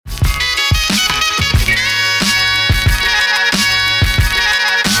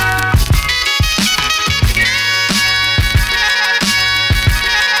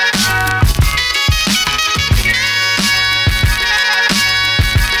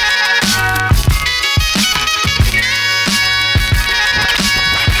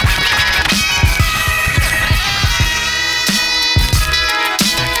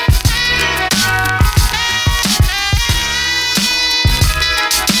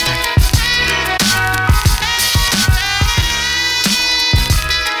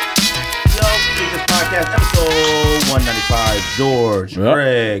5. George,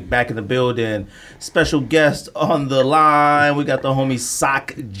 Greg, back in the building. Special guest on the line. We got the homie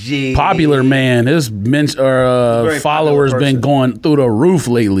Sock G. Popular man. His followers been going through the roof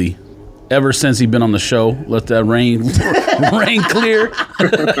lately. Ever since he been on the show, let that rain clear.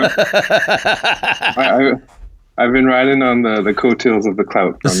 I've been riding on the coattails of the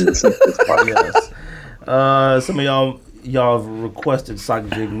clout from the Simpsons podcast. Yes. Some of y'all have requested Sock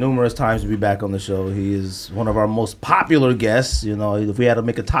Jig numerous times to be back on the show. He is one of our most popular guests. You know, if we had to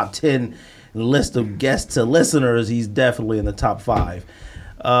make a top 10 list of guests to listeners, he's definitely in the top 5.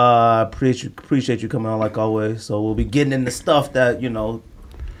 Appreciate you coming on like always. So we'll be getting into stuff that, you know,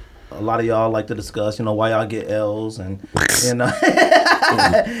 a lot of y'all like to discuss, you know, why y'all get L's and and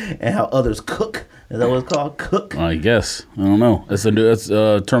how others cook. Is that what it's called? Cook? I guess. I don't know. That's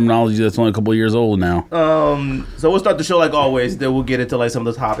terminology that's only a couple of years old now. So we'll start the show like always. Then we'll get into like some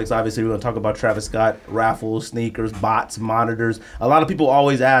of the topics. Obviously, we're going to talk about Travis Scott, raffles, sneakers, bots, monitors. A lot of people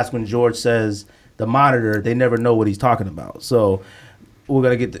always ask when George says the monitor, they never know what he's talking about. So we'll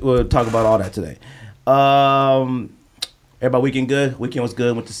talk about all that today. Everybody weekend good? Weekend was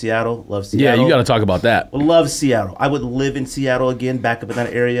good. Went to Seattle. Love Seattle. Yeah, you got to talk about that. Love Seattle. I would live in Seattle again, back up in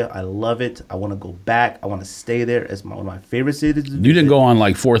that area. I love it. I want to go back. I want to stay there. It's one of my favorite cities. You didn't go on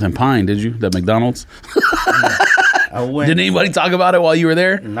like 4th and Pine, did you? That McDonald's? I went. Didn't anybody talk about it while you were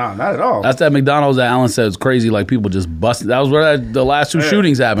there? No, not at all. That's that McDonald's that Alan said was crazy. Like people just busted. That was where the last 2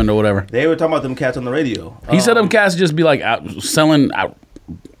 shootings happened or whatever. They were talking about them cats on the radio. He said them cats just be like selling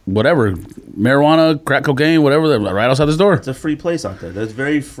whatever, marijuana, crack cocaine, whatever, right outside his door. It's a free place out there. It's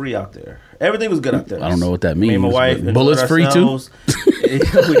very free out there. Everything was good out there. I don't know what that means. Me and my wife. Bullets free too?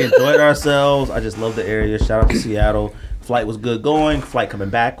 We enjoyed ourselves. I just love the area. Shout out to Seattle. Flight was good going. Flight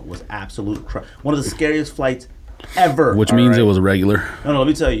coming back was absolute one of the scariest flights ever. Which means it was regular. No, let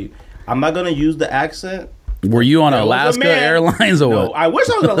me tell you. I'm not going to use the accent. Were you on Alaska Airlines or what? No, I wish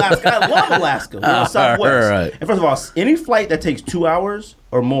I was on Alaska. I love Alaska. We're on Southwest. Right. And first of all, any flight that takes 2 hours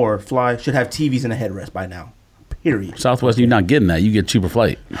or more should have TVs in the headrest by now. Period. Southwest, you're not getting that. You get cheaper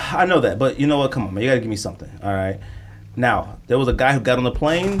flight. I know that, but you know what? Come on, man. You got to give me something. All right. Now, there was a guy who got on the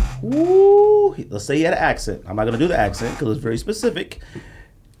plane. Let's say he had an accent. I'm not going to do the accent because it's very specific.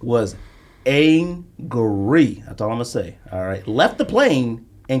 Was angry. That's all I'm going to say. All right. Left the plane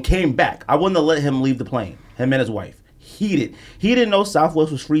and came back. I wouldn't have let him leave the plane. Him and his wife. He didn't know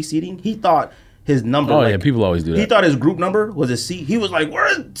Southwest was free seating. He thought his number. Oh, yeah, people always do that. He thought his group number was his seat. He was like,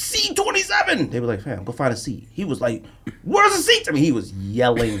 "Where's C27?" They were like, "Fam, go find a seat." He was like, "Where's the seat?" I mean, he was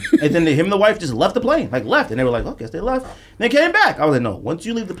yelling. And then him and the wife just left the plane. And they were like, "Okay, they left." And they came back. I was like, "No, once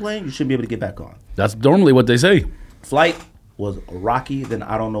you leave the plane, you shouldn't be able to get back on." That's normally what they say. Flight was rocky. Then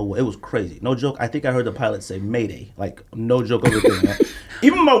I don't know what. It was crazy. No joke. I think I heard the pilot say Mayday. Like, no joke over there.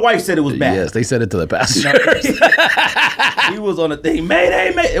 Even my wife said it was bad. Yes, they said it to the passengers. He was on the thing,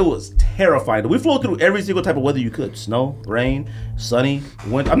 Mayday, Mayday. It was terrifying. We flew through every single type of weather you could. Snow, rain, sunny,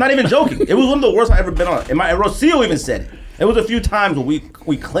 winter. I'm not even joking. It was one of the worst I've ever been on. And Rocio even said it. It was a few times where we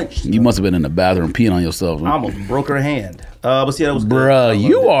clinched. You must have been in the bathroom peeing on yourself. I almost broke her hand. But see, that was Bruh,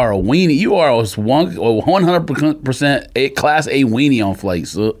 you are a weenie. You are a 100% Class A weenie on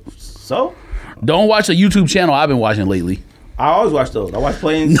flights. So? Don't watch the YouTube channel I've been watching lately. I always watch those. I watch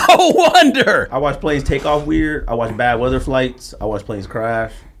planes. No wonder. I watch planes take off weird. I watch bad weather flights. I watch planes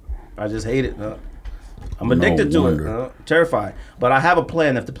crash. I just hate it. I'm addicted to it. Terrified. But I have a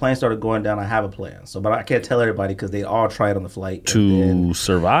plan. If the plane started going down, I have a plan. So, but I can't tell everybody because they all try it on the flight. To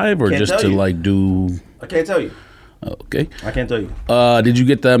survive or just to like do? I can't tell you. Okay. I can't tell you. Did you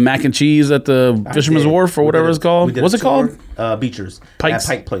get the mac and cheese at the Fisherman's Wharf or whatever it's called? What's it called? Beechers. Pike's.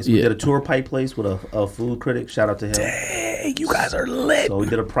 At Pike Place. Yeah. We did a tour of Pike Place with a food critic. Shout out to him. Dang, you guys are lit. So we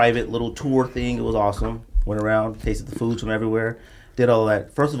did a private little tour thing. It was awesome. Went around, tasted the foods from everywhere. Did all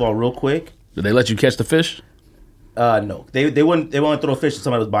that. First of all, real quick. Did they let you catch the fish? No. They wouldn't throw a fish if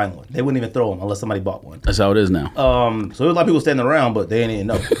somebody was buying one. They wouldn't even throw them unless somebody bought one. That's how it is now. So there was a lot of people standing around, but they didn't even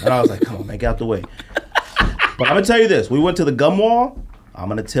know. And I was like, come on, man, get out the way. But I'm going to tell you this. We went to the gum wall. I'm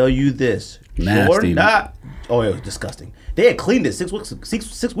going to tell you this. Nasty. It was disgusting. They had cleaned it 6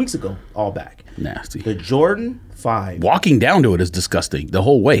 weeks ago, all back. Nasty. The Jordan 5. Walking down to it is disgusting the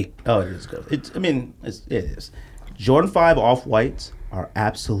whole way. Oh, it is good. It is. Jordan 5 off-whites are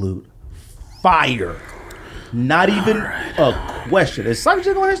absolute fire. Not even a question. Is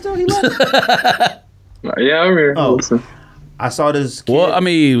Sanjay on here still? He left. Yeah, I'm here. Oh, Listen. I saw this kid. Well, I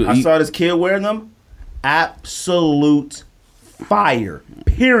mean, I saw this kid wearing them. Absolute fire.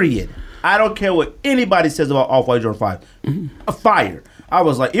 Period. I don't care what anybody says about Off-White Jordan 5. A fire. I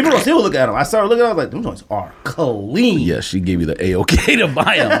was like, even Rocio would look at them. I started looking at them, I was like, them joints are clean. Yeah, she gave you the A-OK to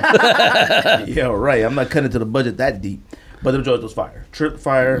buy them. Yeah, right. I'm not cutting to the budget that deep. But the Joys was fire. Trip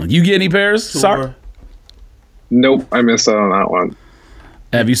fire. You get any pairs, Sark? Nope, I missed out on that one.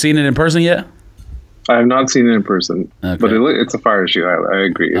 Have you seen it in person yet? I have not seen it in person, but it's a fire shoe. I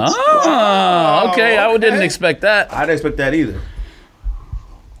agree. Okay. I didn't expect that. I didn't expect that either.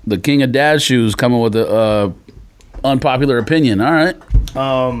 The king of dad shoes coming with the unpopular opinion. All right.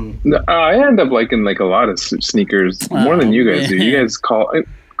 I end up liking like a lot of sneakers more than you guys do. You guys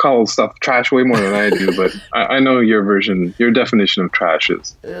call stuff trash way more than I do, but I know your definition of trash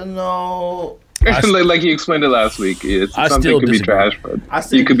is. Like you explained it last week, something could be trash, but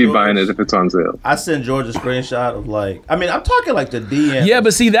you could be buying it if it's on sale. I sent George a screenshot of I'm talking like the DM. Yeah,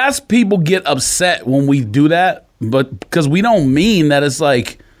 but see, that's people get upset when we do that, but because we don't mean that it's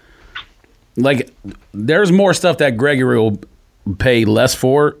like there's more stuff that Gregory will pay less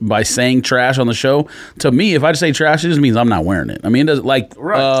for by saying trash on the show. To me, if I say trash, it just means I'm not wearing it. I mean, it does,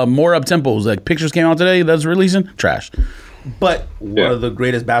 more up tempos, like pictures came out today that's releasing trash. But one of the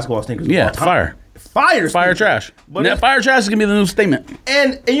greatest basketball sneakers of all time. Fire trash. But that fire trash is gonna be the new statement.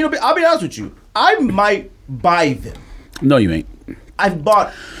 And I'll be honest with you, I might buy them. No, you ain't. I've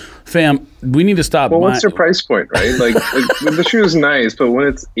bought. Fam, we need to stop. Well, what's your price point, right? Like the shoe's nice, but when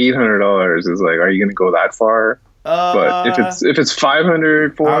it's $800, it's like, are you gonna go that far? But if it's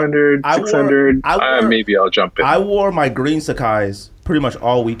 500, 400, 600, maybe I'll jump in. I wore my green Sakai's pretty much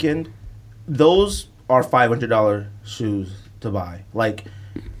all weekend. Those are $500 shoes to buy. Like,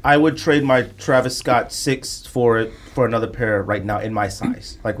 I would trade my Travis Scott 6 for another pair right now in my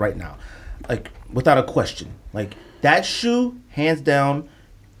size. Like right now, like without a question. Like that shoe, hands down,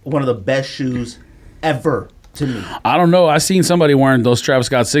 one of the best shoes ever. To me. I don't know. I seen somebody wearing those Travis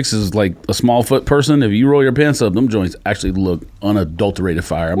Scott 6s like a small foot person. If you roll your pants up, them joints actually look unadulterated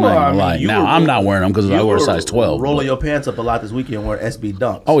fire. I'm not even gonna lie. Now, I'm not wearing them because I wear size 12. Rolling your pants up a lot this weekend wearing SB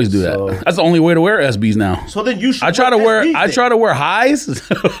Dunks. Always do that. That's the only way to wear SBs now. So then you should I try to wear highs.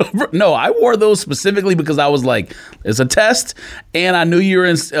 No, I wore those specifically because I was like, it's a test. And I knew you were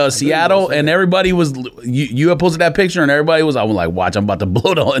in Seattle and everybody was, you had posted that picture and everybody was, I was like, watch, I'm about to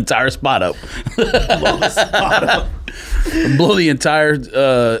blow the entire spot up. Blow the entire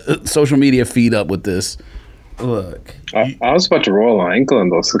social media feed up with this. Look, I was about to roll an ankle in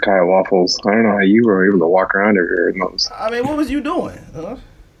those Sakai waffles. I don't know how you were able to walk around here in those. I mean, what was you doing? Huh?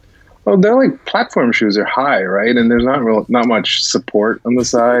 Well, they're like platform shoes. They're high, right? And there's not much support on the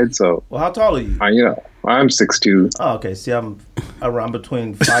side. So, well, how tall are you? I'm 6'2". Oh, okay. See, I'm around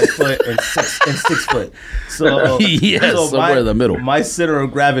between 5 foot and 6 foot. So somewhere in the middle. My center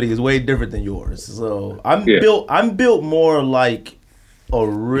of gravity is way different than yours. So I'm built more like a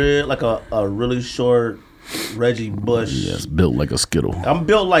really short Reggie Bush. Yes, built like a Skittle. I'm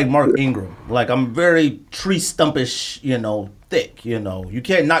built like Mark Ingram. Like I'm very tree stumpish, thick. You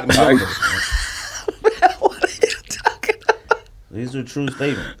can't knock me over. These are true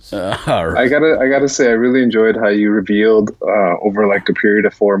statements. Right. I gotta say, I really enjoyed how you revealed over like a period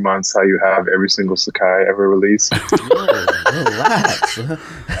of 4 months how you have every single Sakai ever released. Relax.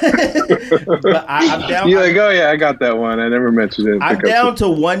 But I'm down. You're like, oh yeah, I got that one. I never mentioned it. I'm down to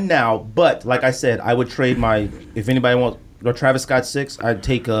one now, but like I said, I would trade if anybody wants the Travis Scott 6, I'd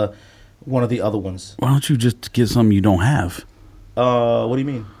take one of the other ones. Why don't you just get something you don't have? What do you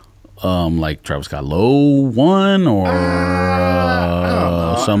mean? Like Travis Scott Low 1 or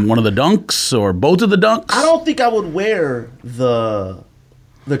one of the dunks or both of the dunks. I don't think I would wear the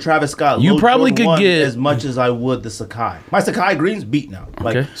Travis Scott Low. You probably could get as much as I would the Sakai. My Sakai green's beat now.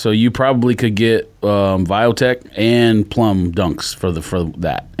 Okay, so you probably could get Biotech and Plum dunks for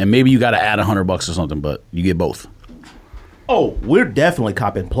that, and maybe you got to add $100 or something, but you get both. Oh, we're definitely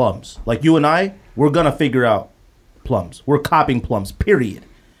copping plums. Like you and I, we're gonna figure out plums. We're copping plums. Period.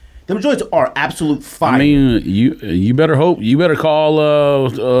 Them joints are absolute fire. I mean, you better hope. You better call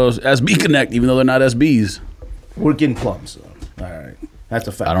SB Connect, even though they're not SBs. We're getting plums. All right. That's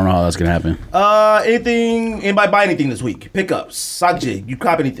a fact. I don't know how that's going to happen. Anybody buy anything this week? Pickups, Sajid, you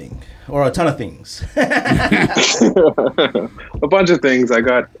cop anything? Or a ton of things? A bunch of things. I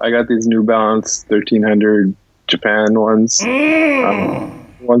got these New Balance 1300 Japan ones.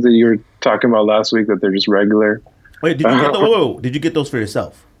 Ones that you were talking about last week that they're just regular. Wait, did you get those for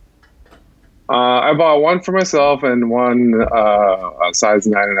yourself? I bought one for myself and one a size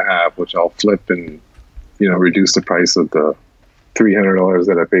 9.5, which I'll flip and reduce the price of the $300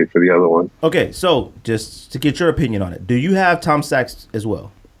 that I paid for the other one. Okay, so just to get your opinion on it, do you have Tom Sachs as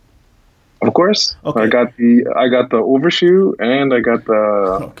well? Of course. Okay. I got the overshoe and I got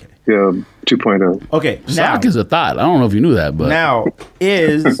the 2.0. Okay, Sock is a thought. I don't know if you knew that, but now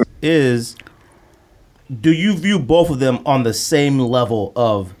is do you view both of them on the same level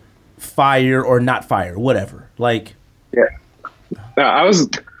of fire or not fire, whatever? Like, Yeah.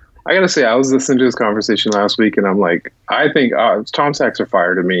 I gotta say, I was listening to this conversation last week, and I'm like, I think Tom Sachs are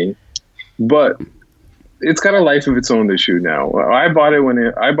fire to me, but it's got a life of its own. This shoe now. I bought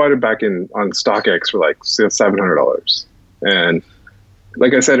it back on StockX for like $700, and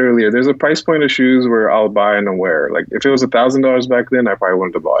like I said earlier, there's a price point of shoes where I'll buy and I'll wear. Like if it was $1,000 back then, I probably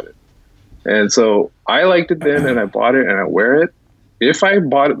wouldn't have bought it. And so I liked it then, and I bought it and I wear it. If I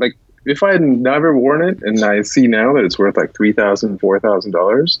bought it, like if I had never worn it, and I see now that it's worth like $3,000,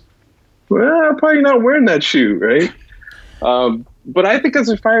 $4,000, well, I'm probably not wearing that shoe, right? But I think it's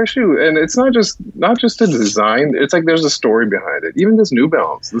a fire shoe, and it's not just the design. It's like there's a story behind it. Even this New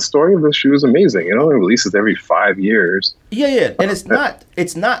Balance, the story of this shoe is amazing. It only releases every 5 years. Yeah, and it's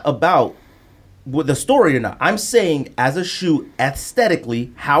not about the story or not. I'm saying as a shoe,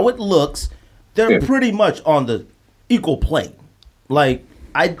 aesthetically, how it looks, they're pretty much on the equal plane. Like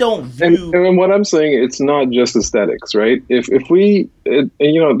I don't view. And what I'm saying, it's not just aesthetics, right? If we,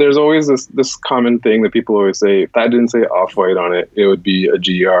 there's always this common thing that people always say, if that didn't say Off-White on it, it would be a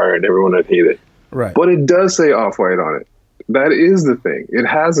GR and everyone would hate it. Right. But it does say Off-White on it. That is the thing. It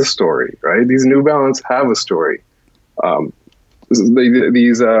has a story, right? These New Balance have a story.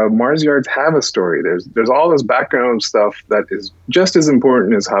 These Mars Yards have a story. There's all this background stuff that is just as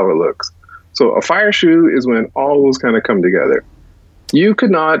important as how it looks. So a fire shoe is when all those kind of come together. You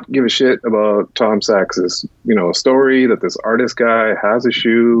could not give a shit about Tom Sachs's, story that this artist guy has a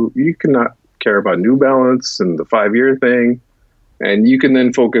shoe. You could not care about New Balance and the 5-year thing, and you can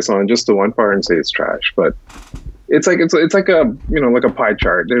then focus on just the one part and say it's trash. But it's like a like a pie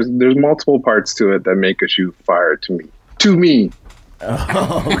chart. There's multiple parts to it that make a shoe fire to me. To me.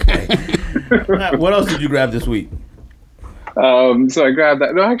 Oh, okay. What else did you grab this week? So I grabbed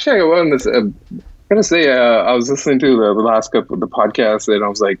that. No, actually, I wanted to. I'm gonna say I was listening to the last couple of the podcast, and I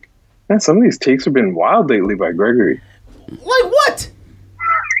was like, man, some of these takes have been wild lately by Gregory. Like what?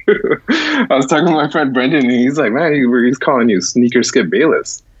 I was talking to my friend Brendan, and he's like, man, he's calling you Sneaker Skip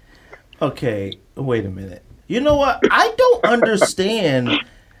Bayless. Okay, wait a minute. You know what? I don't understand.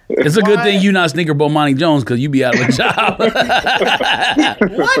 It's a good thing you not Sneaker Bomani Jones, because you be out of a job.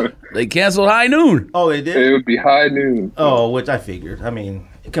 What? They canceled High Noon. Oh, they did? It would be High Noon. Oh, which I figured. I mean,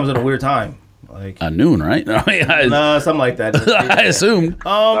 it comes at a weird time. Like noon, right? No, something like that. I assumed.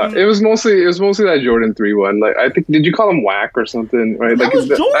 It was mostly that Jordan 3 one. Like I think, did you call him whack or something? Right? Like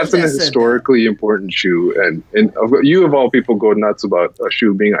that's an historically important shoe, and you of all people go nuts about a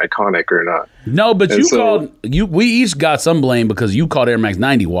shoe being iconic or not. No, but we each got some blame because you called Air Max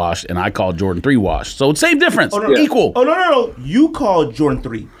 90 washed and I called Jordan 3 washed. So same difference. Equal. Oh no. You called Jordan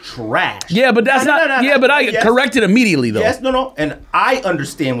 3 trash. Yeah, but that's but I corrected immediately though. Yes, no. And I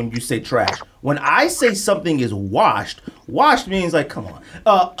understand when you say trash. When I say something is washed means like, come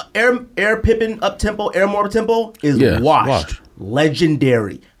on. Air Pippin up tempo, Air More tempo is washed.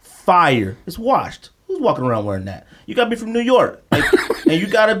 Legendary. Fire. It's washed. Who's walking around wearing that? You gotta be from New York. Like, and you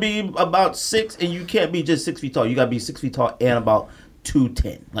gotta be about 6, and you can't be just 6 feet tall. You gotta be 6 feet tall and about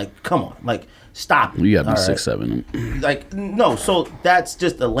 210. Like, come on. Like, stop it. You gotta be 6'7". Like, no, so that's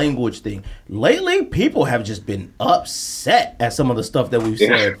just a language thing. Lately, people have just been upset at some of the stuff that we've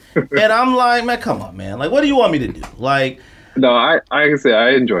said. And I'm like, man, come on, man. Like, what do you want me to do? Like, no, I can say I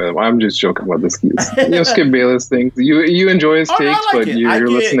enjoy them. I'm just joking about this. Skip Bayless things. You enjoy his takes, but you're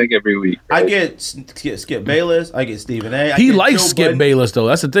listening every week. Right? I get Skip Bayless. I get Stephen A. He likes Skip Bayless though.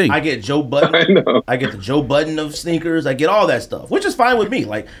 That's the thing. I get Joe Budden. I know. I get the Joe Budden of sneakers. I get all that stuff, which is fine with me.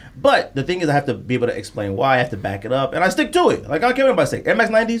 Like, but the thing is, I have to be able to explain why. I have to back it up, and I stick to it. Like, I don't care what anybody say. Air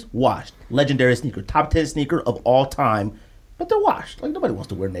Max 90s washed, legendary sneaker, top 10 sneaker of all time, but they're washed. Like, nobody wants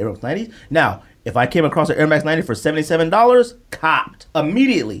to wear an Air Max 90s now. If I came across an Air Max 90 for $77, copped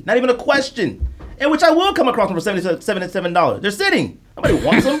immediately. Not even a question. In which I will come across them for $77. They're sitting. Nobody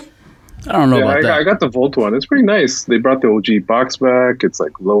wants them. I don't know about that. I got the Volt one. It's pretty nice. They brought the OG box back. It's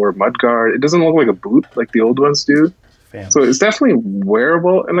like lower mudguard. It doesn't look like a boot like the old ones do. So it's definitely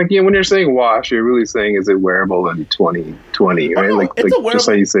wearable. And like, when you're saying wash, you're really saying, is it wearable in 2020, right? No, like just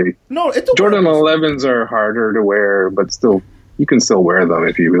how you say. No, it's a Jordan 11s are harder to wear, but still, you can still wear them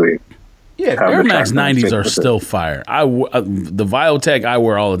if you really. Yeah, Air Max 90s are still fire. The Viotech I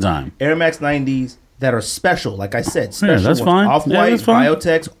wear all the time. Air Max 90s that are special, like I said, special. Yeah, that's fine. Off-White,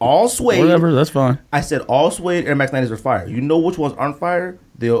 Viotechs, all suede. Whatever, that's fine. I said all suede Air Max 90s are fire. You know which ones aren't fire?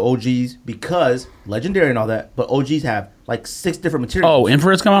 The OGs, because legendary and all that, but OGs have like 6 different materials. Oh,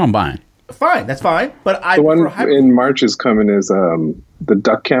 infrareds come out, I'm buying. Fine, that's fine. But the one in March is coming is the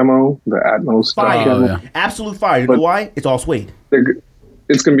duck camo, the Atmos fire. Duck camo. Absolute fire. You know why? It's all suede.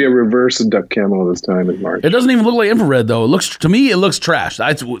 it's going to be a reverse duck camo this time in March. It doesn't even look like infrared though. To me it looks trash.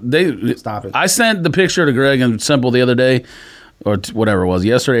 Stop it. I sent the picture to Greg and Simple the other day, or whatever it was,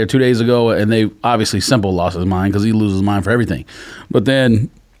 yesterday or 2 days ago, and they obviously Simple lost his mind because he loses his mind for everything. But then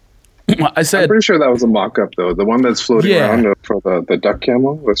I said, I'm pretty sure that was a mock-up though. The one that's floating around for the duck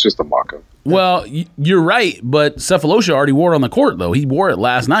camo, that's just a mock-up. Well, you're right, but Cephalosha already wore it on the court though. He wore it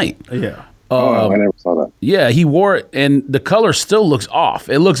last night. Yeah. I never saw that. Yeah, he wore it, and the color still looks off.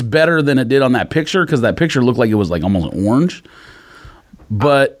 It looks better than it did on that picture because that picture looked like it was like almost orange.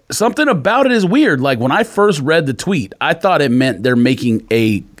 But something about it is weird. Like when I first read the tweet, I thought it meant they're making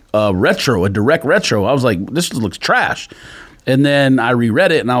a retro, a direct retro. I was like, this looks trash. And then I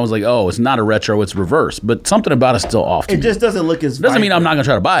reread it, and I was like, oh, it's not a retro, it's reverse. But something about it's still off to me. It just doesn't look as vibrant. Doesn't mean I'm not going to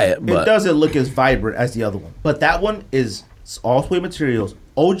try to buy it. But it doesn't look as vibrant as the other one. But that one is all suede materials.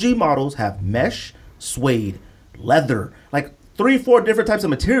 OG models have mesh, suede, leather, like 3-4 different types of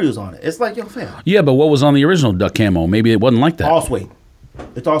materials on it. It's like, yo, fam. Yeah, but what was on the original duck camo? Maybe it wasn't like that. All suede.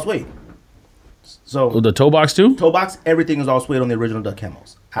 It's all suede. So the toe box too? Toe box, everything is all suede on the original duck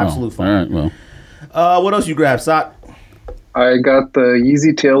camos. Absolute fun. All right, well. What else you grabbed, Sok? I got the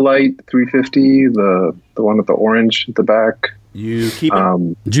Yeezy Tail Light 350, the one with the orange at the back. You keep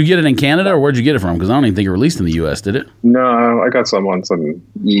it? Did you get it in Canada, or where'd you get it from? Because I don't even think it released in the U.S., did it? No, I got some on some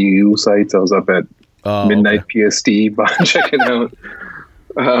EU sites. I was up at Midnight PST checking out.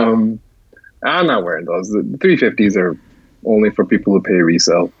 I'm not wearing those. The 350s are only for people who pay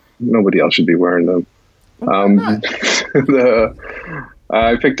resale. Nobody else should be wearing them.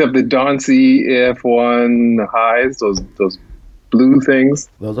 I picked up the Dauncey AF1 highs, those blue things.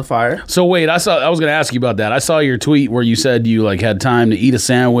 Those are fire. So wait, I was going to ask you about that. I saw your tweet where you said you like had time to eat a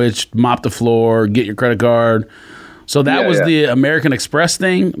sandwich, mop the floor, get your credit card. So that was the American Express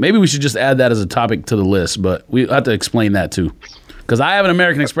thing. Maybe we should just add that as a topic to the list, but we have to explain that too. Because I have an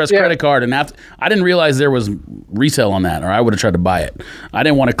American Express credit card, and I didn't realize there was resale on that, or I would have tried to buy it. I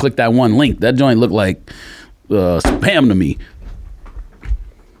didn't want to click that one link. That joint looked like spam to me.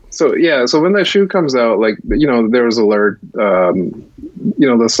 So when that shoe comes out, like, there was alert,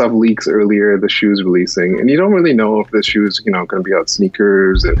 the stuff leaks earlier, the shoe's releasing, and you don't really know if this shoe is, going to be out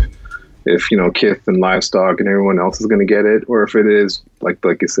sneakers, if Kith and Livestock and everyone else is going to get it, or if it is like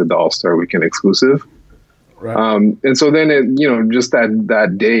you said, the All-Star Weekend exclusive. Right. And so then it, just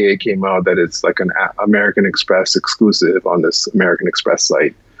that day it came out that it's like an American Express exclusive on this American Express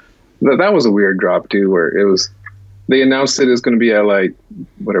site. That was a weird drop too, where it was. They announced it is going to be at like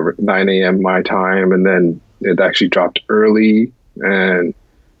 9 a.m. my time, and then it actually dropped early, and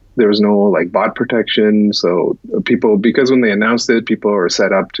there was no like bot protection. So because when they announced it, people are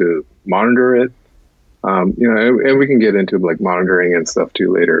set up to monitor it. And we can get into like monitoring and stuff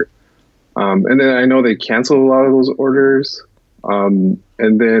too later. And then I know they canceled a lot of those orders. And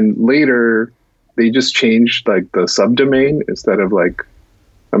then later they just changed like the subdomain instead of like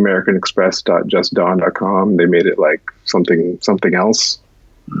AmericanExpress.JustDawn.com. They made it like something else.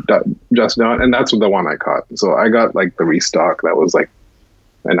 Just Dawn, and that's the one I caught. So I got like the restock that was like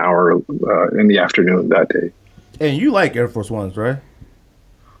an hour in the afternoon that day. And you like Air Force Ones, right?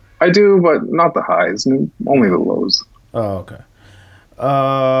 I do, but not the highs, only the lows. Oh, okay.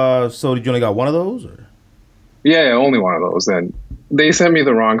 So did you only got one of those? Or? Yeah, only one of those. And they sent me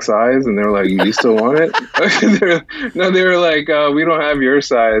the wrong size, and they were like, "You still want it?" They were like, "We don't have your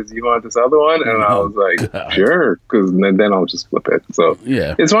size. You want this other one?" And I was like, God. Sure, because then I'll just flip it. So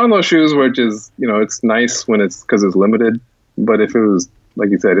yeah, it's one of those shoes which is, it's nice when because it's limited. But if it was, like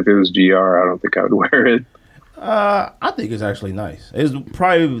you said, if it was GR, I don't think I would wear it. I think it's actually nice. It's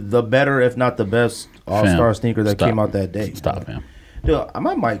probably the better, if not the best, All-Star sneaker that came out that day. Stop, man. Dude,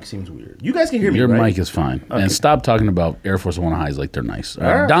 my mic seems weird. You guys can hear me, Your right? mic is fine. Okay. And stop talking about Air Force One highs like they're nice.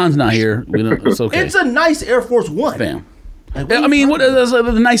 Don's not here. It's okay. It's a nice Air Force One. Fam. Like, I mean, what is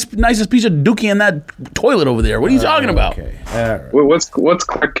the nicest piece of dookie in that toilet over there? What are you talking about? Okay. Right. What's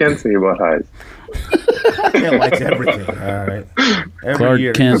Clark Kent say about highs? Clark Kent likes everything. All right. Clark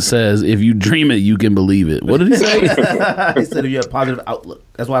Kent says, if you dream it, you can believe it. What did he say? He said, if you have a positive outlook.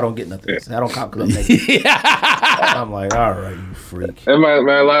 That's why I don't get nothing. I don't count because I'm negative. I'm like, all right, you freak. And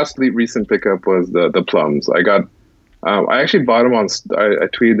my last recent pickup was the plums. I got, I actually bought them on, I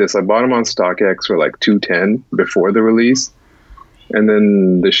tweeted this, I bought them on StockX for like $210 before the release. And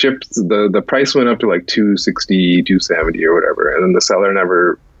then the price went up to like $260, $270 or whatever. And then the seller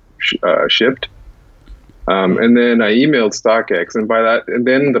never shipped. And then I emailed StockX, and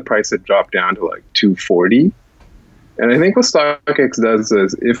then the price had dropped down to like $240. And I think what StockX does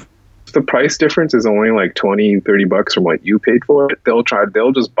is if the price difference is only like $20-$30 from what you paid for it, they'll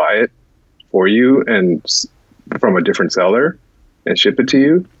just buy it for you and from a different seller. and ship it to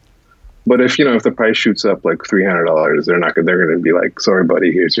you. But if the price shoots up like $300, they're going to be like, sorry,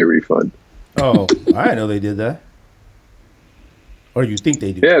 buddy, here's your refund. Oh, I didn't know they did that. Or you think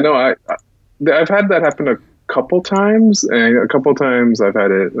they do? Yeah, no, I've had that happen a couple times, and a couple times I've had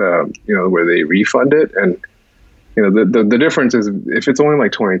it, where they refund it, and the difference is if it's only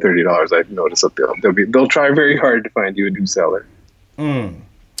like $20, $30, I've noticed that they'll try very hard to find you a new seller.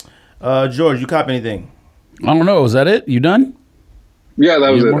 George, you cop anything? I don't know. Is that it? You done? Yeah,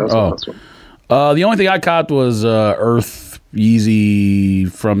 that was it. That was the last one. The only thing I copped was Earth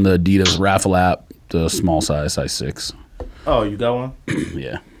Yeezy from the Adidas raffle app, the small size 6. Oh, you got one?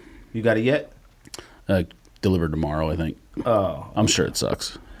 Yeah. You got it yet? Delivered tomorrow, I think. Oh. I'm sure it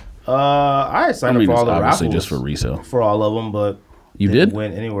sucks. I signed up for all the obviously raffles. Just for resale. For all of them, but you didn't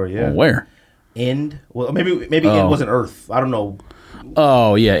win anywhere, yeah. Well, where? End. Well, maybe End wasn't Earth. I don't know.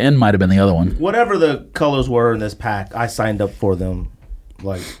 Oh, yeah, End might have been the other one. Whatever the colors were in this pack, I signed up for them.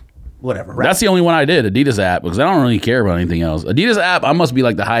 Like, whatever. That's the only one I did, Adidas app, because I don't really care about anything else. Adidas app, I must be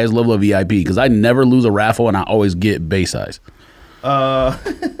like the highest level of VIP, because I never lose a raffle, and I always get base size. They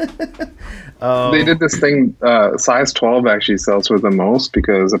did this thing, size 12 actually sells for the most,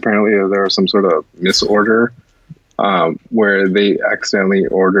 because apparently there was some sort of misorder where they accidentally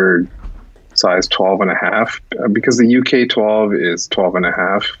ordered size 12 and a half, because the UK 12 is 12 and a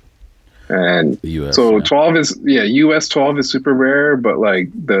half. And US, so yeah. 12 is, US 12 is super rare, but like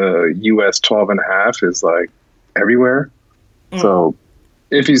the US 12 and a half is like everywhere. So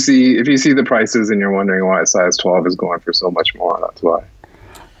if you see the prices and you're wondering why size 12 is going for so much more, that's why.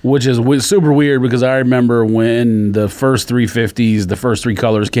 Which is super weird, because I remember when the first 350s, the first 3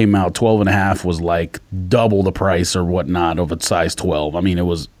 colors came out, 12 and a half was like double the price or whatnot of a size 12. I mean, it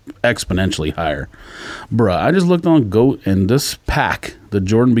was exponentially higher. Bruh, I just looked on GOAT, and this pack, the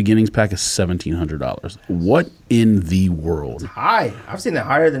Jordan Beginnings pack, is $1,700. What in the world? High. I've seen it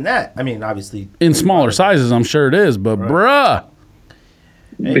higher than that. I mean, obviously. In smaller sizes, I'm sure it is, but bruh.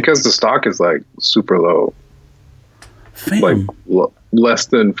 Because the stock is like super low. Fam. Like less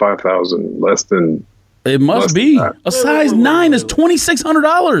than 5,000, less than. It must be. A size 9 is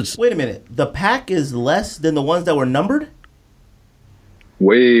 $2,600. Wait a minute. The pack is less than the ones that were numbered?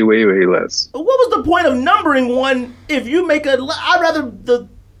 Way, way, way less. What was the point of numbering one if you make I'd rather the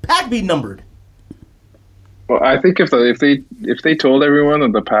pack be numbered. Well, I think if they told everyone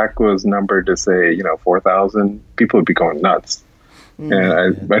that the pack was numbered to say 4,000, people would be going nuts.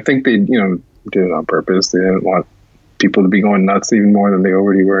 And I think they did it on purpose. They didn't want people to be going nuts even more than they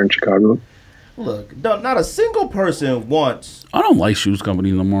already were in Chicago. Look, not a single person wants. I don't like shoes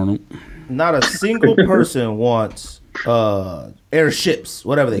companies no more. Not a single person wants airships,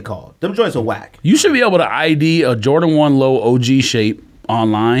 whatever they call it. Them joints are whack. You should be able to ID a Jordan 1 Low OG shape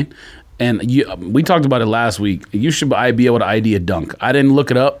online. And we talked about it last week. You should be able to ID a Dunk. I didn't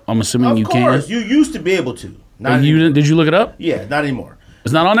look it up. I'm assuming you can. Of course, you used to be able to. Did you look it up? Yeah, not anymore.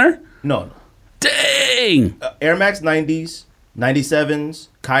 It's not on there? No. Dang! Air Max 90s, 97s,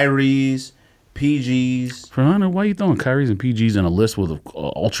 Kyries, PGs. Why are you throwing Kyries and PGs in a list with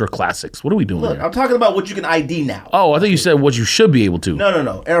ultra classics? What are we doing Look, here? I'm talking about what you can ID now. Oh, I thought you said what you should be able to.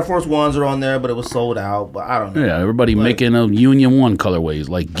 No. Air Force Ones are on there, but it was sold out. But I don't know. Yeah, everybody making a Union 1 colorways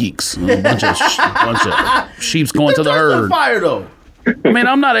like geeks. A bunch of sheeps going to the herd. Fire though. I mean,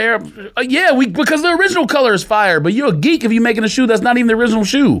 I'm not an Air. Because the original color is fire, but you're a geek if you're making a shoe that's not even the original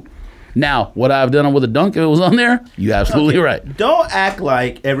shoe. Now, what I've done with a Dunk, if it was on there, you're absolutely right. Don't act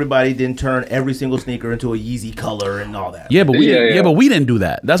like everybody didn't turn every single sneaker into a Yeezy color and all that. Yeah, but we didn't do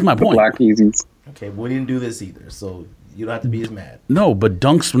that. That's my point. Black Yeezys. Okay, but we didn't do this either, so you don't have to be as mad. No, but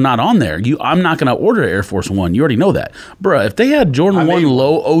Dunks were not on there. I'm not going to order Air Force One. You already know that. Bruh, if they had Jordan 1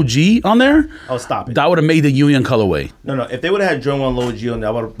 Low OG on there, oh, stop it. I would have made the Union colorway. No. If they would have had Jordan 1 Low OG on there,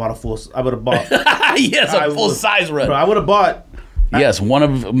 I would have bought yes, a full size run. Bro, I would have bought. Yes, one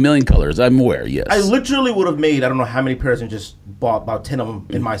of a million colors. I'm aware, yes. I literally would have made, I don't know how many pairs, and just bought about 10 of them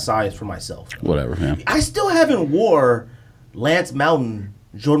in my size for myself. Whatever, man. I still haven't wore Lance Mountain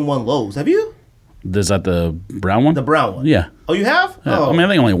Jordan 1 Lows. Have you? Is that the brown one? The brown one. Yeah. Oh, you have? Yeah. Oh. I mean, I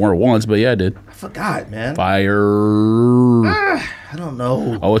think I only wore it once, but yeah, I did. I forgot, man. Fire. I don't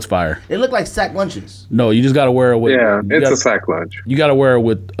know. Oh, it's fire. It looked like sack lunches. No, you just got to wear it with... Yeah, it's a sack lunch. You got to wear it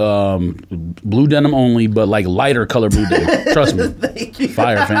with blue denim only, but like lighter color blue denim. Trust me. Thank you.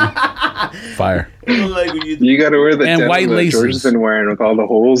 Fire, fam. Fire. You got to wear the denim white that laces. George has been wearing with all the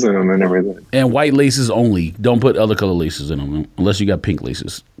holes in them and everything. And white laces only. Don't put other color laces in them unless you got pink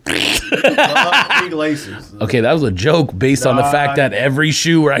laces. Pink laces. Okay, that was a joke based on the fact that every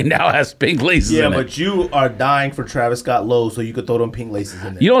shoe right now has pink laces in it. Yeah, but you are dying for Travis Scott lows, so you could throw them pink laces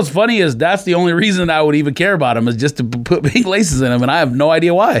in there. You know what's funny is that's the only reason I would even care about them is just to put pink laces in them, and I have no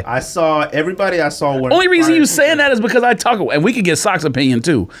idea why. I saw when only reason you saying that is because I talk, and we could get Sock's opinion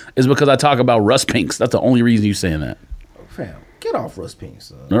too, is because I talk about Russ Pinks. That's the only reason you saying that. Fam, get off Russ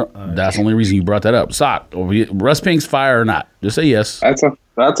Pinks. That's the only reason you brought that up. Sock, Russ Pinks fire or not? Just say yes.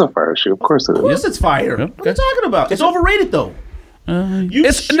 That's a fire shoe. Of course it is. Of course it's fire. Okay. What are you talking about? It's overrated though.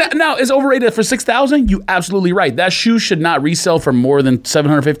 It's overrated for $6,000. You absolutely right. That shoe should not resell for more than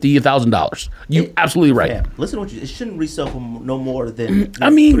 $750,000. You absolutely right. Fam, listen to what it shouldn't resell for no more than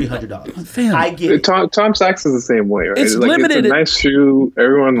 $300. Fam, I get it. Tom Sachs is the same way, right? It's limited. It's a nice shoe.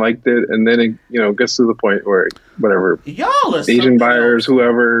 Everyone liked it, and then it gets to the point where whatever Asian buyers,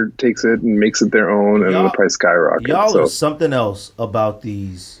 whoever takes it and makes it their own, and the price skyrockets. Y'all are something else about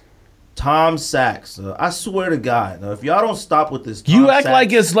these. Tom Sachs. I swear to God. Now, if y'all don't stop with this, you act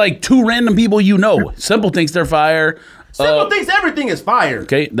like it's like two random people you know. Simple thinks they're fire. Simple thinks everything is fire.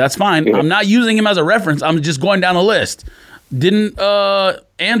 Okay, that's fine. Yeah. I'm not using him as a reference. I'm just going down a list. Didn't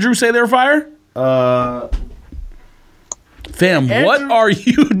Andrew say they're fire? Fam, Andrew, what are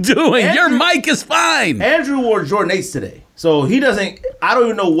you doing? Your mic is fine. Andrew wore Jordan 8s today. So he doesn't. I don't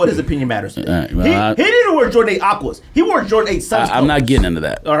even know what his opinion matters. He didn't wear Jordan 8 Aquas. He wore Jordan 8 Suns. I'm not getting into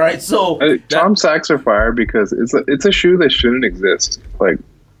that. All right, so Tom Sachs are fire because it's a shoe that shouldn't exist. Like,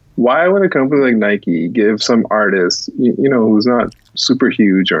 why would a company like Nike give some artist, who's not super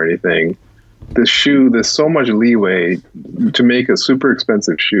huge or anything, this shoe? There's so much leeway to make a super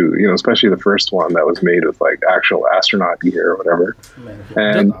expensive shoe. Especially the first one that was made with like actual astronaut gear or whatever,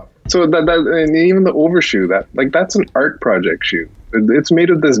 and. So that and even the overshoe, that's an art project shoe. It's made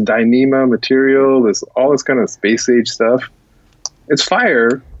of this Dyneema material, all this kind of space age stuff. It's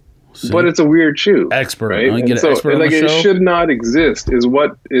fire, but it's a weird shoe. Expert, right? And get so expert on the it show? should not exist. Is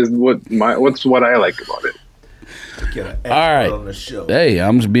what I like about it. Get an expert on the show. Hey,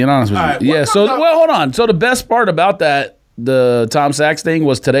 I'm just being honest with you. Right, yeah. So hold on. So the best part about that, the Tom Sachs thing,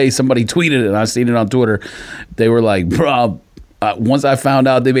 was today somebody tweeted it, and I seen it on Twitter. They were like, bro. Once I found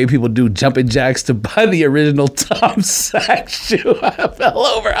out they made people do jumping jacks to buy the original Tom Sachs shoe, I fell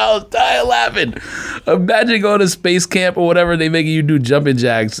over. I was dying laughing. Imagine going to space camp or whatever, they making you do jumping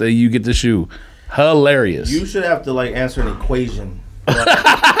jacks and you get the shoe. Hilarious. You should have to answer an equation.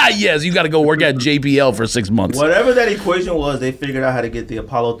 Yes, you got to go work at JPL for 6 months. Whatever that equation was, they figured out how to get the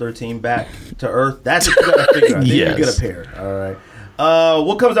Apollo 13 back to Earth. That's what you got to figure out. Then you get a pair. All right.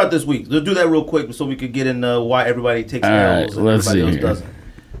 What comes out this week? Let's do that real quick so we could get into why everybody takes L's and everybody else doesn't.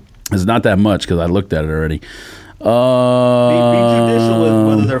 It's not that much because I looked at it already. Be judicial with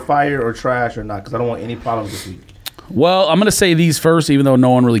whether they're fire or trash or not, because I don't want any problems this week. Well, I'm going to say these first, even though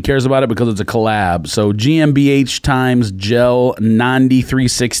no one really cares about it because it's a collab. So GmbH times Gel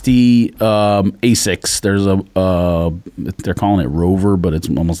 9360 Asics. There's they're calling it Rover, but it's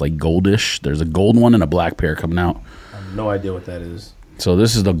almost like goldish. There's a gold one and a black pair coming out. No idea what that is. So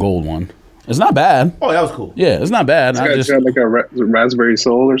this is the gold one. It's not bad. Oh, that was cool. Yeah, it's not bad. It's got like a raspberry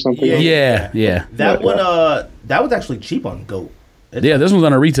sole or something. Yeah. That one, that was actually cheap on GOAT. This one's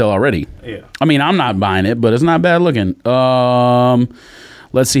on a retail already. Yeah. I mean, I'm not buying it, but it's not bad looking.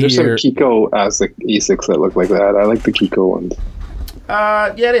 Let's see There's here. There's some Kiko Asics that look like that. I like the Kiko ones.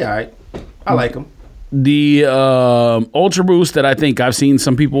 Yeah, they're all right. I like them. The Ultra Boost that I think I've seen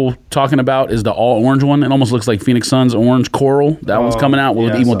some people talking about is the all orange one. It almost looks like Phoenix Suns orange coral. That one's coming out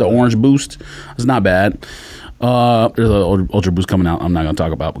even with the orange boost. It's not bad. There's an Ultra Boost coming out I'm not going to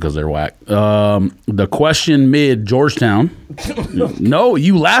talk about because they're whack. The Question Mid Georgetown. No,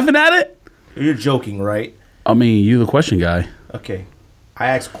 you laughing at it? You're joking, right? I mean, you the question guy. Okay.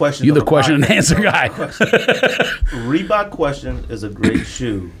 I ask questions. You the question and answer guy. Reebok Question is a great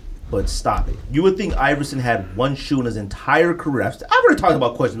shoe. But stop it. You would think Iverson had one shoe in his entire career. I've already talked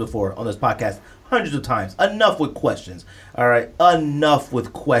about questions before on this podcast hundreds of times. Enough with questions. All right. Enough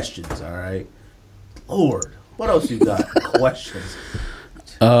with questions. All right. Lord, what else you got? Questions.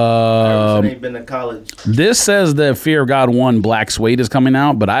 Iverson ain't been to college. This says that Fear of God 1 Black Suede is coming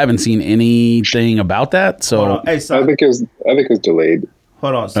out, but I haven't seen anything about that. So hey, I think it's delayed.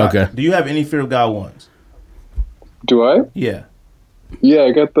 Hold on. Stop. Okay. Do you have any Fear of God ones? Do I? Yeah. Yeah,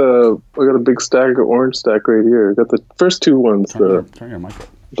 I got a big stack, of orange stack right here. I got the first two ones, turn your mic up.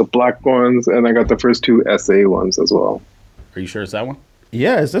 The black ones, and I got the first two SA ones as well. Are you sure it's that one?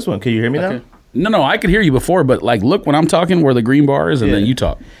 Yeah, it's this one. Can you hear me now? No, I could hear you before, but look when I'm talking where the green bar is, and then you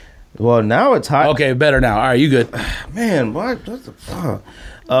talk. Well, now it's hot. Okay, better now. All right, you good? Man, what the fuck?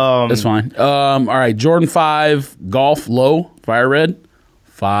 That's fine. All right, Jordan 5 Golf Low Fire Red.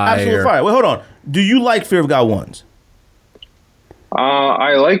 Fire. Absolute fire. Wait, hold on. Do you like Fear of God ones?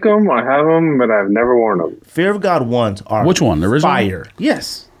 I like them. I have them, but I've never worn them. Fear of God ones are which one? The original? Fire.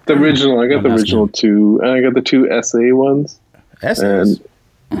 Yes. The original. I got the original two, and I got the two SA ones. SAs?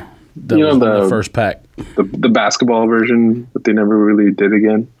 The first pack. The basketball version, but they never really did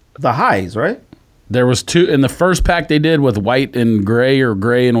again. The highs, right? There was two in the first pack they did with white and gray or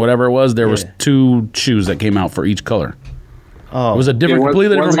gray and whatever it was. There was two shoes that came out for each color. Oh, it was a different,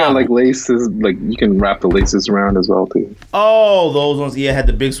 completely different. One's got like laces, like you can wrap the laces around as well too. Oh, those ones, yeah, had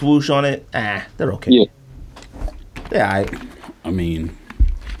the big swoosh on it. They're okay. Yeah, yeah. I mean,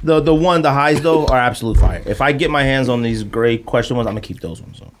 the highs though are absolute fire. If I get my hands on these gray question ones, I'm gonna keep those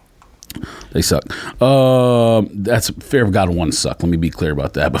ones. So. They suck. That's Fear of God ones suck. Let me be clear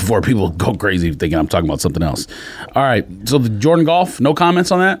about that before people go crazy thinking I'm talking about something else. All right, so the Jordan Golf, no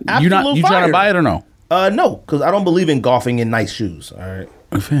comments on that. You trying to buy it or no? No, because I don't believe in golfing in nice shoes. All right.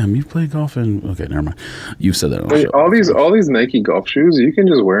 Fam, you play golf in... Okay, never mind. You've said that on the show. All these Nike golf shoes, you can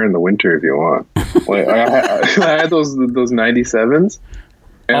just wear in the winter if you want. Like I had those 97s,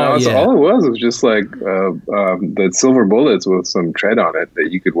 and all it was just like the silver bullets with some tread on it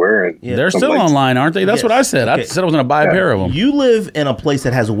that you could wear. And they're still online, aren't they? That's what I said. Okay. I said I was going to buy a pair of them. You live in a place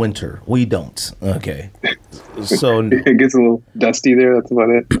that has winter. We don't. Okay. So it gets a little dusty there. That's about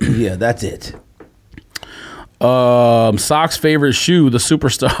it. Yeah, that's it. Sock's favorite shoe, the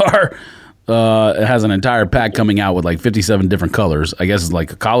Superstar. It has an entire pack coming out with like 57 different colors. I guess it's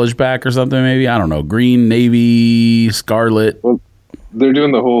like a college pack or something, maybe. I don't know. Green, navy, scarlet. Well, they're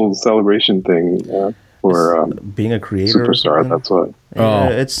doing the whole celebration thing for being a creator. Superstar, that's what. Yeah,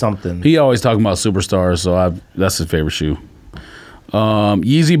 it's something. He always talking about Superstars, so that's his favorite shoe.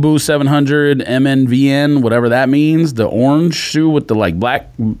 Yeezy Boost 700 MNVN, whatever that means. The orange shoe with the like black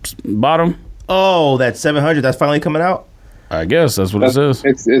bottom. Oh, that 700, that's finally coming out? I guess that's what it says.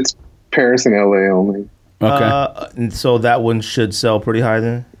 It's Paris and LA only. Okay. And so that one should sell pretty high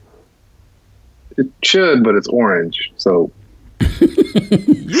then? It should, but it's orange. So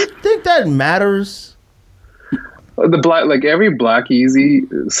you think that matters? The black, like every black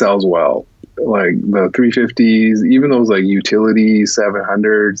Yeezy sells well. Like the 350s, even those like utility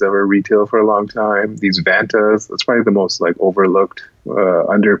 700s that were retail for a long time. These Vantas, that's probably the most like overlooked,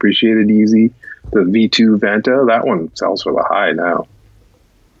 underappreciated Yeezy. The V2 Vanta, that one sells for the high now.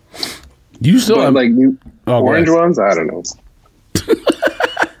 You still have like orange ones? I don't know.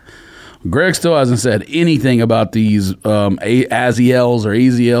 Greg still hasn't said anything about these AZLs or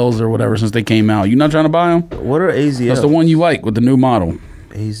AZLs or whatever since they came out. You not trying to buy them? What are AZLs? That's the one you like with the new model.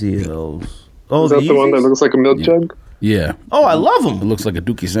 AZLs. Oh, is that the one that looks like a milk jug? Yeah. Oh, I love them. It looks like a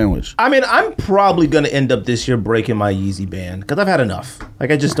Dookie sandwich. I mean, I'm probably going to end up this year breaking my Yeezy band because I've had enough.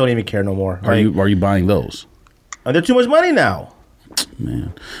 Like, I just don't even care no more. Are you buying those? They're too much money now.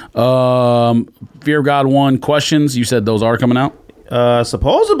 Man. Fear of God 1 questions. You said those are coming out?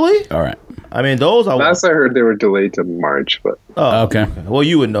 Supposedly. All right. I mean, those are... Last I heard they were delayed to March, but... Oh, okay. Well,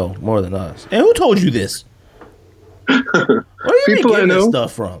 you would know more than us. And who told you this? Where you People getting I know. This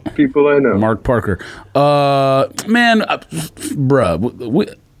stuff from? People I know. Mark Parker. Man,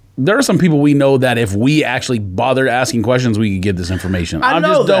 bruh, there are some people we know that if we actually bothered asking questions, we could get this information. I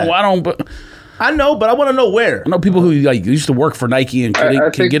know that. I know, but I want to know where. I know people who like used to work for Nike and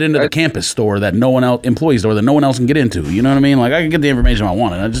can get into the campus store that no one else, employee store that no one else can get into. You know what I mean? Like I can get the information I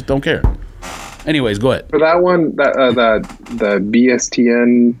want, and I just don't care. Anyways, go ahead. For that one, the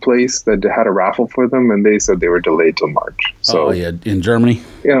BSTN place that had a raffle for them, and they said they were delayed till March. So, in Germany.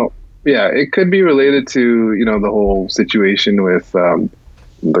 It could be related to the whole situation with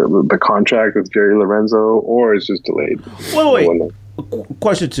the contract with Jerry Lorenzo, or it's just delayed. Wait.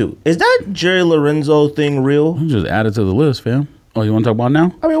 Question 2: is that Jerry Lorenzo thing real? Just add it to the list, fam. Oh, you want to talk about it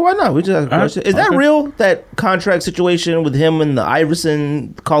now? I mean, why not? We just asked a question. Is that real? That contract situation with him and the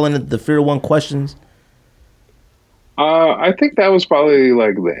Iverson calling it the Fear One questions? I think that was probably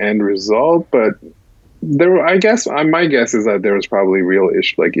like the end result, but my guess is that there was probably real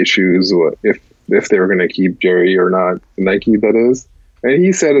issues if they were going to keep Jerry or not. Nike, that is, and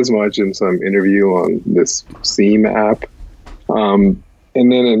he said as much in some interview on this Seam app. And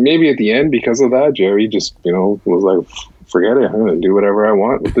then maybe at the end, because of that, Jerry just was like, forget it. I'm going to do whatever I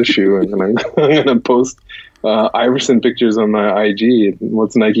want with this shoe, and I'm going to post Iverson pictures on my IG.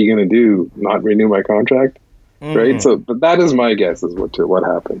 What's Nike going to do? Not renew my contract, right? So, but that is my guess is what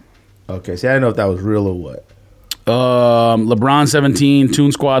happened. Okay, see, I didn't know if that was real or what. LeBron 17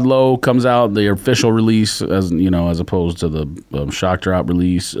 Toon Squad Low comes out, the official release, as opposed to the Shock Drop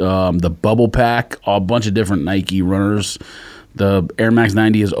release. The Bubble Pack, a bunch of different Nike runners. The Air Max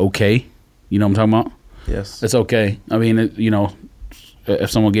 90 is okay. You know what I'm talking about? Yes. It's okay. I mean,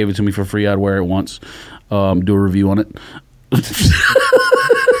 If someone gave it to me for free, I'd wear it once. Do a review on it.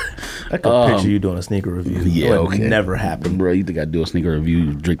 I could picture you doing a sneaker review. Yeah, okay. Never happened. Bro, you think I'd do a sneaker review?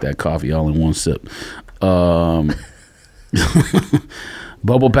 You drink that coffee all in one sip.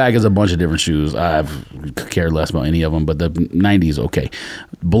 Bubble Pack is a bunch of different shoes. I've cared less about any of them, but the 90s, okay.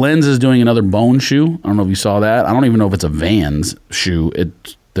 Blends is doing another Bone shoe. I don't know if you saw that. I don't even know if it's a Vans shoe.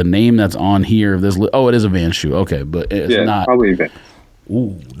 It's the name that's on here. It is a Vans shoe. Okay, but it's not. Probably Vans.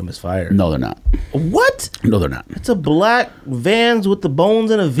 Ooh, them is fire. No, they're not. What? No, they're not. It's a black Vans with the bones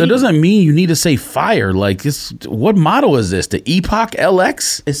and a V. That doesn't mean you need to say fire. Like, what model is this? The Epoch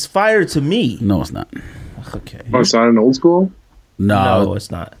LX? It's fire to me. No, it's not. Okay. Oh, it's not an old school? No,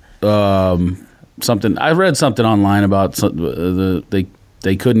 it's not. Something I read something online about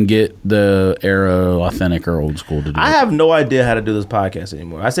they couldn't get the era authentic or old school to do. I have no idea how to do this podcast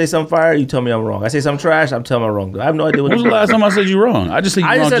anymore. I say something fire, you tell me I'm wrong. I say something trash, I'm telling I'm wrong. I have no idea what. When was the last time I said you wrong? I just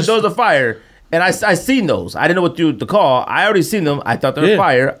said those are fire, and I seen those. I didn't know what to call. I already seen them. I thought they were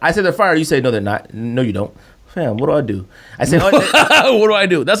fire. I said they're fire. You say no, they're not. No, you don't. Fam, what do I do? I said, what do I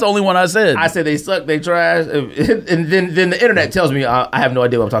do? That's the only one I said. I said they suck, they trash, and then the internet tells me I have no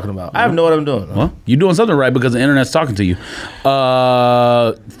idea what I'm talking about. I have no idea what I'm doing. Well, you're doing something right because the internet's talking to you.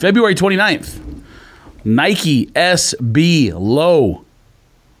 February 29th, Nike SB Low.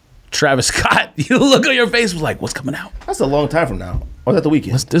 Travis Scott, you look on your face was like, what's coming out? That's a long time from now. Or is that the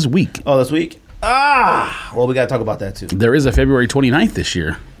weekend? That's this week. Oh, this week? Well, we got to talk about that too. There is a February 29th this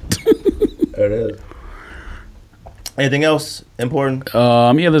year. There it is. Anything else important?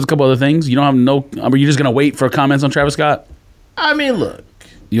 Yeah, there's a couple other things. You don't have no. Are you just gonna wait for comments on Travis Scott? I mean, look.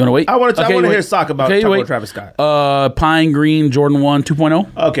 You want to wait? I want to hear Sock about Travis Scott. Pine Green Jordan 1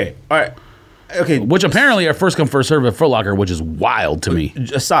 2.0. Okay, all right. Okay, which apparently are first come first serve at Foot Locker, which is wild to me.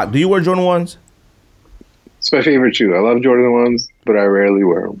 Sock, do you wear Jordan 1s? It's my favorite shoe. I love Jordan 1s, but I rarely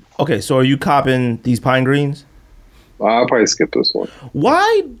wear them. Okay, so are you copping these Pine Greens? I'll probably skip this one.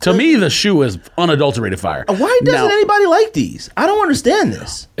 Why? To me, the shoe is unadulterated fire. Why doesn't anybody like these? I don't understand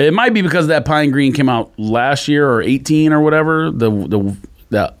this. It might be because that Pine Green came out last year or 18 or whatever.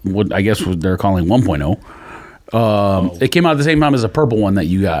 That what I guess they're calling 1.0. It came out at the same time as the purple one that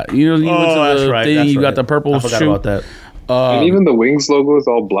you got. You went to that's right. Thing, that's you right. got the purple I forgot shoe. about that. And even the Wings logo is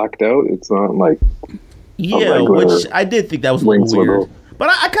all blacked out. It's not like which I did think that was a little weird. Logo. But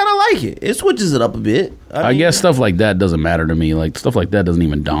I kind of like it. It switches it up a bit. I mean, guess stuff like that doesn't matter to me. Like stuff like that doesn't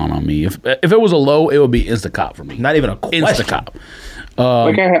even dawn on me. If it was a low, it would be Instacop for me. Not even a question. Instacop.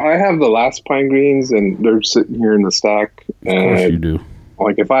 Like I have the last Pine Greens, and they're sitting here in the stack. Of course you do.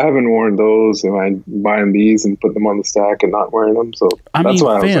 Like if I haven't worn those, am I buying these and put them on the stack and not wearing them? So that's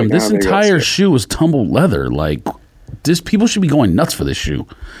why I was like, this entire shoe is tumbled leather. Like people should be going nuts for this shoe.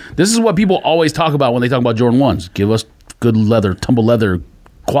 This is what people always talk about when they talk about Jordan 1s. Give us good leather, tumble leather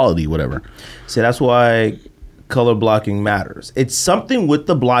quality, whatever. See, that's why color blocking matters. It's something with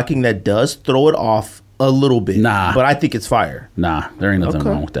the blocking that does throw it off a little bit. Nah. But I think it's fire. Nah, there ain't nothing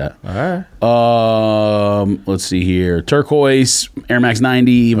wrong with that. All right. Let's see here. Turquoise, Air Max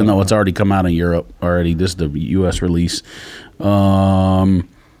 90, even though it's already come out in Europe already. This is the U.S. release. Let's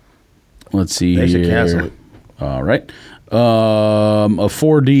see here. They should cancel it. All right. A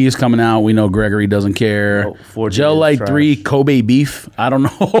 4D is coming out. We know Gregory doesn't care. Gel Light 3 Kobe Beef. I don't know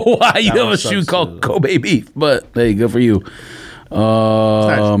why you have a shoe called Kobe Beef, but hey, good for you.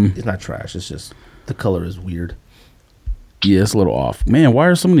 It's not trash. It's just the color is weird. Yeah, it's a little off. Man, why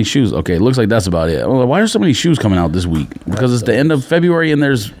are so many shoes? Okay, it looks like that's about it. Why are so many shoes coming out this week? Because it's the end of February and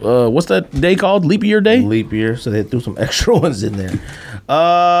there's, what's that day called? Leap Year Day? Leap Year, so they threw some extra ones in there.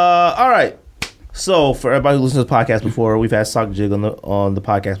 All right. So for everybody who listens to the podcast before, we've had Sock Jig on the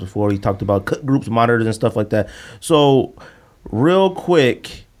podcast before. He talked about cut groups, monitors, and stuff like that. So real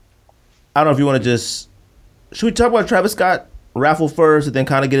quick, I don't know if you want to should we talk about Travis Scott raffle first and then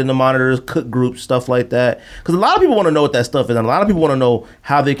kind of get into monitors, cut groups, stuff like that? Because a lot of people want to know what that stuff is, and a lot of people want to know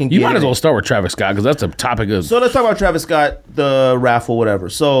how they can get it. You might as well start with Travis Scott because that's a topic of... So let's talk about Travis Scott, the raffle, whatever.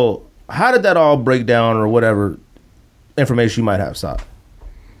 So how did that all break down, or whatever information you might have, Sock?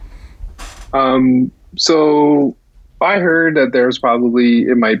 So I heard that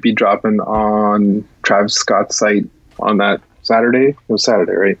it might be dropping on Travis Scott's site on that Saturday. It was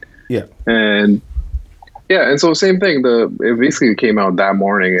Saturday, right? Yeah. And so same thing. It basically came out that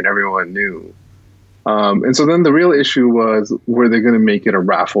morning and everyone knew. And so then the real issue was, were they going to make it a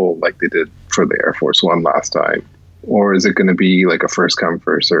raffle like they did for the Air Force One last time? Or is it going to be like a first come,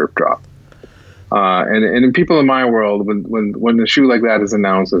 first serve drop? And in people in my world, when a shoe like that is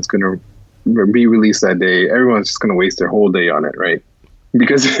announced, it's going to be released that day, everyone's just going to waste their whole day on it, right?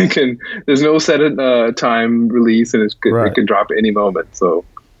 because there's no set time release, and it can drop at any moment. So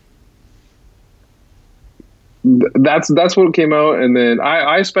that's what came out. And then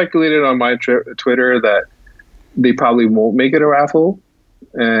I speculated on my Twitter that they probably won't make it a raffle.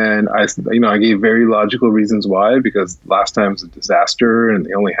 And I gave very logical reasons why, because last time was a disaster and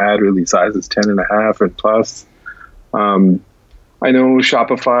they only had really sizes 10.5 and plus. I know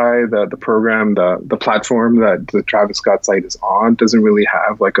Shopify, the program, the platform that the Travis Scott site is on, doesn't really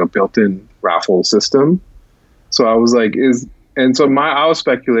have like a built-in raffle system. So I was like, I was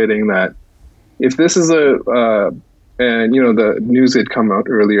speculating that if this is and the news had come out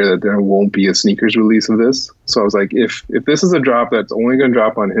earlier that there won't be a sneakers release of this. So I was like, if this is a drop that's only going to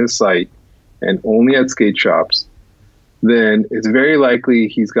drop on his site and only at skate shops, then it's very likely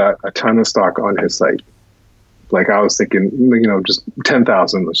he's got a ton of stock on his site. Like I was thinking, just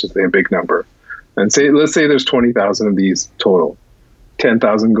 10,000, let's just say a big number. And let's say there's 20,000 of these total.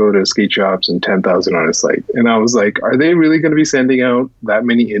 10,000 go to skate shops and 10,000 on his site. And I was like, are they really going to be sending out that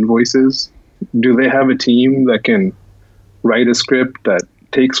many invoices? Do they have a team that can write a script that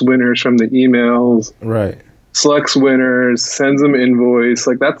takes winners from the emails, right? Selects winners, sends them invoice.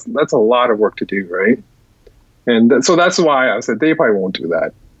 Like that's a lot of work to do, right? And so that's why I said they probably won't do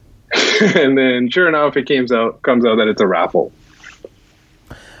that. And then sure enough, it comes out that it's a raffle.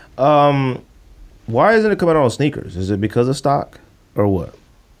 Why isn't it coming out on sneakers? Is it because of stock or what?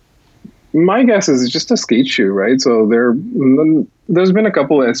 My guess is it's just a skate shoe, right? So there's been a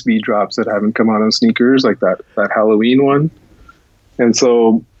couple of SB drops that haven't come out on sneakers, like that Halloween one. And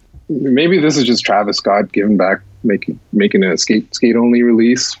so maybe this is just Travis Scott giving back, making a skate only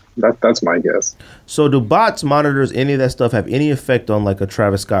release. That's my guess. So do bots, monitors, any of that stuff have any effect on like a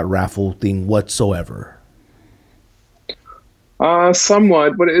Travis Scott raffle thing whatsoever?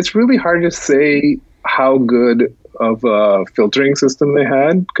 Somewhat, but it's really hard to say how good of a filtering system they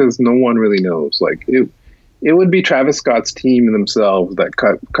had, because no one really knows. Like it would be Travis Scott's team themselves that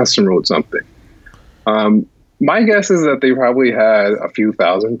custom wrote something. My guess is that they probably had a few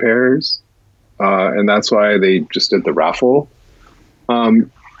thousand pairs, and that's why they just did the raffle. And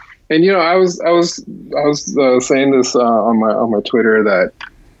I was saying this on my Twitter that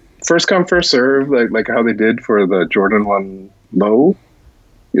first come first serve, like how they did for the Jordan 1 Low,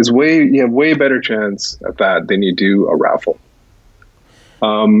 you have way better chance at that than you do a raffle.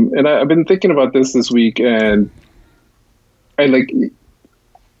 And I've been thinking about this week, and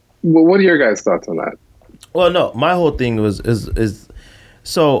what are your guys' thoughts on that? Well, no, my whole thing is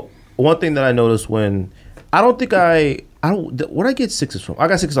so one thing that I noticed when where'd I get sixes from? I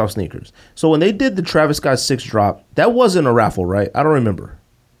got sixes off sneakers. So when they did the Travis Scott 6 drop, that wasn't a raffle, right? I don't remember.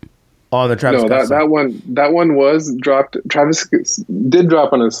 On the Travis Scott site. that one was dropped. Travis did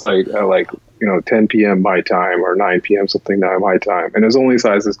drop on his site at 10 p.m. my time or 9 p.m. something my time, and his only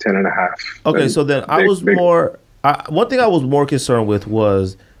size is 10.5. Okay, so then one thing I was more concerned with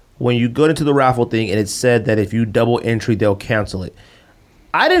was when you go into the raffle thing and it said that if you double entry they'll cancel it.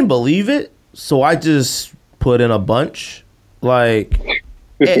 I didn't believe it, so I just put in a bunch, and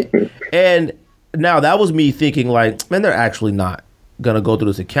now that was me thinking man, they're actually not gonna go through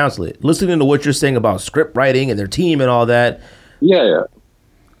this and cancel it. Listening to what you're saying about script writing and their team and all that. Yeah.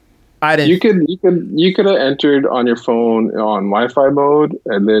 I didn't. You could have entered on your phone on Wi-Fi mode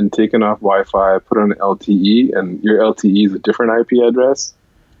and then taken off Wi-Fi, put on LTE, and your LTE is a different IP address,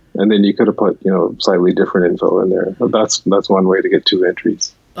 and then you could have put slightly different info in there. That's one way to get 2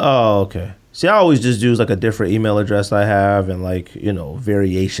 entries. Oh, okay. See, I always just use a different email address I have and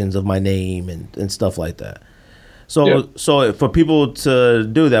variations of my name and stuff like that. So for people to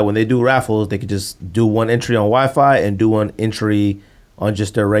do that, when they do raffles, they could just do 1 entry on Wi-Fi and do 1 entry on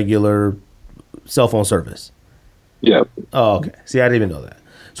just their regular cell phone service. Yeah. Oh, okay. See, I didn't even know that.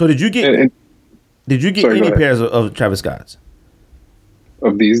 So did you get any pairs of Travis Scott's?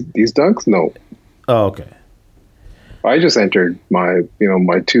 Of these dunks? No. Oh, okay. I just entered my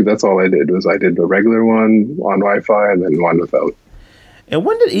 2. That's all I did was I did a regular one on Wi-Fi and then one without. And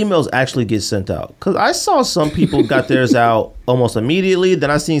when did emails actually get sent out? Because I saw some people got theirs out almost immediately.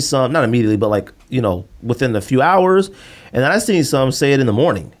 Then I seen some, not immediately, but within a few hours. And then I seen some say it in the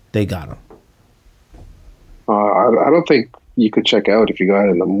morning they got them. I don't think you could check out if you got it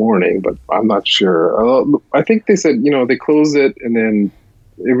in the morning, but I'm not sure. I think they said, they closed it, and then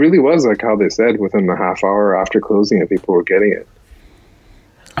it really was like how they said, within a half hour after closing it, people were getting it.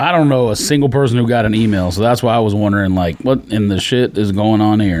 I don't know a single person who got an email, so that's why I was wondering, what in the shit is going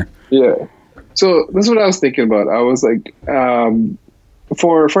on here? Yeah. So this is what I was thinking about. I was like,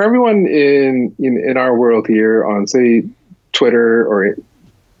 for everyone in our world here on, say, Twitter or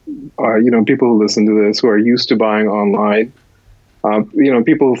people who listen to this who are used to buying online,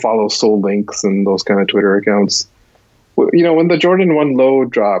 People who follow Soul Links and those kind of Twitter accounts. When the Jordan 1 low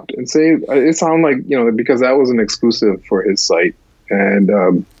dropped, and say it sounded like because that was an exclusive for his site, and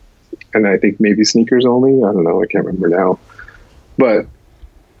I think maybe sneakers only. I don't know. I can't remember now, but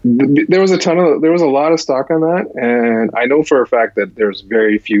there was a lot of stock on that, and I know for a fact that there's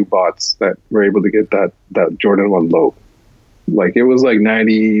very few bots that were able to get that Jordan 1 low. Like it was like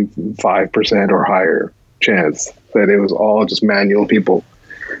 95% or higher chance that it was all just manual people.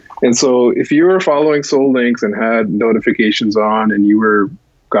 And so if you were following Soul Links and had notifications on and you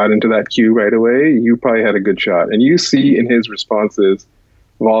got into that queue right away, you probably had a good shot. And you see in his responses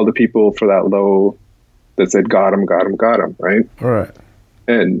of all the people for that low that said, got him, right? All right.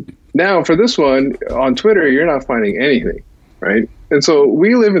 And now for this one on Twitter, you're not finding anything, right? And so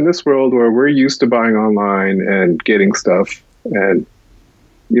we live in this world where we're used to buying online and getting stuff and,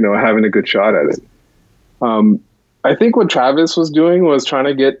 having a good shot at it. I think what Travis was doing was trying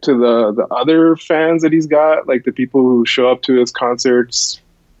to get to the other fans that he's got, like the people who show up to his concerts,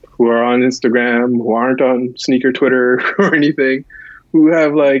 who are on Instagram, who aren't on sneaker Twitter or anything, who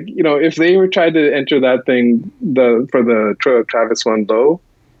have if they were trying to enter that thing, for the Travis 1 low,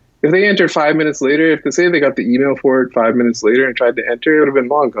 if they entered 5 minutes later, if they say they got the email for it 5 minutes later and tried to enter, it would have been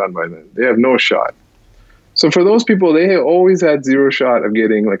long gone by then. They have no shot. So for those people, they have always had zero shot of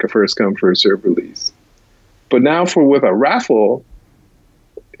getting like a first come, first serve release. But now with a raffle,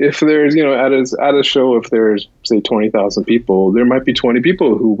 if there's, at a show, if there's say 20,000 people, there might be 20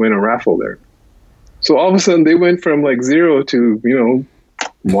 people who win a raffle there. So all of a sudden they went from like 0 to,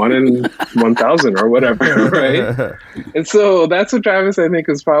 1 in 1,000 or whatever. Right. And so that's what Travis, I think,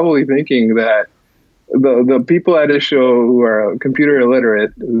 is probably thinking, that the people at his show who are computer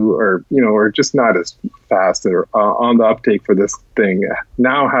illiterate, who are, are just not as fast or on the uptake for this thing,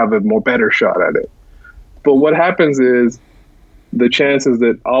 now have a better shot at it. But what happens is the chances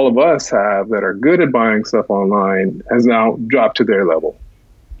that all of us have that are good at buying stuff online has now dropped to their level,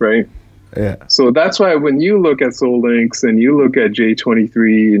 right? Yeah. So that's why when you look at Soul Links and you look at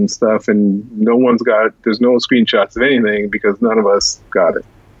J23 and stuff, and there's no screenshots of anything because none of us got it.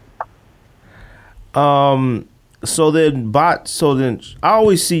 So then I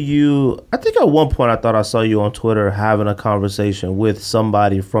always see you. I think at one point I thought I saw you on Twitter having a conversation with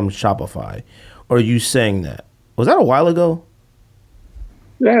somebody from Shopify. Or you saying that? Was that a while ago?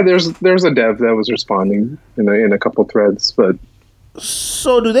 Yeah, there's a dev that was responding in a couple threads, but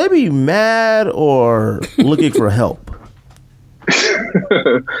so do they be mad or looking for help?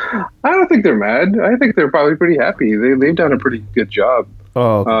 I don't think they're mad. I think they're probably pretty happy. They've done a pretty good job.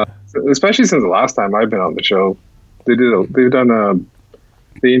 Oh, okay. Especially since the last time I've been on the show, they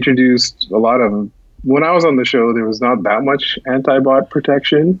introduced a lot of. When I was on the show, there was not that much anti-bot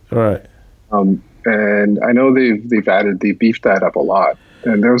protection. All right. And I know they beefed that up a lot.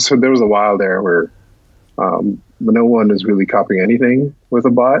 And there was a while there where no one is really copying anything with a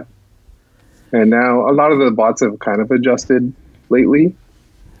bot. And now a lot of the bots have kind of adjusted lately.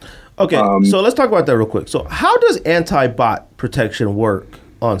 Okay, so let's talk about that real quick. So how does anti-bot protection work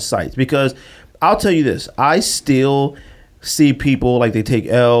on sites? Because I'll tell you this, I still see people like they take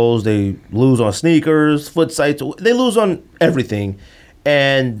L's, they lose on sneakers, foot sites, they lose on everything.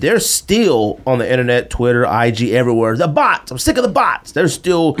 And they're still on the internet, Twitter, IG, everywhere. The bots. I'm sick of the bots. They're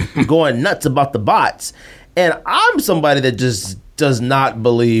still going nuts about the bots. And I'm somebody that just does not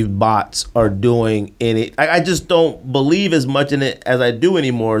believe bots are doing any. I just don't believe as much in it as I do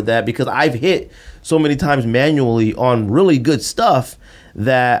anymore. That because I've hit so many times manually on really good stuff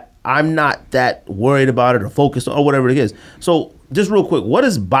that I'm not that worried about it or focused on or whatever it is. So just real quick, what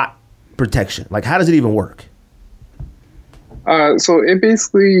is bot protection? Like, how does it even work? So it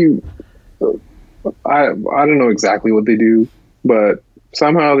basically, I don't know exactly what they do, but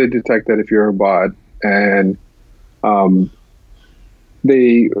somehow they detect that if you're a bot, and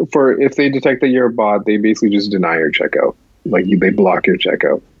if they detect that you're a bot, they basically just deny your checkout. Like they block your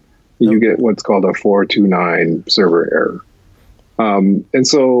checkout. You get what's called a 429 server error. And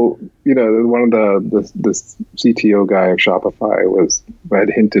so, one of the CTO guy of Shopify had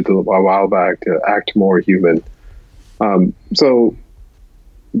hinted a while back to act more human. So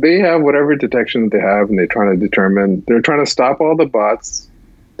they have whatever detection that they have, and they're trying to stop all the bots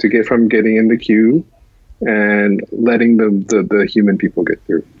to get from getting in the queue and letting the human people get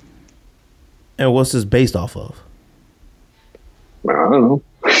through. And what's this based off of? I don't know.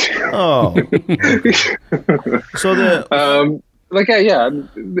 Oh. So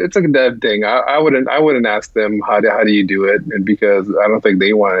it's a dev thing. I wouldn't ask them how do you do it, and because I don't think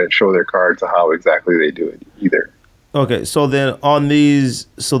they want to show their cards of how exactly they do it either. Okay, so then on these,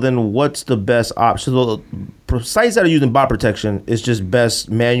 what's the best option? So sites that are using bot protection is just best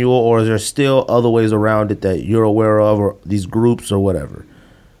manual, or is there still other ways around it that you're aware of, or these groups or whatever?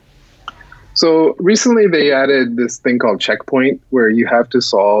 So recently they added this thing called Checkpoint, where you have to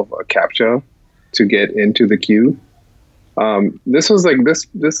solve a CAPTCHA to get into the queue. This was like this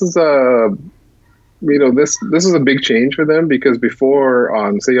is a this is a big change for them, because before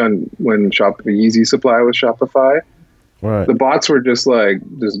when Yeezy Supply was Shopify. Right. The bots were just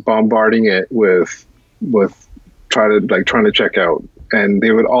bombarding it with trying to check out, and they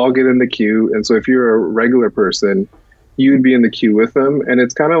would all get in the queue. And so if you're a regular person, you'd be in the queue with them, and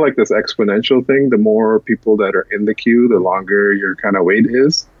it's kind of like this exponential thing. The more people that are in the queue, the longer your kind of wait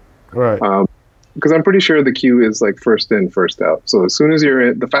is. Right. Because I'm pretty sure the queue is like first in, first out. So as soon as you're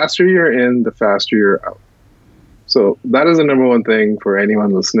in, the faster you're in, the faster you're out. So that is the number one thing for anyone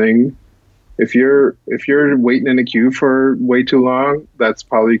listening. If you're waiting in a queue for way too long, that's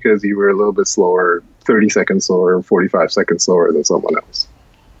probably because you were a little bit slower, 30 seconds slower, 45 seconds slower than someone else.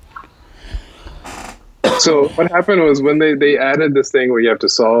 So what happened was when they added this thing where you have to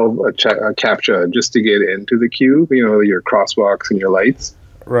solve a CAPTCHA just to get into the queue, your crosswalks and your lights.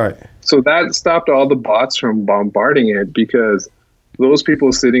 Right. So that stopped all the bots from bombarding it, because those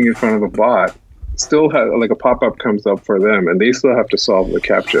people sitting in front of a bot still have a pop-up comes up for them, and they still have to solve the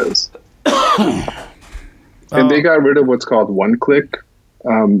CAPTCHAs. And they got rid of what's called one click.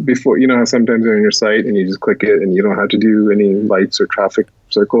 Before, how sometimes you're on your site and you just click it and you don't have to do any lights or traffic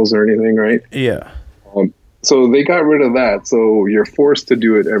circles or anything, right? Yeah. So they got rid of that. So you're forced to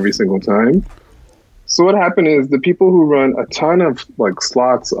do it every single time. So what happened is the people who run a ton of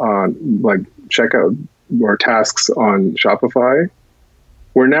slots on checkout or tasks on Shopify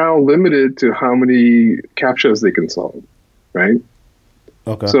were now limited to how many CAPTCHAs they can solve, right?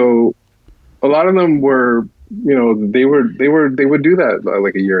 Okay. So a lot of them were, they would do that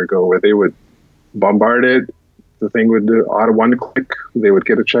like a year ago, where they would bombard it. The thing would do auto one click. They would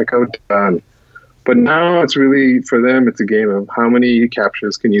get a checkout done. But now it's really, for them, it's a game of how many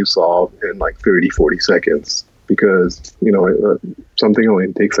CAPTCHAs can you solve in 30, 40 seconds, because, something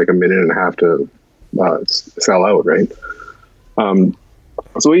only takes a minute and a half to sell out, right?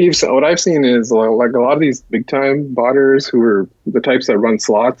 So what I've seen is a lot of these big time botters who are the types that run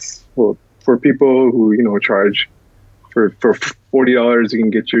slots for people who, charge for $40, you can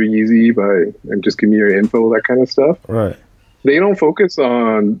get your Yeezy and just give me your info, that kind of stuff. Right. They don't focus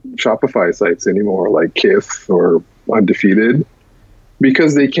on Shopify sites anymore, like Kith or Undefeated,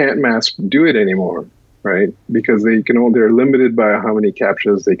 because they can't mass do it anymore, right? Because they're limited by how many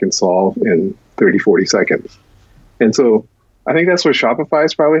CAPTCHAs they can solve in 30, 40 seconds. And so I think that's what Shopify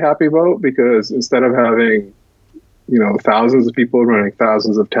is probably happy about, because instead of having, thousands of people running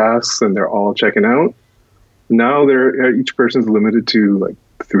thousands of tasks and they're all checking out, now each person's limited to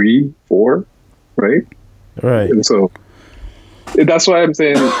 3, 4, right? Right. And so that's why I'm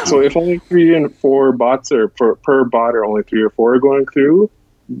saying, so if only 3 and 4 bots are per bot, or only 3 or 4 are going through,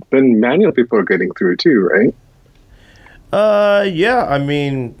 then manual people are getting through too, right? Yeah. I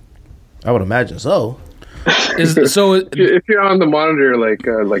mean, I would imagine so. If you're on the monitor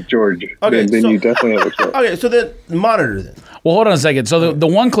like George, okay, then you definitely have a shot. Okay, so then monitor then. Well, hold on a second. So the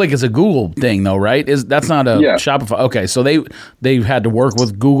one click is a Google thing, though, right? That's not a Shopify. Okay, so they had to work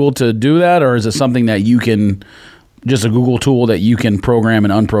with Google to do that, or is it something that you can, just a Google tool that you can program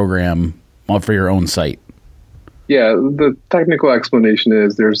and unprogram for your own site? Yeah, the technical explanation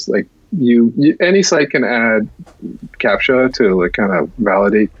is there's any site can add CAPTCHA to kind of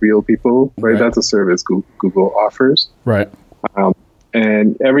validate real people, right? That's a service Google offers, right?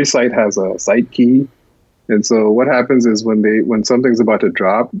 And every site has a site key, and so what happens is when something's about to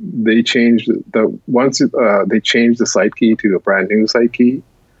drop, they change the site key to a brand new site key,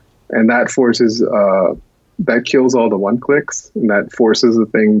 and that forces that kills all the one clicks, and that forces the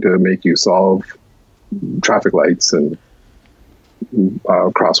thing to make you solve traffic lights and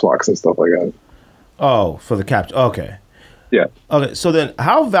crosswalks and stuff like that. Oh, for the CAPTCHA. Okay. Yeah. Okay. So then,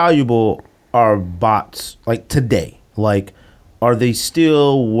 how valuable are bots today? Are they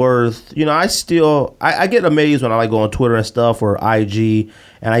still worth? I get amazed when I go on Twitter and stuff or IG,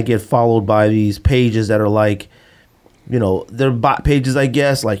 and I get followed by these pages that are they're bot pages, I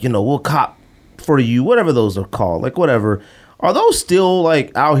guess. We'll cop for you, whatever those are called. Whatever. Are those still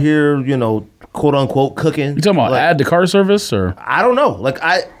out here? Quote unquote cooking. You talking about add to car service, or I don't know.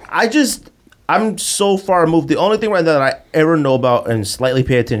 I'm so far removed. The only thing right now that I ever know about and slightly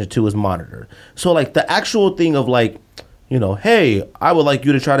pay attention to is Monitor. So the actual thing of hey, I would like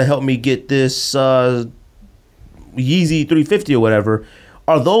you to try to help me get this Yeezy 350 or whatever.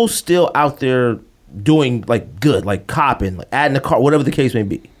 Are those still out there doing like good, like copping, like adding a car, whatever the case may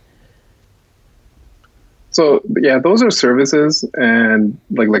be? So yeah, those are services, and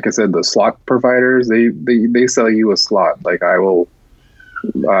like I said, the slot providers, they sell you a slot. Like I will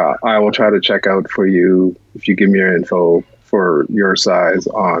try to check out for you if you give me your info for your size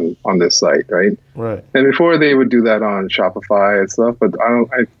on this site, right? Right. And before they would do that on Shopify and stuff, but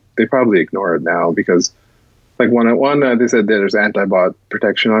they probably ignore it now because like one they said there's anti-bot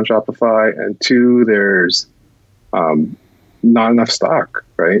protection on Shopify, and two, there's not enough stock,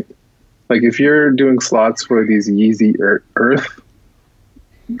 right? Like if you're doing slots for these Yeezy Earth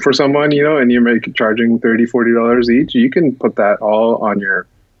for someone, and you're charging $30, $40 each, you can put that all on your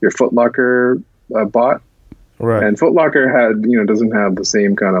Foot Locker bot. Right. And Foot Locker doesn't have the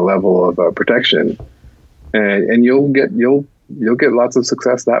same kind of level of protection, and you'll get lots of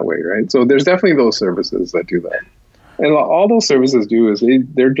success that way, right? So there's definitely those services that do that, and all those services do is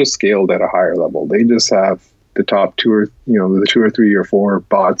they're just scaled at a higher level. They just have the top the 2 or 3 or 4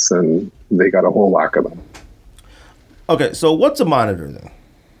 bots, and they got a whole whack of them. Okay, so what's a monitor then?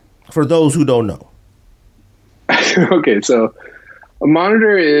 For those who don't know. Okay, so a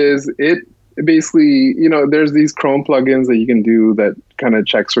monitor is basically, there's these Chrome plugins that you can do that kind of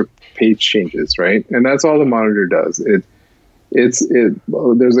checks for page changes, right? And that's all the monitor does. There's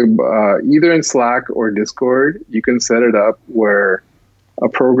either in Slack or Discord, you can set it up where a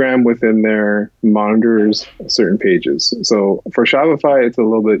program within there monitors certain pages. So for Shopify, it's a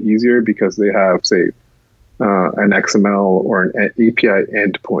little bit easier because they have, say, an XML or an API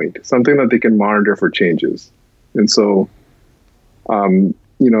endpoint, something that they can monitor for changes. And so,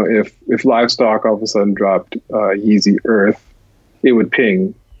 if Livestock all of a sudden dropped Yeezy Earth, it would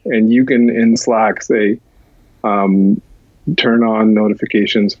ping, and you can in Slack say, turn on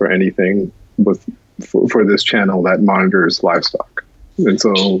notifications for anything for this channel that monitors Livestock. And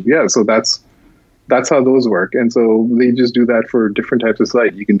so, so that's how those work. And so they just do that for different types of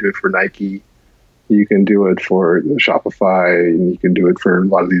site. You can do it for Nike, you can do it for Shopify, and you can do it for a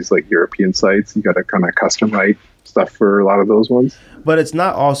lot of these like European sites. You got to kind of custom write stuff for a lot of those ones. But it's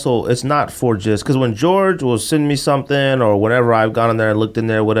not for just, because when George will send me something or whenever I've gone in there and looked in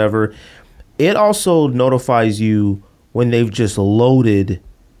there, whatever, it also notifies you when they've just loaded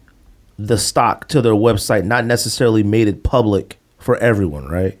the stock to their website, not necessarily made it public for everyone,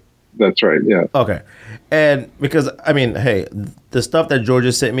 right? That's right, yeah. Okay. And because, I mean, hey, the stuff that George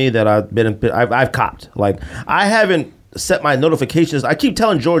has sent me that I've copped. Like, I haven't set my notifications. I keep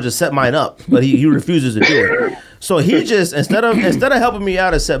telling George to set mine up, but he refuses to do it. So he just, instead of helping me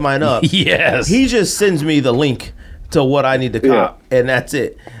out to set mine up, yes, he just sends me the link to what I need to cop, and that's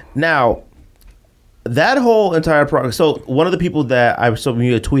it. Now, that whole entire process. So one of the people that when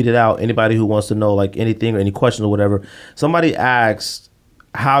you had tweeted out, anybody who wants to know like anything or any questions or whatever, somebody asked,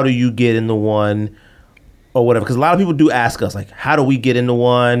 how do you get into one or whatever? Because a lot of people do ask us, like, how do we get into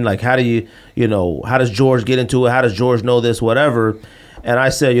one? Like, how do you, how does George get into it? How does George know this, whatever? And I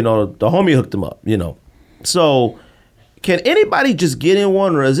said, the homie hooked him up, So can anybody just get in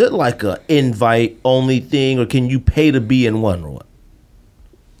one, or is it like a invite only thing, or can you pay to be in one or what?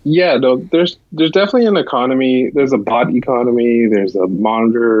 Yeah, no, there's definitely an economy. There's a bot economy. There's a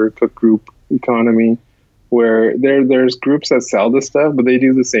monitor cook group economy where there's groups that sell this stuff, but they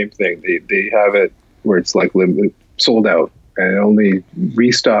do the same thing. They have it where it's like sold out and it only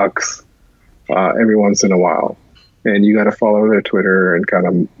restocks every once in a while. And you got to follow their Twitter and kind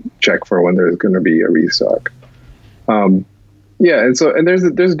of check for when there's going to be a restock. And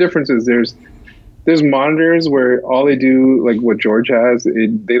there's differences. There's monitors where all they do, like what George has,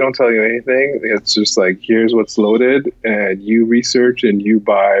 they don't tell you anything. It's just like, here's what's loaded, and you research and you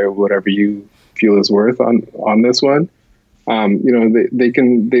buy whatever you feel is worth on this one. They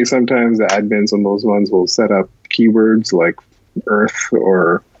sometimes, the admins on those ones will set up keywords like Earth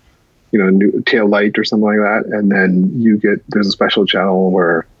or new tail light or something like that, and then there's a special channel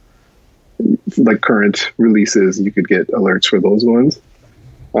where like current releases you could get alerts for those ones.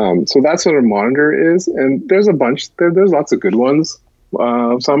 So that's what a monitor is, and there's a bunch. There's lots of good ones.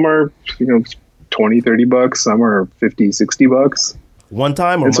 Some are $20-$30, some are $50-$60 one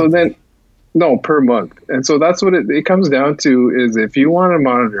time, or and so then no, per month. And so that's what it comes down to, is if you want a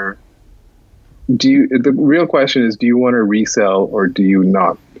monitor, the real question is, do you want to resell or do you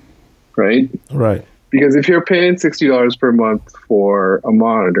not? Right? Right. Because if you're paying $60 per month for a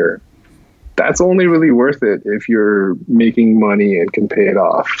monitor, that's only really worth it if you're making money and can pay it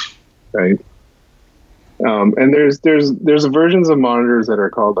off, right? And there's versions of monitors that are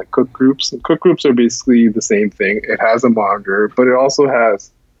called like cook groups. Cook groups are basically the same thing. It has a monitor, but it also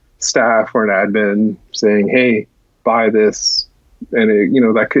has staff or an admin saying, hey, buy this and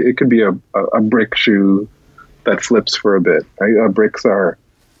it could be a brick shoe that flips for a bit. Right? Bricks are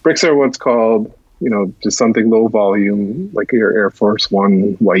what's called, just something low volume, like your Air Force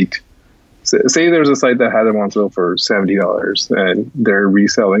One white. Say there's a site that had them on sale for $70 and they're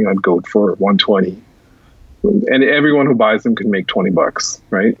reselling on Goat for $120, and everyone who buys them can make $20,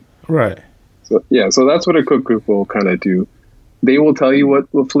 right? Right. So so that's what a cook group will kind of do. They will tell you what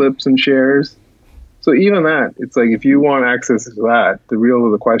flips and shares. So even that, it's like if you want access to that,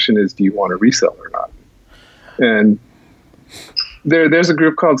 the question is, do you want to resell or not? And there's a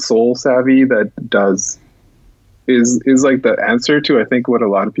group called Soul Savvy that is like the answer to, I think, what a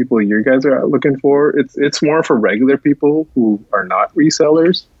lot of people you guys are looking for. It's more for regular people who are not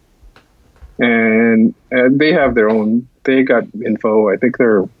resellers, and they have their own. They got info. I think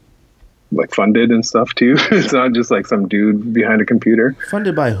they're like funded and stuff too. It's not just like some dude behind a computer.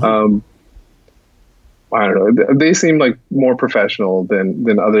 Funded by who? I don't know. They seem like more professional than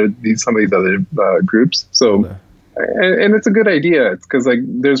some of these other groups. So. Okay. And it's a good idea. It's because like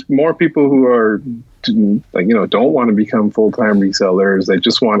there's more people who are like don't want to become full-time resellers. They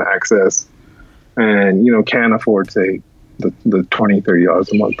just want access, and can't afford, say, the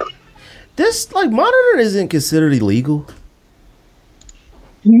 $20-$30 a month. This like monitor isn't considered illegal.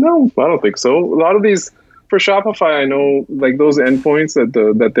 No, I don't think so. A lot of these for Shopify, I know like those endpoints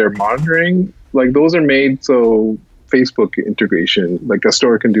that they're monitoring, like those are made so Facebook integration, like a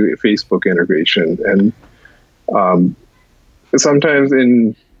store can do a Facebook integration, and sometimes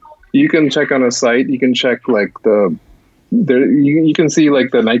you can check on a site, you can check like you can see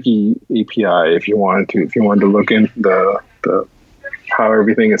like the Nike API if you wanted to look in the how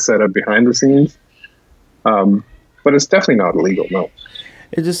everything is set up behind the scenes. But it's definitely not illegal, no.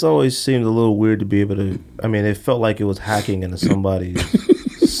 It just always seemed a little weird to be able to, it felt like it was hacking into somebody's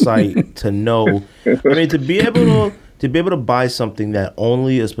site to know. To be able to buy something that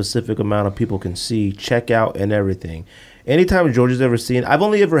only a specific amount of people can see, check out, and everything. Anytime George has ever seen, I've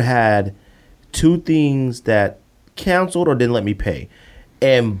only ever had two things that canceled or didn't let me pay,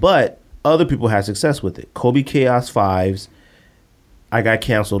 but other people had success with it. Kobe Chaos 5s, I got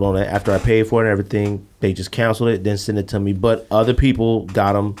canceled on it after I paid for it and everything. They just canceled it, didn't send it to me, but other people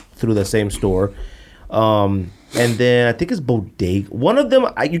got them through the same store. And then I think it's Bodega. One of them,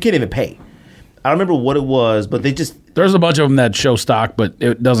 you can't even pay. I don't remember what it was, but they just... There's a bunch of them that show stock, but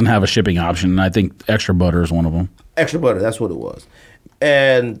it doesn't have a shipping option. And I think Extra Butter is one of them. Extra Butter, that's what it was.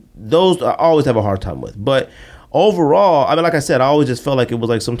 And those I always have a hard time with. But overall, like I said, I always just felt like it was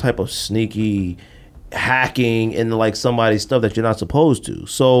like some type of sneaky hacking into like somebody's stuff that you're not supposed to.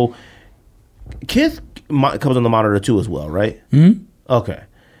 So Kith comes on the monitor too as well, right? Mm-hmm. Okay.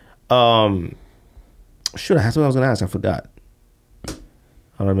 Should I? That's what I was going to ask. I forgot. I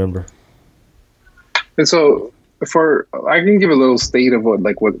don't remember. And so I can give a little state of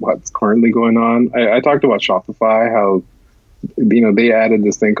what's currently going on. I talked about Shopify, how they added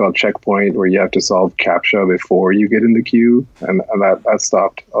this thing called Checkpoint where you have to solve CAPTCHA before you get in the queue, and that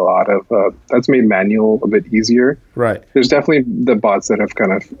stopped a lot of that's made manual a bit easier. Right. There's definitely the bots that have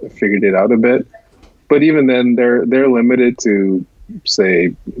kind of figured it out a bit, but even then they're limited to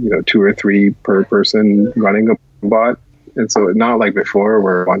say 2 or 3 per person running a bot. And so not like before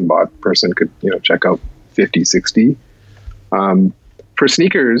where one bot person could, check out 50, 60. For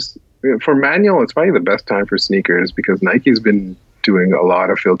sneakers, for manual, it's probably the best time for sneakers because Nike's been doing a lot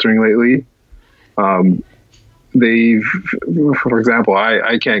of filtering lately. For example,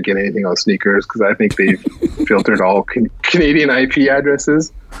 I can't get anything on sneakers because I think they've filtered all Canadian IP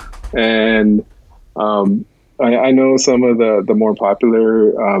addresses. And I know some of the more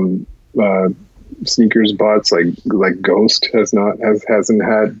popular sneakers bots like Ghost hasn't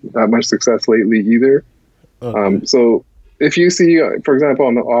had that much success lately either. Okay. So if you see, for example,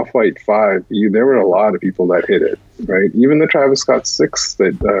 on the Off-White 5, there were a lot of people that hit it, right? Even the Travis Scott 6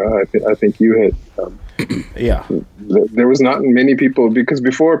 that I think you hit. Yeah. There was not many people, because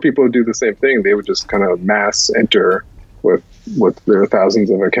before people would do the same thing, they would just kind of mass enter with their thousands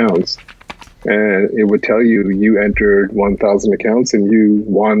of accounts. And it would tell you entered 1,000 accounts and you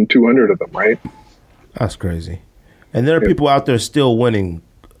won 200 of them, right? That's crazy. And there are people out there still winning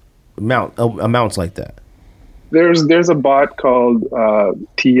amounts like that. There's a bot called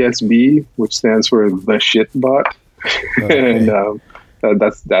TSB, which stands for the shit bot. Okay. And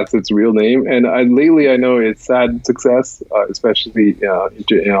that's its real name. And lately I know it's had success, especially on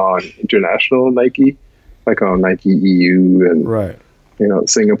international Nike, like on Nike EU and right.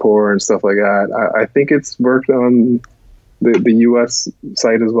 Singapore and stuff like that. I think it's worked on the US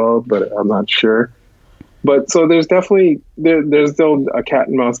site as well, but I'm not sure. But so there's definitely there's still a cat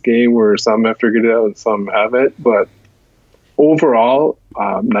and mouse game where some have figured it out and some haven't. But overall,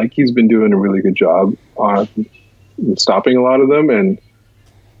 Nike's been doing a really good job on stopping a lot of them. And,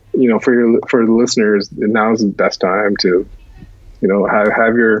 for the listeners, now's the best time to,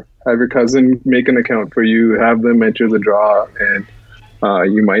 have your cousin make an account for you, have them enter the draw,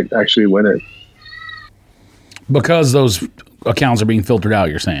 and you might actually win it. Because those accounts are being filtered out,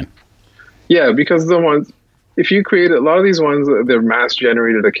 you're saying? Yeah, because the ones, if you create a lot of these ones, they're mass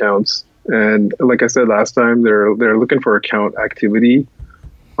generated accounts. And like I said last time, they're looking for account activity.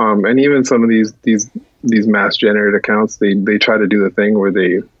 And even some of these mass generated accounts, they try to do the thing where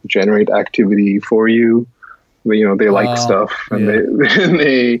they generate activity for you. They like stuff and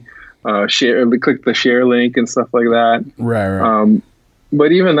they share, they click the share link and stuff like that. Right.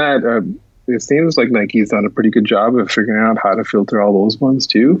 But even that, it seems like Nike's done a pretty good job of figuring out how to filter all those ones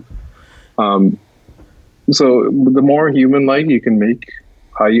too. So the more human-like you can make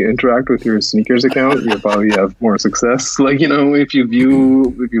how you interact with your sneakers account, you'll probably have more success. Like, if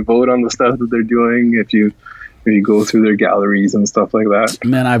you vote on the stuff that they're doing, if you go through their galleries and stuff like that.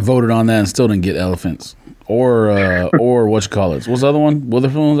 Man, I voted on that and still didn't get elephants. Or what you call it? What's the other one?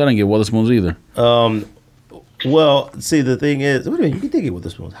 Witherspoons? I didn't get Witherspoons either. Well, see, the thing is, what do you mean? You can get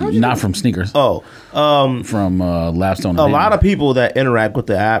Witherspoons. Not from sneakers. Oh. From Lapstone. A lot of people that interact with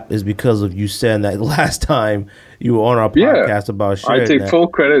the app is because of you saying that last time you were on our podcast about sharing I take that. Full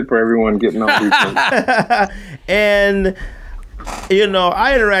credit for everyone getting off these And,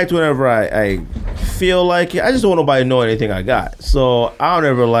 I interact whenever I feel like it. I just don't want nobody to know anything I got. So I don't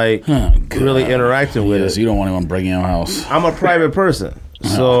ever really interacting with it. You don't want anyone breaking your house. I'm a private person.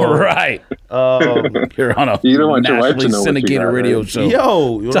 So right, you're on a you don't want your wife to know syndicated radio show.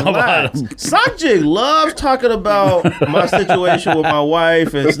 Yo, relax. Sanjay loves talking about my situation with my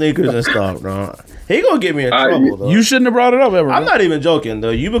wife and sneakers and stuff, bro. He gonna get me in trouble, though. You shouldn't have brought it up ever. I'm not even joking,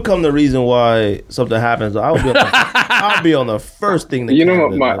 though. You become the reason why something happens. I'll be on the first thing that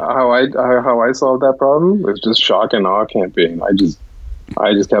how I solved that problem was just shock and awe campaign. I just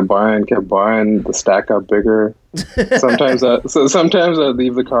kept buying. The stack got bigger. Sometimes I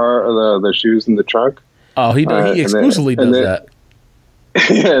leave the car or the shoes in the trunk. Oh, he exclusively does that.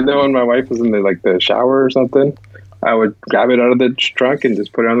 Yeah, and then when my wife was in the shower or something, I would grab it out of the trunk and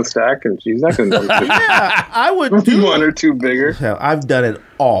just put it on the stack, and she's not going to notice it. Yeah, I would do one or two bigger. Hell, I've done it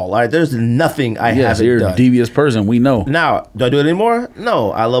all. There's nothing I haven't done. You're a devious person. We know. Now, do I do it anymore?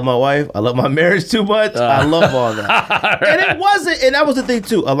 No. I love my wife. I love my marriage too much. I love all that. And it wasn't, and that was the thing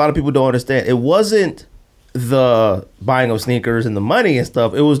too. A lot of people don't understand. It wasn't the buying of sneakers and the money and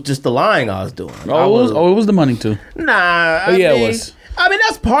stuff. It was just the lying I was doing. It was the money too. Nah. It was. I mean,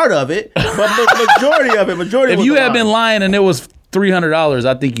 that's part of it, but majority of it. If you had been lying and it was $300,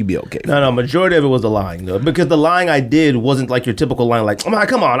 I think you'd be okay. No, majority of it was the lying, though, because the lying I did wasn't like your typical lying, like, oh,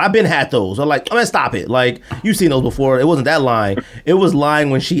 come on, I've been had those, or like, stop it, like, you've seen those before. It wasn't that lying. It was lying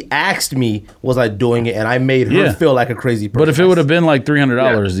when she asked me, was I doing it, and I made her feel like a crazy person. But if it would have been like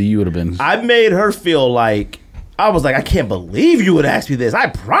 $300, you would have been. I made her feel like. I was like, I can't believe you would ask me this. I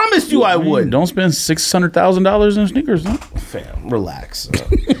promised you I would. Don't spend $600,000 in sneakers, huh? Fam, relax.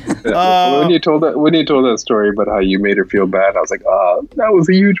 When you told that story about how you made her feel bad, I was like, oh, that was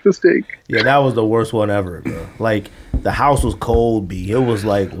a huge mistake. Yeah, that was the worst one ever, bro. Like, the house was cold, B. It was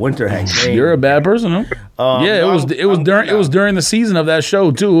like winter had came. You're a bad person, huh? It was during the season of that show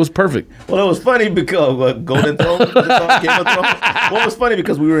too. It was perfect. Well, it was funny because Golden Throne, Game of Thrones. Well, it was funny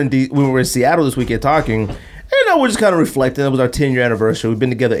because we were in Seattle this weekend talking. We're just kind of reflecting. It was our 10-year anniversary. We've been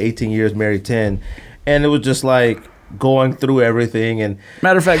together 18 years, married 10. And it was just like going through everything. And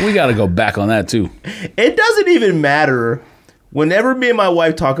matter of fact, we got to go back on that too. It doesn't even matter. Whenever me and my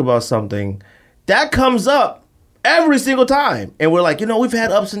wife talk about something, that comes up every single time. And we're like, we've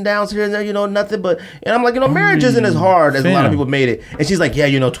had ups and downs here and there, nothing but, and I'm like, marriage isn't as hard as a lot of people made it. And she's like, yeah,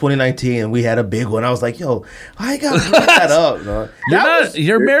 2019, and we had a big one. I was like, yo, I got to bring that up.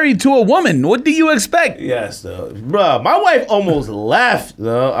 You're married to a woman. What do you expect? Yes, bro. My wife almost left,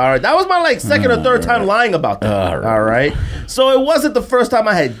 though. All right. That was my second or third time lying about that. All right. So it wasn't the first time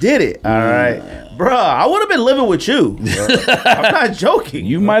I had did it. All right. Bruh, I would have been living with you. I'm not joking.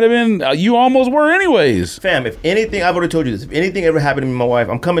 You might have been. You almost were anyways. Fam, if anything, I've already told you this. If anything ever happened to me and my wife,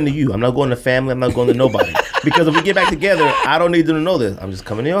 I'm coming to you. I'm not going to family. I'm not going to nobody. Because if we get back together, I don't need them to know this. I'm just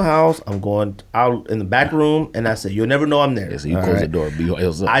coming to your house. I'm going out in the back room, and that's it. You'll never know I'm there. Yeah, so you close the door.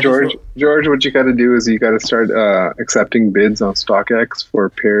 George, what you got to do is you got to start accepting bids on StockX for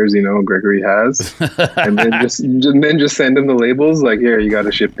pairs, Gregory has. And then just send him the labels. Like, here, you got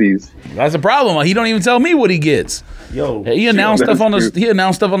to ship these. That's a problem. He don't even tell me what he gets. Yo, he announced stuff on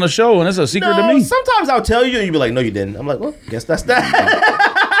the show, and it's a secret to me. Sometimes I'll tell you, and you be like, "No, you didn't." I'm like, "Well, guess that's that."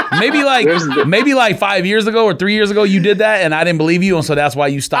 maybe like 5 years ago or 3 years ago you did that and I didn't believe you, and so that's why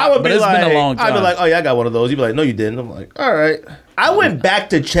you stopped. But it's been a long time. I'd be like, oh yeah, I got one of those. You'd be like, no, you didn't. I'm like, all right. I went back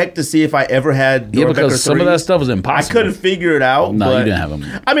to check to see if I ever had Dorbekler because some of that stuff was impossible. I couldn't figure it out. No, you didn't have them.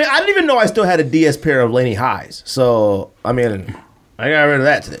 I mean, I didn't even know I still had a DS pair of Laney Highs. So, I mean, I got rid of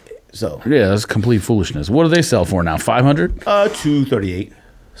that today. So yeah, that's complete foolishness. What do they sell for now? 500? $238.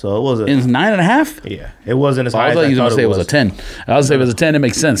 So it wasn't. It's 9.5? Yeah, it wasn't as high. I thought you were gonna say it was a 10. I was say if it was a 10, it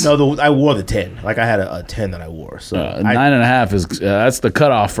makes sense. No, I wore the 10. Like I had a 10 that I wore. So 9.5 is that's the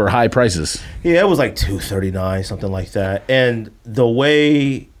cutoff for high prices. Yeah, it was like $239, something like that. And the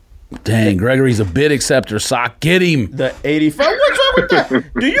way. Dang, Gregory's a bid acceptor. Sock, get him. The 85. What's wrong with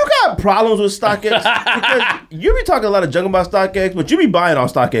that? Do you got problems with StockX? Because you be talking a lot of junk about StockX, but you be buying on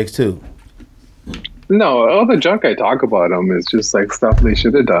StockX too. No, all the junk I talk about them is just like stuff they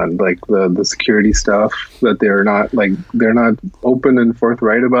should have done, like the security stuff that they're not open and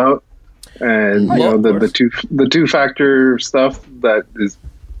forthright about, and the two-factor stuff that is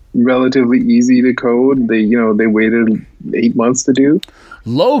relatively easy to code. They waited 8 months to do.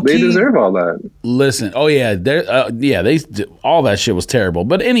 Low key, they deserve all that. Listen, oh yeah, they all that shit was terrible.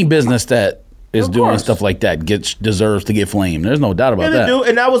 But any business that is doing stuff like that deserves to get flamed. There's no doubt about that. They do,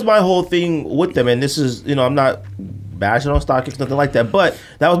 and that was my whole thing with them. And this is, I'm not bashing on StockX, nothing like that. But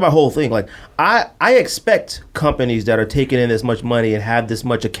that was my whole thing. Like I expect companies that are taking in this much money and have this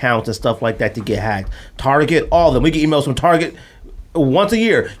much accounts and stuff like that to get hacked. Target, all of them. We get emails from Target once a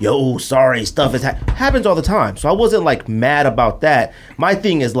year. Yo, sorry, stuff is happens all the time. So I wasn't like mad about that. My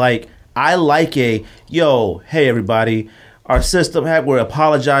thing is like I like hey everybody. Our system hack, we're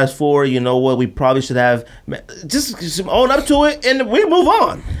apologized for. You know what? We probably should have just own up to it, and we move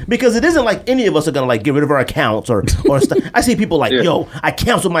on, because it isn't like any of us are gonna like get rid of our accounts or stuff. I see people like, yo, I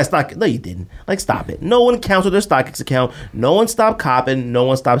canceled my stock. No, you didn't. Like, stop it. No one canceled their StockX account. No one stopped copping. No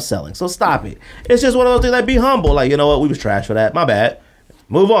one stopped selling. So stop it. It's just one of those things. Like, be humble. Like, you know what? We was trash for that. My bad.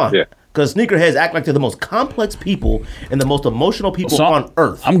 Move on. Yeah. Because sneakerheads act like they're the most complex people and the most emotional people on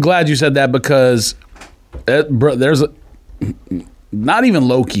earth. I'm glad you said that, because there's not even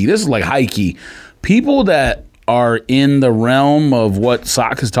low key. This is like high key. People that are in the realm of what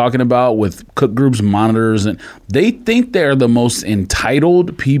Sock is talking about with Cook Group's monitors, and they think they're the most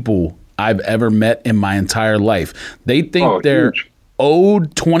entitled people I've ever met in my entire life. They think they're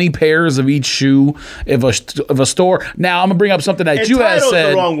owed 20 pairs of each shoe. If a store. Now I'm gonna bring up something that you had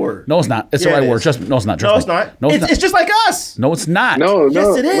said. The wrong word. No, it's not. It's the right word. No, it's not. No, it's not. No, it's just like us. No, it's not. No.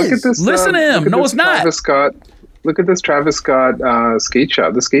 Yes, it is. Look at this, listen to him. No, it's not. Travis Scott. Look at this Travis Scott skate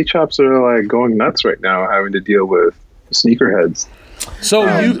shop. The skate shops are like going nuts right now, having to deal with sneakerheads.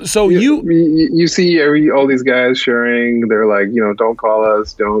 You see all these guys sharing. They're like, don't call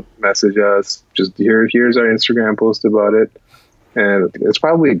us, don't message us. Just here's our Instagram post about it, and it's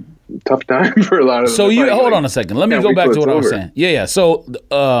probably a tough time for a lot of. So you hold on a second. Let me go back to what I was saying. Yeah. So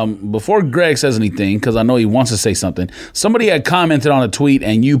before Greg says anything, because I know he wants to say something, somebody had commented on a tweet,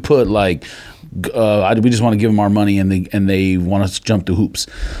 and you put like. We just want to give them our money, and they want us to jump through hoops.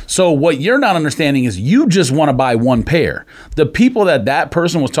 So what you're not understanding is you just want to buy one pair. The people that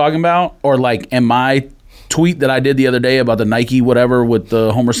person was talking about, or like in my tweet that I did the other day about the Nike whatever with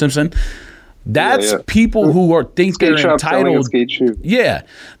the Homer Simpson, that's people who think they're entitled. Yeah,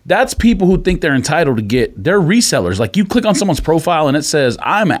 that's people who think they're entitled to get. They're resellers. Like, you click on someone's profile and it says,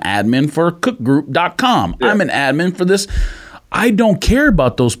 I'm an admin for cookgroup.com. Yeah. I'm an admin for this. I don't care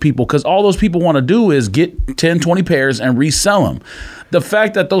about those people, because all those people want to do is get 10, 20 pairs and resell them. The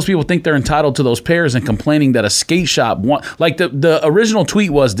fact that those people think they're entitled to those pairs and complaining that a skate shop like the original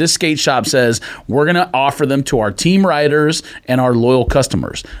tweet was, this skate shop says we're going to offer them to our team riders and our loyal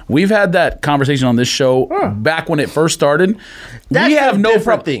customers. We've had that conversation on this show back when it first started. We have no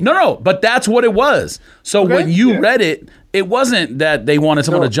problem. No, but that's what it was. So when you read it, it wasn't that they wanted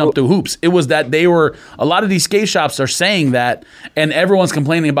someone to jump through hoops. It was that a lot of these skate shops are saying that, and everyone's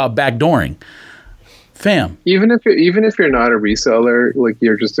complaining about backdooring. Fam. Even if you're not a reseller, like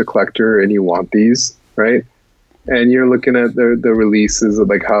you're just a collector and you want these, right? And you're looking at the releases of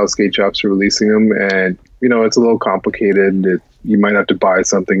like how skate shops are releasing them, and it's a little complicated. You might have to buy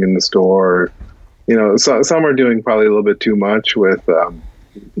something in the store. So, some are doing probably a little bit too much with.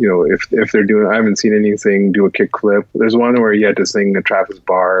 If they're doing, I haven't seen anything do a kickflip. There's one where you had to sing a Travis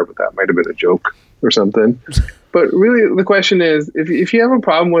bar, but that might have been a joke or something. But really, the question is, if you have a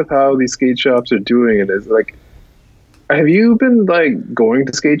problem with how these skate shops are doing it, is like, have you been like going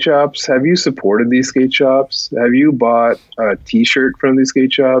to skate shops? Have you supported these skate shops? Have you bought a T-shirt from these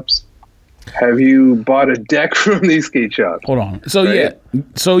skate shops? have you bought a deck from these skate shops? Hold on. So right?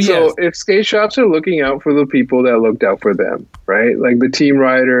 So if skate shops are looking out for the people that looked out for them, right? Like the team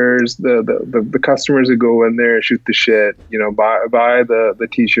riders, the customers who go in there and shoot the shit, buy the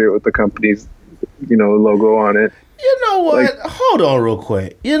t-shirt with the company's, logo on it. You know what? Like, hold on real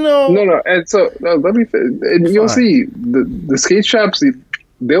quick. No. And so let me. And you'll see the skate shops.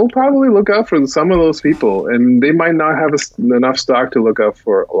 They'll probably look out for some of those people, and they might not have enough stock to look out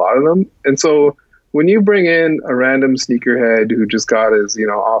for a lot of them. And so when you bring in a random sneakerhead who just got his,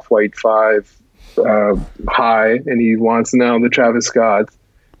 Off-White 5 high, and he wants now the Travis Scott,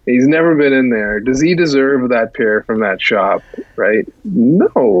 he's never been in there. Does he deserve that pair from that shop? Right?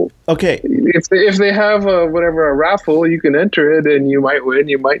 No. Okay. If they have a raffle, you can enter it, and you might win,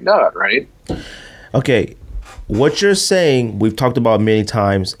 you might not. Right? Okay. What you're saying, we've talked about many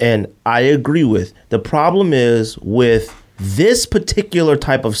times, and I agree with. The problem is with this particular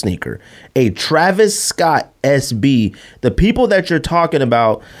type of sneaker, a Travis Scott SB, the people that you're talking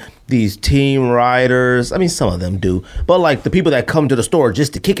about, these team riders, I mean, some of them do, but like the people that come to the store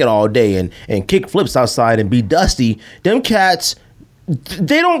just to kick it all day and kick flips outside and be dusty, them cats,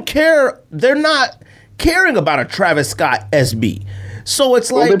 they don't care. They're not caring about a Travis Scott SB. So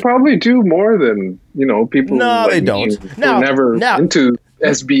it's like, they probably do more than people. No, they don't. Now, never into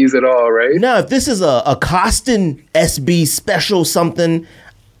SBs at all, right? Now, if this is a Costin SB special something,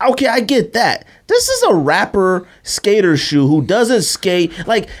 okay, I get that. This is a rapper skater shoe who doesn't skate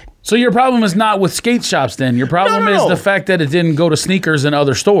like. So your problem is not with skate shops, then. Your problem is the fact that it didn't go to sneakers in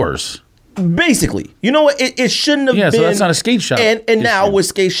other stores. Basically, it shouldn't have been. Yeah, so that's not a skate shop. And now with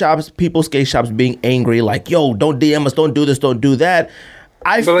skate shops being angry, like, yo, don't DM us, don't do this, don't do that.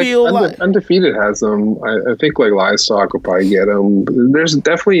 I feel like Undefeated has them. I think like Livestock will probably get them. There's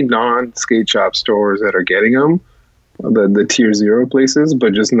definitely non-skate shop stores that are getting them, the tier 0 places,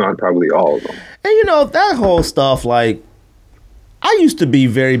 but just not probably all of them. And that whole stuff, like, I used to be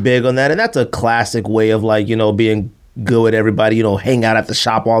very big on that, and that's a classic way of like, being good with everybody, hang out at the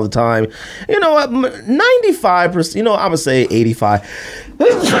shop all the time. 95%, I would say 85.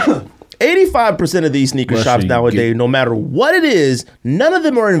 85% of these sneaker shops nowadays, no matter what it is, none of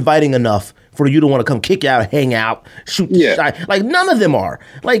them are inviting enough for you to want to come kick out, hang out, shoot the shot. Like, none of them are.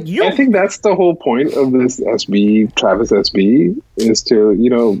 Like, I think that's the whole point of this SB, Travis SB, is to,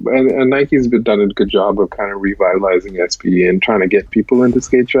 and Nike's done a good job of kind of revitalizing SB and trying to get people into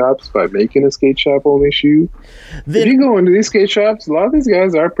skate shops by making a skate shop only shoe. If you go into these skate shops, a lot of these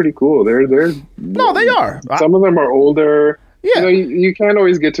guys are pretty cool. They are. Some of them are older. Yeah, you can't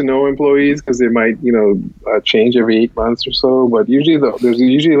always get to know employees because they might, change every 8 months or so. But usually, there's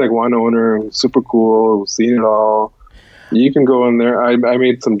usually like one owner who's super cool, who's seen it all. You can go in there. I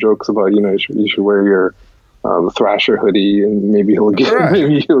made some jokes about, you should wear your Thrasher hoodie, and maybe he'll give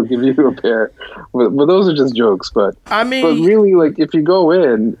you a pair. But those are just jokes. But but really, like if you go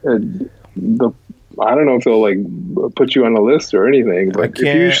in, I don't know if they'll like put you on a list or anything, but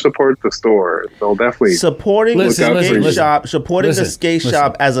if you support the store, they'll definitely supporting the skate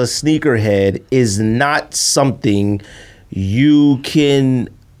shop as a sneakerhead is not something you can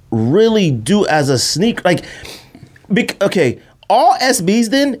really do as a sneaker. Like, okay, all SBs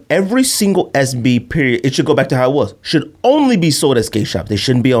then, every single SB period, it should go back to how it was. Should only be sold at skate shops. They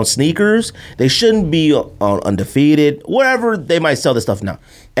shouldn't be on sneakers. They shouldn't be on Undefeated. Wherever they might sell this stuff now.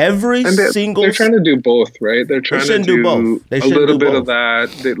 They're trying to do both, right? They're trying to do both. A little bit of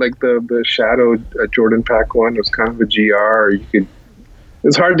that. Like the Shadow Jordan Pack one was kind of a GR.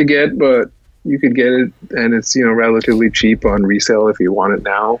 It's hard to get, but you could get it, and it's relatively cheap on resale if you want it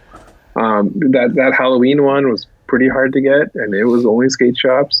now. That Halloween one was pretty hard to get, and it was only skate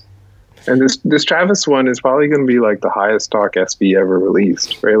shops. And this Travis one is probably going to be like the highest stock SB ever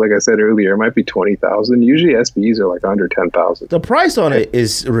released, right? Like I said earlier, it might be 20,000. Usually SBs are like under 10,000. The price on it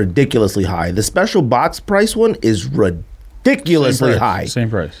is ridiculously high. The special box price one is ridiculously high. Same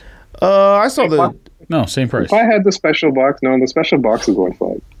price. I saw same price. If I had the special box, the special box is going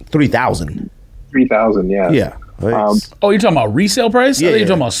for like 3,000. 3,000, yeah. Yeah. You're talking about resale price? I thought you were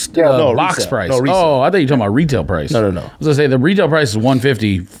talking about box resale. price. I thought you were talking about retail price. No. I was going to say the retail price is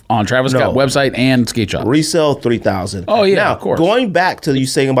 $150 on Travis Scott website and skate shop. Resale $3,000. Oh yeah, now, of course. Going back to you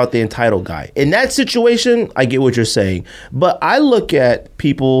saying about the entitled guy. In that situation, I get what you're saying. But I look at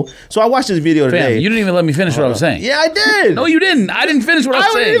people. So I watched this video today. You didn't even let me finish what I was saying. Yeah, I did. No, you didn't. I didn't finish what I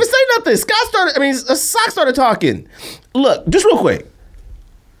was saying. I didn't even say nothing. Sock started talking. Look, just real quick.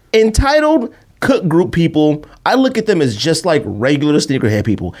 Entitled Cook Group people, I look at them as just like regular sneakerhead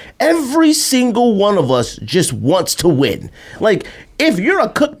people. Every single one of us just wants to win. Like, If you're a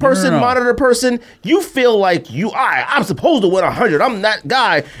Cook person, monitor person, you feel like I'm supposed to win 100. I'm that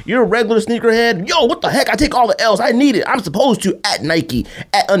guy. You're a regular sneakerhead. Yo, what the heck? I take all the L's. I need it. I'm supposed to at Nike,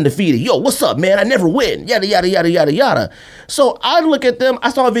 at Undefeated. Yo, what's up, man? I never win. Yada, yada, yada, yada, yada. So I look at them.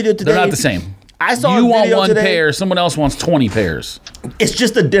 I saw a video today. They're not the same. I saw you a video want one today. pair, someone else wants 20 pairs. It's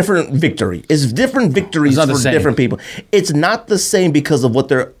just a different victory. It's different victories for different people. It's not the same because of what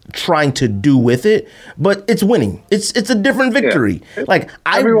they're trying to do with it, but it's winning. It's a different victory. Yeah. Like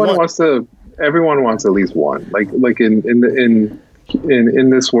everyone wants at least one. Like in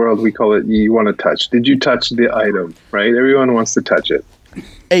this world we call it you want to touch. Did you touch the item? Right? Everyone wants to touch it.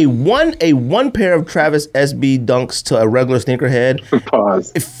 A one pair of Travis SB Dunks to a regular sneakerhead.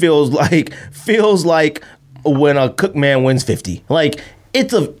 Pause. It feels like when a Cook man wins 50. Like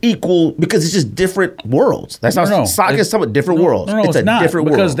it's of equal because it's just different worlds. That's not soccer is somewhat different worlds. No, it's a not, different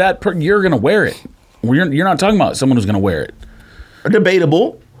because world. You're gonna wear it. You're not talking about someone who's gonna wear it.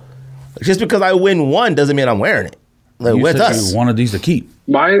 Debatable. Just because I win one doesn't mean I'm wearing it. Like, you with said us. You wanted these to keep.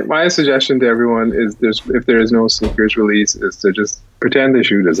 My suggestion to everyone is if there is no sneakers release is to just pretend the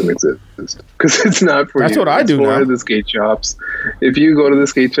shoe doesn't exist because it's not for That's you. That's what I do now. It's for the skate shops. If you go to the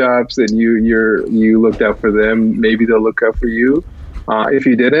skate shops and you looked out for them, maybe they'll look out for you. If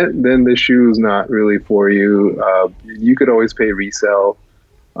you didn't, then the shoe is not really for you. You could always pay resale.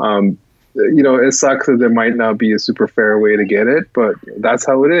 It sucks that there might not be a super fair way to get it, but that's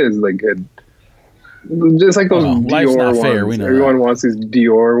how it is. Like just like those Dior ones. Fair, everyone wants these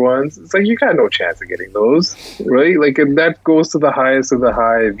Dior ones. It's like you got no chance of getting those, right? Like that goes to the highest of the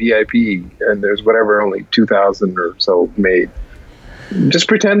high VIP, and there's whatever only 2,000 or so made. Just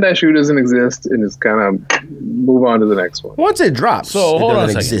pretend that shoe doesn't exist and just kind of move on to the next one. Once it drops, so hold on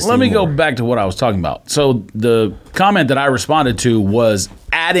a second. Let me go back to what I was talking about. So the comment that I responded to was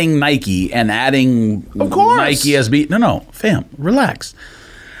adding Nike and adding Nike SB. No, fam, relax.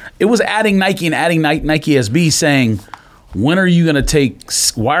 It was adding Nike and adding Nike SB saying, when are you going to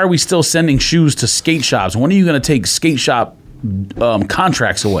why are we still sending shoes to skate shops? When are you going to take skate shop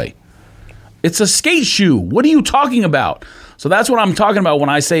contracts away? It's a skate shoe. What are you talking about? So that's what I'm talking about when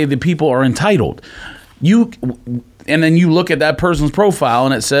I say the people are entitled. And then you look at that person's profile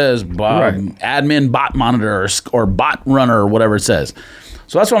and it says admin bot monitor or bot runner or whatever it says.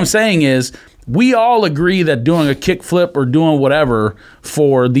 So that's what I'm saying is we all agree that doing a kickflip or doing whatever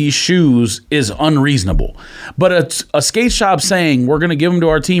for these shoes is unreasonable. But a skate shop saying we're going to give them to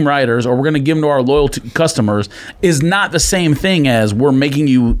our team riders or we're going to give them to our loyal customers is not the same thing as we're making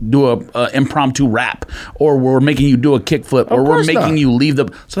you do a impromptu rap or we're making you do a kickflip or we're making you leave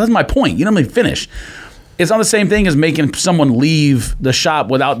the... So that's my point. You don't let me finish. It's not the same thing as making someone leave the shop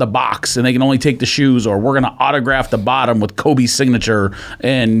without the box and they can only take the shoes, or we're going to autograph the bottom with Kobe's signature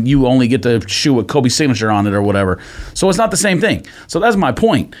and you only get the shoe with Kobe's signature on it or whatever. So it's not the same thing. So that's my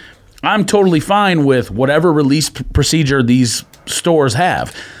point. I'm totally fine with whatever release procedure these stores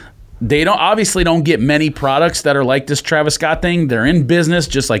have. They obviously don't get many products that are like this Travis Scott thing. They're in business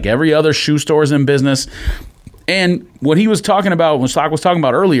just like every other shoe store is in business. And what he was talking about, when Stock was talking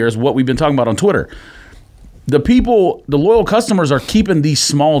about earlier, is what we've been talking about on Twitter. The loyal customers are keeping these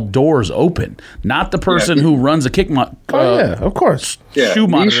small doors open, not the person who runs a of course. Shoe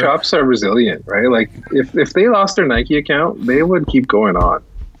monitor. These shops are resilient, right? Like if they lost their Nike account, they would keep going on.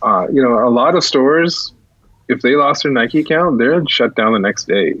 A lot of stores, if they lost their Nike account, they're shut down the next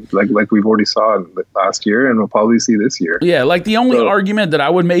day, like we've already saw last year, and we'll probably see this year. Yeah, like the only argument that I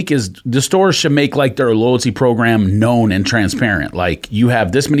would make is the stores should make like their loyalty program known and transparent. Like you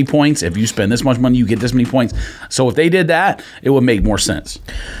have this many points. If you spend this much money, you get this many points. So if they did that, it would make more sense.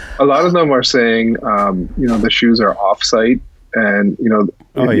 A lot of them are saying, the shoes are off-site, and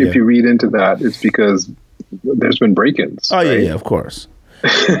if you read into that, it's because there's been break-ins. Oh right? Yeah, of course.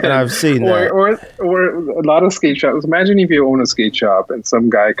 And I've seen that. Or a lot of skate shops. Imagine if you own a skate shop and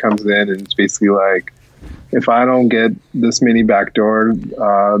some guy comes in and it's basically like, if I don't get this mini back door,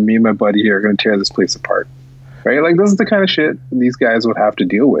 me and my buddy here are going to tear this place apart. Right? Like, this is the kind of shit these guys would have to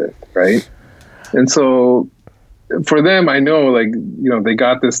deal with. Right? And so for them, I know, they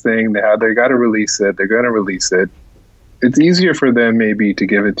got this thing. They got to release it. They're going to release it. It's easier for them maybe to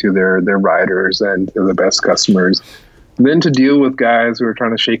give it to their riders and the best customers than to deal with guys who are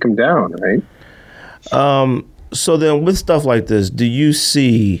trying to shake them down, right? So then with stuff like this, do you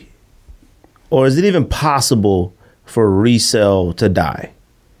see, or is it even possible for resale to die?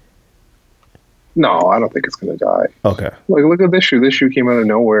 No, I don't think it's going to die. Okay. Like, look at this shoe. This shoe came out of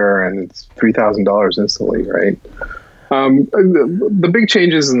nowhere, and it's $3,000 instantly, right? The big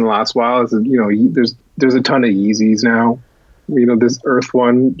changes in the last while is that, there's a ton of Yeezys now. This Earth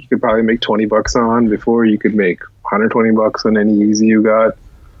one, you could probably make $20 on. Before, you could make $120 on any Yeezy you got.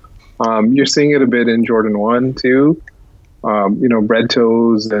 You're seeing it a bit in Jordan 1 too. Red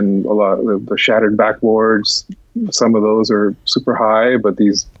toes and a lot of the shattered backboards. Some of those are super high, but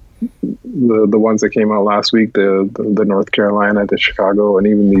the ones that came out last week, the North Carolina, the Chicago, and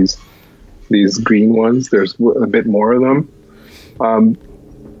even these green ones, there's a bit more of them.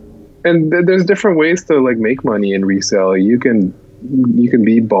 And there's different ways to like make money in resale. You can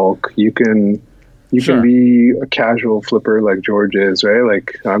be bulk. You can be a casual flipper like George is, right?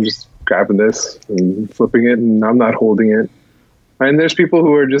 Like I'm just grabbing this and flipping it, and I'm not holding it. And there's people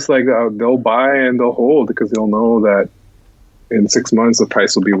who are just like they'll buy and they'll hold because they'll know that in 6 months the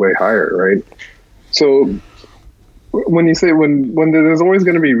price will be way higher, right? So when you say when there's always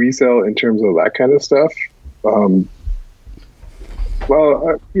going to be resale in terms of that kind of stuff.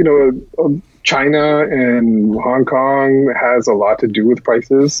 China and Hong Kong has a lot to do with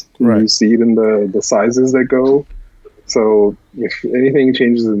prices. Right. You see it in the sizes that go. So if anything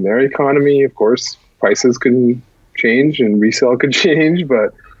changes in their economy, of course, prices can change and resale could change.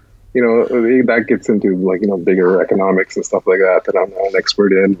 But, that gets into bigger economics and stuff like that I'm not an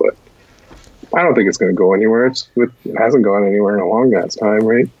expert in. But I don't think it's going to go anywhere. It hasn't gone anywhere in a long ass time,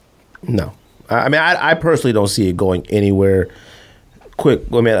 right? No. I mean, I personally don't see it going anywhere quick.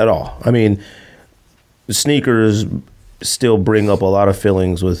 I mean, at all. I mean, sneakers still bring up a lot of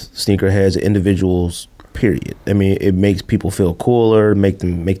feelings with sneakerheads, individuals, period. I mean, it makes people feel cooler, make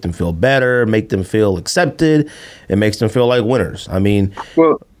them feel better, make them feel accepted. It makes them feel like winners. I mean,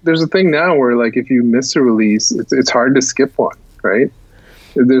 well, there's a thing now where like if you miss a release, it's hard to skip one, right?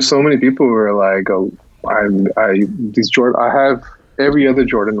 There's so many people who are like, oh, I have every other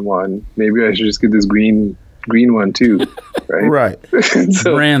Jordan 1. Maybe I should just get this green one too, right? Right.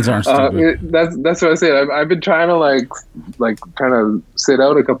 So, brands aren't stupid. That's what I said. I've been trying to like kind of sit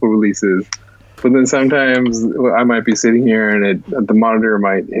out a couple releases, but then sometimes I might be sitting here and the monitor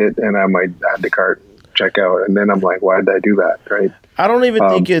might hit and I might add to cart and check out, and then I'm like, why did I do that? Right. I don't even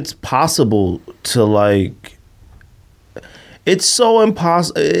think it's possible to like. It's so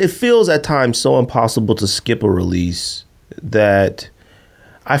impossible. It feels at times so impossible to skip a release that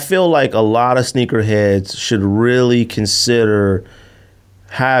I feel like a lot of sneakerheads should really consider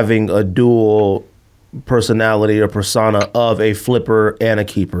having a dual personality or persona of a flipper and a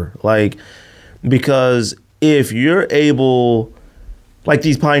keeper. Like, because if you're able, like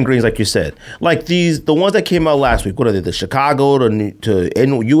these pine greens, like you said, like the ones that came out last week, what are they? The Chicago to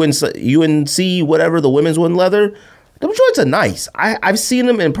UNC, whatever, the women's one leather. Them joints are nice. I've seen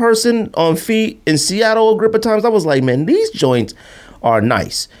them in person on feet in Seattle a grip of times. I was like, man, these joints are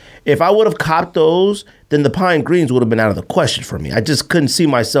nice. If I would have copped those, then the pine greens would have been out of the question for me. I just couldn't see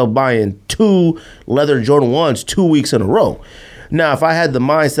myself buying 2 leather Jordan 1s 2 weeks in a row. Now, if I had the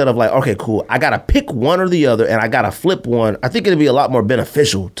mindset of like, okay, cool, I got to pick one or the other and I got to flip one, I think it'd be a lot more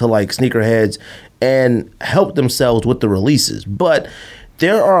beneficial to like sneakerheads and help themselves with the releases. But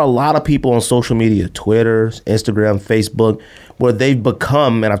there are a lot of people on social media, Twitter, Instagram, Facebook, where they've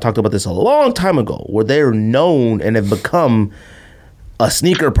become, and I've talked about this a long time ago, where they're known and have become a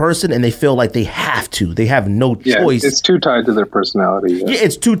sneaker person and they feel like they have to. They have no choice. It's too tied to their personality. Yeah,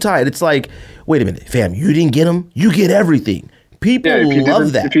 it's too tied. It's like, wait a minute, fam, you didn't get them? You get everything. People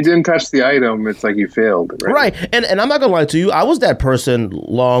love that. If you didn't touch the item, it's like you failed. Right. And I'm not going to lie to you. I was that person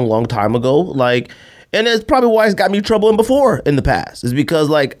long time ago. Like, and it's probably why it's got me trouble in the past. Is because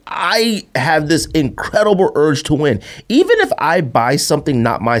like I have this incredible urge to win. Even if I buy something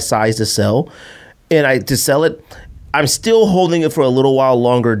not my size to sell, to sell it, I'm still holding it for a little while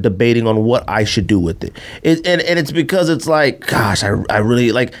longer, debating on what I should do with it. And it's because it's like, gosh, I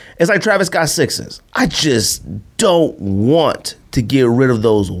really like. It's like Travis Scott 6s. I just don't want to get rid of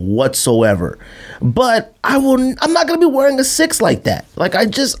those whatsoever. But I'm not gonna be wearing a 6 like that. Like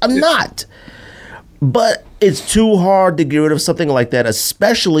I'm not. But it's too hard to get rid of something like that,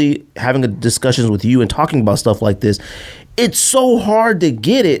 especially having discussions with you and talking about stuff like this. It's so hard to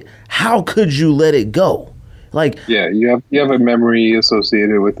get it. How could you let it go? Like, yeah, you have a memory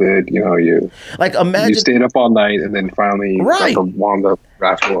associated with it. You like imagine you stayed up all night and then finally won the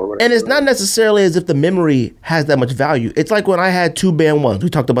raffle or whatever. And it's not necessarily as if the memory has that much value. It's like when I had 2 band 1s. We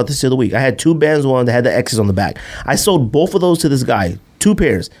talked about this the other week. I had 2 bands 1 that had the X's on the back. I sold both of those to this guy. 2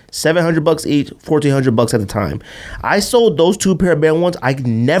 pairs, $700 each, $1,400 at the time. I sold those 2 pair of band 1s. I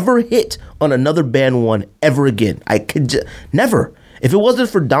never hit on another band 1 ever again. I could never. If it wasn't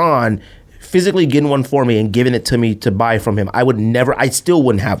for Don physically getting one for me and giving it to me to buy from him, I still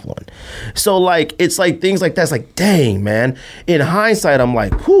wouldn't have one. So like, it's like things like that. It's like, dang, man. In hindsight, I'm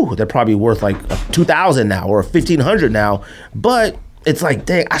like, whew, they're probably worth like $2,000 now or $1,500 now. But it's like,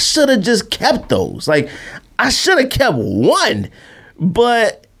 dang, I should have just kept those. Like, I should have kept one,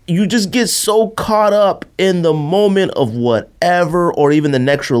 but you just get so caught up in the moment of whatever, or even the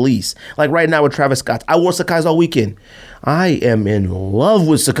next release. Like right now with Travis Scott, I wore Sacai's all weekend. I am in love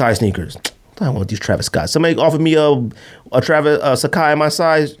with Sacai sneakers. I want these Travis Scott. Somebody offered me a Travis Sacai my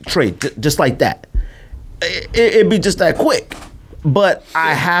size, trade just like that. It'd be just that quick. But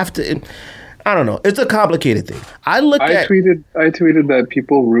I have to. I don't know. It's a complicated thing. I tweeted that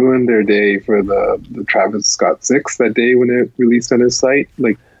people ruined their day for the Travis Scott 6 that day when it released on his site.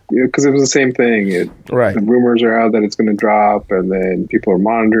 Like, because it was the same thing. Right. The rumors are out that it's going to drop, and then people are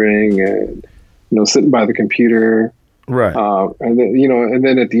monitoring and sitting by the computer. Right. And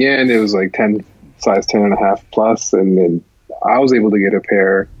then at the end it was like size 10.5 plus, and then I was able to get a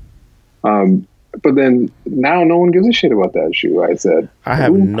pair. But then now no one gives a shit about that shoe. I said I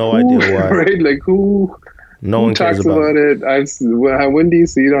have no idea why. Right? Like who one talks about it? When do you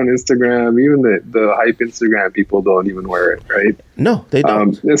see it on Instagram? Even the hype Instagram people don't even wear it, right? No, they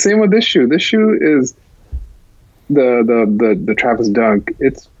don't. The same with this shoe. This shoe is the Travis Dunk.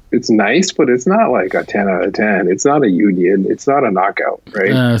 It's nice, but it's not like a 10 out of 10. It's not a Union. It's not a knockout,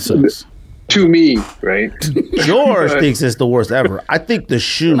 right? To me, right? George thinks it's the worst ever. I think the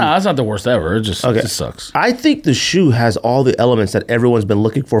shoe... No, it's not the worst ever. It just sucks. I think the shoe has all the elements that everyone's been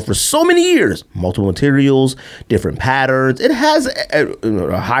looking for so many years. Multiple materials, different patterns. It has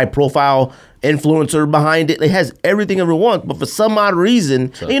a high-profile influencer behind it. It has everything everyone wants, but for some odd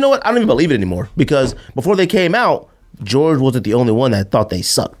reason... And you know what? I don't even believe it anymore, because before they came out, George wasn't the only one that thought they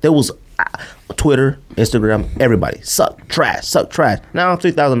sucked. There was Twitter, Instagram, everybody suck trash. Now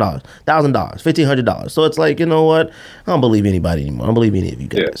 $3,000, $1,000, $1,500. So it's like, you know what? I don't believe anybody anymore. I don't believe any of you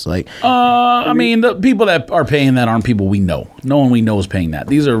guys. Yeah. Like, I mean, the people that are paying that aren't people we know. No one we know is paying that.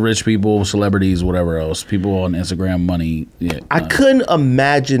 These are rich people, celebrities, whatever else. People on Instagram, money. Yeah, I couldn't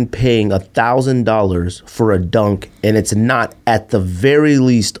imagine paying $1,000 for a Dunk, and it's not at the very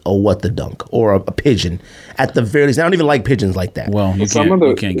least a What the Dunk or a pigeon. At the very least, I don't even like pigeons like that. Well, you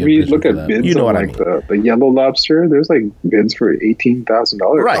can't get we look at bids. You know on what I mean. The Yellow Lobster, there's like bids for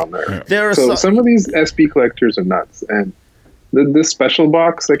 $18,000 on there. There are some of these SB collectors are nuts, and this special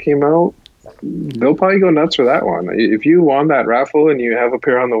box that came out, they'll probably go nuts for that one. If you won that raffle and you have a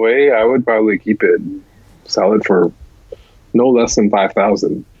pair on the way, I would probably keep it, sell it for no less than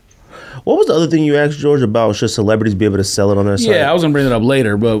 $5,000. What was the other thing you asked George about? Should celebrities be able to sell it on their site? Yeah, I was gonna bring it up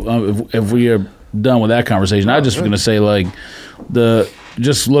later, but if we are done with that conversation, I just was gonna say, like,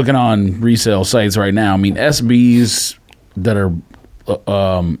 just looking on resale sites right now, I mean, SBs that are,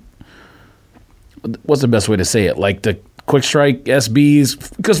 what's the best way to say it? Like the Quick Strike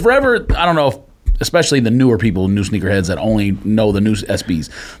SBs, because forever, I don't know if, especially the newer people, new sneakerheads that only know the new SBs.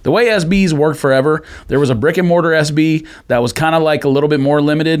 The way SBs worked forever, there was a brick and mortar SB that was kind of like a little bit more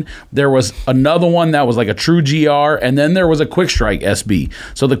limited. There was another one that was like a true GR, and then there was a Quick Strike SB.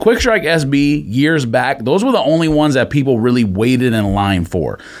 So the Quick Strike SB years back, those were the only ones that people really waited in line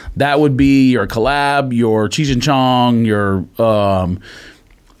for. That would be your Collab, your Cheech and Chong, your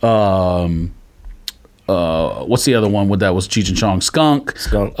what's the other one with that was Cheech and Chong? Skunk.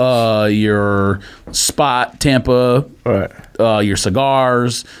 Your Spot, Tampa, right. Your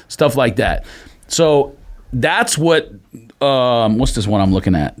cigars, stuff like that. So that's what, what's this one I'm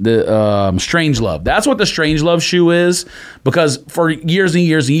looking at? The Strange Love. That's what the Strange Love shoe is, because for years and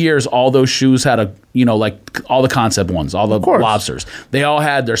years and years, all those shoes had like all the concept ones, all the lobsters. They all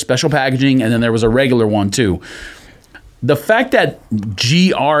had their special packaging, and then there was a regular one too. The fact that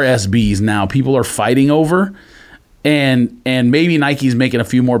GRSBs now people are fighting over, and maybe Nike's making a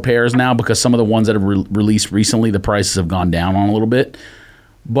few more pairs now because some of the ones that have released recently, the prices have gone down on a little bit.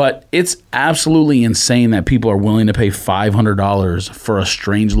 But it's absolutely insane that people are willing to pay $500 for a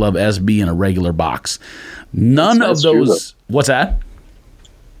Strange Love SB in a regular box. None of those. What's that?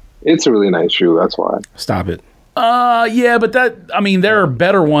 It's a really nice shoe. That's why. Stop it. Yeah, but there are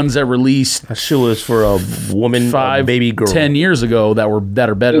better ones that released. That shoe is for a woman, a baby girl, 10 years ago that are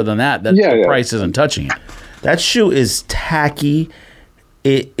better than that. The price isn't touching it. That shoe is tacky.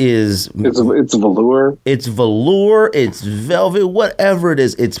 It is. It's velour. It's velour. It's velvet. Whatever it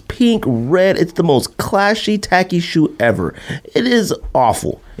is. It's pink, red. It's the most clashy, tacky shoe ever. It is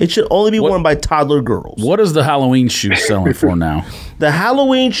awful. It should only be worn by toddler girls. What is the Halloween shoe selling for now? The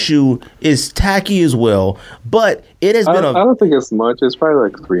Halloween shoe is tacky as well, but it has been I don't think it's much. It's probably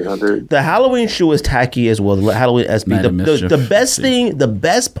like $300. The Halloween shoe is tacky as well. The Halloween SB. The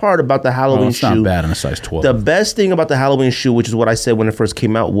best part about the Halloween shoe. It's not bad in a size 12. The best thing about the Halloween shoe, which is what I said when it first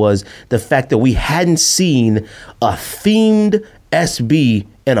came out, was the fact that we hadn't seen a themed SB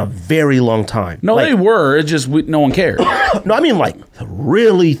in a very long time. No, they were. It's just no one cared. No, I mean like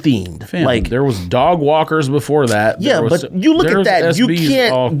really themed. Fam, like there was dog walkers before that. Yeah, but you look at that, you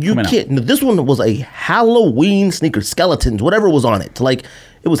can't. This one was a Halloween sneaker, skeletons, whatever was on it. Like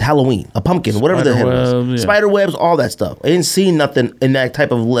it was Halloween, a pumpkin, whatever the hell it was. Yeah. Spider webs, all that stuff. I didn't see nothing in that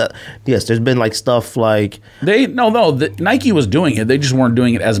type of. Yes, there's been like stuff like Nike was doing it. They just weren't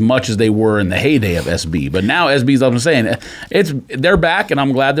doing it as much as they were in the heyday of SB. But now SB's, I'm saying, they're back, and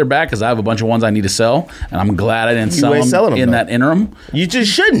I'm glad they're back because I have a bunch of ones I need to sell, and I'm glad I didn't sell them in that interim. You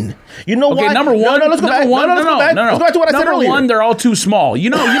just shouldn't. You know why? Okay, number one. No, let's go back. Let's go back. Let's go back to what I said earlier. Number one, they're all too small. You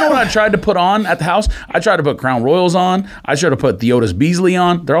know what I tried to put on at the house? I tried to put Crown Royals on. I tried to put the Otis Beasley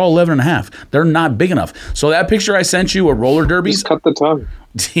on. They're all 11 and a half. They're not big enough. So that picture I sent you of roller derbies. Just cut the tongue.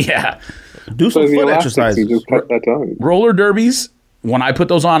 Yeah. Do some foot exercises. Just cut that tongue. Roller derbies. When I put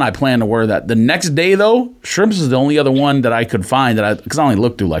those on, I plan to wear that. The next day, though, Shrimps is the only other one that I could find because I only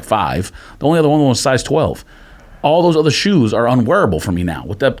looked through like 5. The only other one was size 12. All those other shoes are unwearable for me now.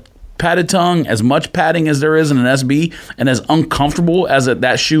 With that padded tongue, as much padding as there is in an SB, and as uncomfortable as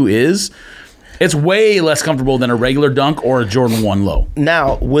that shoe is, it's way less comfortable than a regular Dunk or a Jordan 1 Low.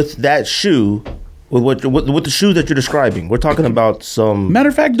 Now, with that shoe, with the shoe that you're describing, we're talking about some... Matter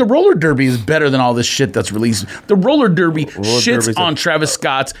of fact, the roller derby is better than all this shit that's released. The roller derby shits on Travis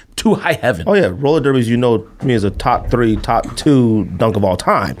Scott's to high heaven. Oh, yeah. Roller derbies, me as a top 3, top 2 Dunk of all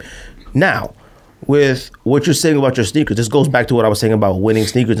time. Now, with what you're saying about your sneakers, this goes back to what I was saying about winning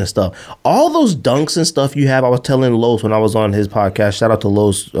sneakers and stuff. All those dunks and stuff you have, I was telling Los when I was on his podcast, shout out to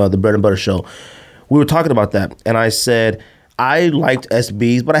Los, the Bread and Butter Show. We were talking about that, and I said I liked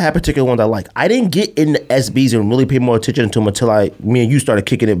SBs, but I had particular ones I like. I didn't get into SBs and really pay more attention to them until me and you started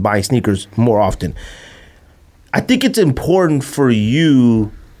kicking it, buying sneakers more often. I think it's important for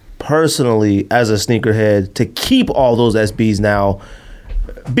you personally as a sneakerhead to keep all those SBs now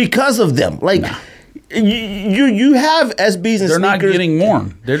because of them. Like, you have SBs and they're sneakers. Not getting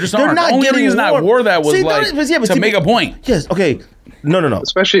worn. They're just they're not the only getting reason worn. I wore that was to make a point. Yes, okay. No.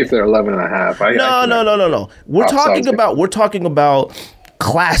 Especially if they're 11 and a half. No. We're talking about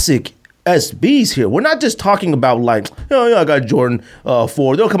classic SBs here. We're not just talking about like, I got Jordan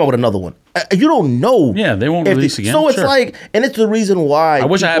 4. They'll come out with another one. You don't know. Yeah, they won't release again. So it's like, and it's the reason why. I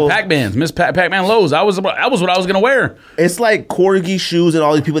wish I had Pac-Mans, Miss Pac-Man lows. That was what I was going to wear. It's like Corgi shoes and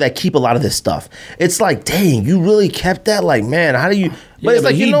all these people that keep a lot of this stuff. It's like, dang, you really kept that? Like, man, how do you? But it's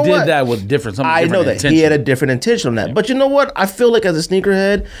like, he did that with different. I know that he had a different intention on that. Yeah. But you know what? I feel like as a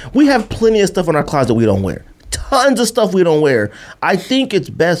sneakerhead, we have plenty of stuff in our closet we don't wear. Tons of stuff we don't wear. I think it's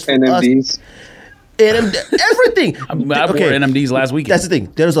best for NMDs. Everything. I wore NMDs last weekend. That's the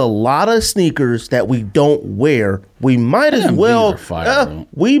thing. There's a lot of sneakers that we don't wear. We might as well.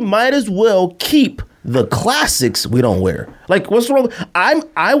 We might as well keep the classics we don't wear. Like, what's wrong?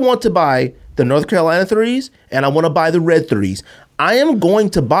 I want to buy the North Carolina 3s and I want to buy the red 3s. I am going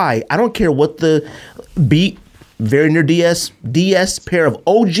to buy. I don't care what the Beat very near DS pair of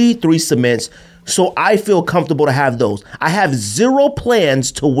OG 3 cements. So I feel comfortable to have those. I have zero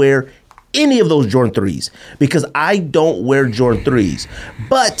plans to wear any of those Jordan 3s because I don't wear Jordan 3s.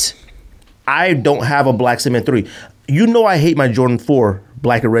 But I don't have a black cement 3. You know I hate my Jordan 4,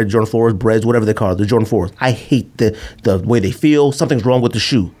 black and red Jordan 4s, Breads, whatever they call it, the Jordan 4s. I hate the way they feel. Something's wrong with the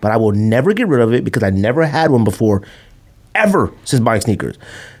shoe. But I will never get rid of it because I never had one before, ever, since buying sneakers.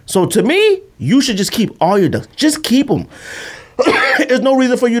 So to me, you should just keep all your ducks. Just keep them. There's no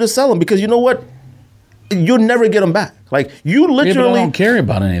reason for you to sell them because you know what? You'll never get them back. Like, you literally... I don't care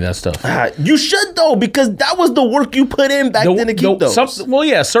about any of that stuff. You should, though, because that was the work you put in back then to keep those.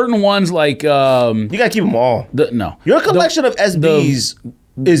 Certain ones like... you got to keep them all. No. Your collection of SBs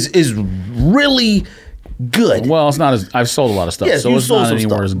is really good. Well, it's not as... I've sold a lot of stuff, so it's not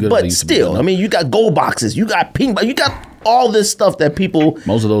anywhere as good as it used to be. But still, I mean, you got gold boxes, you got pink... You got all this stuff that people...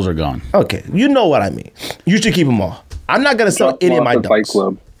 Most of those are gone. Okay, you know what I mean. You should keep them all. I'm not going to sell any of my Fight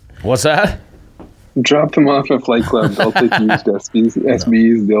Club. What's that? Drop them off at Flight Club. They'll take used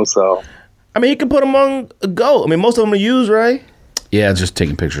SBs. They'll sell. I mean, you can put them on Go. I mean, most of them are used, right? Yeah, just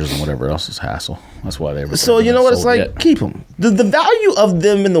taking pictures and whatever else is hassle. That's why they were. So you know what it's like? Yet. Keep them. The value of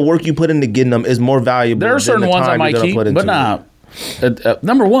them and the work you put into getting them is more valuable. There are certain ones I might keep, but nah.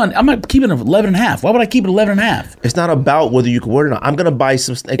 Number one, I'm not keeping it 11 and a half. Why would I keep it 11 and a half? It's not about whether you can wear it or not. I'm going to buy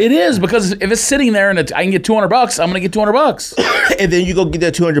some. It is, because if it's sitting there and I can get $200, I'm going to get $200. And then you go get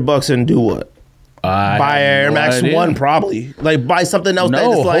that $200 and do what? Buy Air Max 1 probably. Like, buy something else.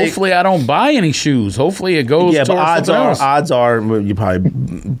 No, hopefully I don't buy any shoes. Hopefully it goes towards something else. Odds are you probably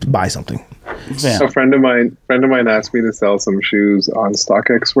buy something. Yeah. A friend of mine asked me to sell some shoes on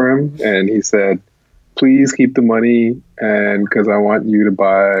StockX for him, and he said, please keep the money, and because I want you to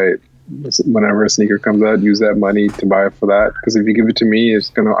buy whenever a sneaker comes out, use that money to buy it for that. Because if you give it to me,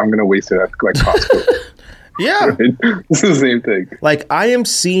 I'm gonna waste it at like Costco. Yeah, right? It's the same thing. Like I am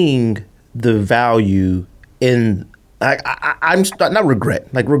seeing the value in. I'm not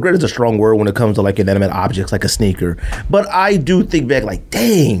regret. Like regret is a strong word when it comes to like inanimate objects, like a sneaker. But I do think back, like,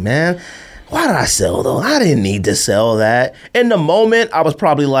 dang, man, why did I sell those? I didn't need to sell that. In the moment, I was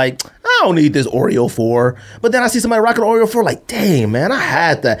probably like, I don't need this Oreo 4. But then I see somebody rocking Oreo 4, like, dang, man, I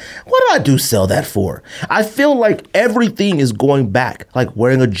had that. What did I do sell that for? I feel like everything is going back, like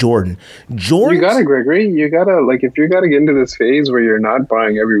wearing a Jordan. You gotta, Gregory. You gotta, like, if you gotta get into this phase where you're not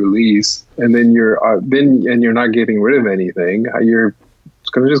buying every release, and then you're not getting rid of anything, it's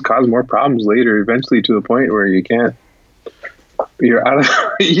gonna just cause more problems later. Eventually, to the point where you can't. Either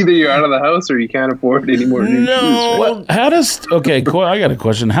you're out of the house or you can't afford any more new shoes. Right? How does I got a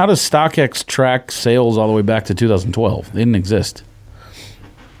question. How does StockX track sales all the way back to 2012? They didn't exist.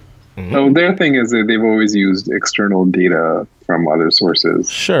 Mm-hmm. Oh, their thing is that they've always used external data from other sources.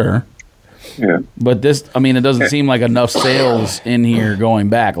 Sure. Yeah. But it doesn't seem like enough sales in here going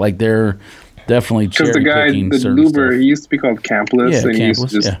back. Like they're definitely because the guy, the Luber, he used to be called Campless, and he used to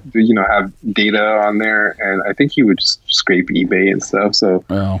just have data on there, and I think he would just scrape eBay and stuff. So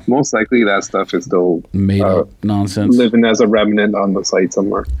most likely that stuff is still made up nonsense, living as a remnant on the site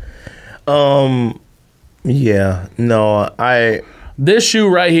somewhere. This shoe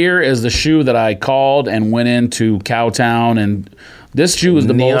right here is the shoe that I called and went into Cowtown, and this shoe is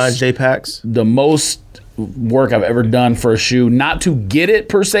the Neon J-Packs, the most work I've ever done for a shoe, not to get it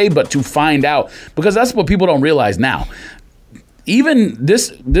per se, but to find out, because that's what people don't realize now. Even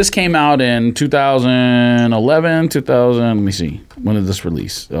this came out in 2011, let me see, when did this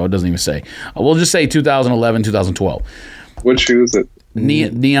release? Oh, it doesn't even say. We'll just say 2011, 2012. What shoe is it?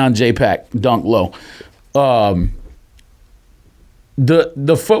 Neon J-Pack Dunk Low.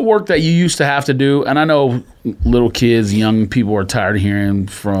 The footwork that you used to have to do, and I know little kids, young people are tired of hearing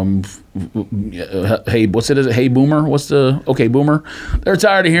from, hey, what's it? Is it Hey Boomer? What's the Okay Boomer? They're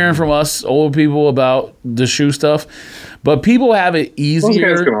tired of hearing from us old people about the shoe stuff, but people have it easier.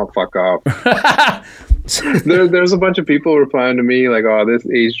 Those guys can all fuck off. There's a bunch of people replying to me like, "Oh, this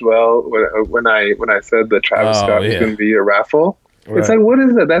aged well." When I said that Travis Scott was going to be a raffle. Right. It's like, what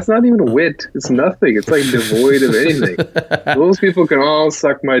is that? That's not even wit. It's nothing. It's like devoid of anything. Those people can all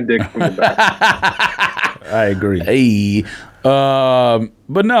suck my dick from the back. I agree. Hey.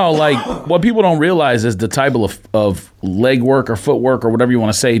 But no, like what people don't realize is the type of leg work or footwork or whatever you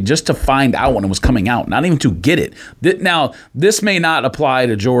want to say, just to find out when it was coming out, not even to get it. Now, this may not apply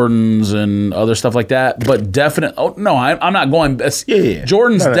to Jordans and other stuff like that, but definitely. Oh no, I'm not going. Yeah.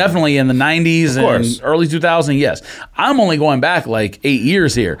 Jordans definitely in the 90s and early 2000s. Yes, I'm only going back like 8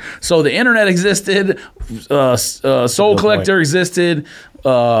 years here. So the internet existed, Soul Collector existed.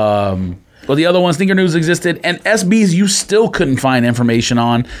 Well, the other one, Sneaker News, existed, and SBs you still couldn't find information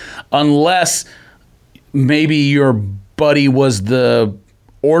on unless maybe your buddy was the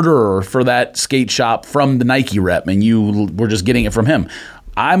orderer for that skate shop from the Nike rep and you were just getting it from him.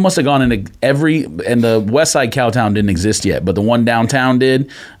 I must have gone into and the West Side Cowtown didn't exist yet, but the one downtown did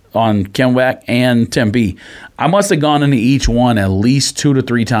on Kennebec and Tempe. I must have gone into each one at least 2 to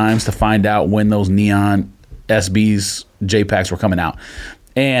 3 times to find out when those neon SBs, J-Packs were coming out.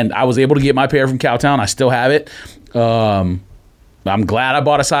 And I was able to get my pair from Cowtown. I still have it. I'm glad I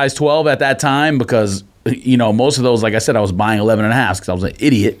bought a size 12 at that time because, most of those, like I said, I was buying 11 and a half because I was an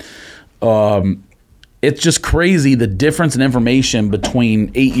idiot. It's just crazy the difference in information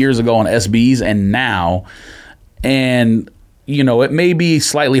between 8 years ago on SBs and now. And, it may be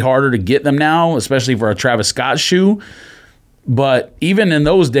slightly harder to get them now, especially for a Travis Scott shoe. But even in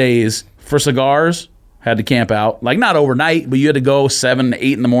those days, for cigars, had to camp out, like not overnight, but you had to go 7 to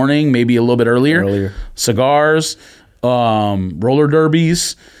 8 in the morning, maybe a little bit earlier. Cigars, roller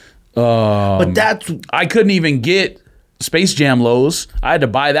derbies. But I couldn't even get Space Jam lows. I had to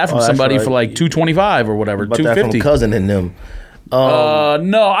buy that from somebody for like $225 or whatever, $250. That from Cousin and them.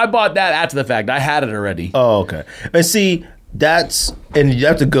 No, I bought that after the fact. I had it already. Oh, okay. And see, that's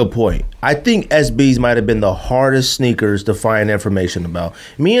a good point. I think SBs might have been the hardest sneakers to find information about.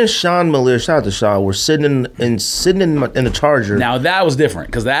 Me and Sean Miller, shout out to Sean, were sitting in the Charger. Now that was different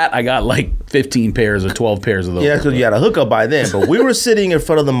because that I got like 15 pairs or 12 pairs of those. Yeah, because you had a hookup by then. But we were sitting in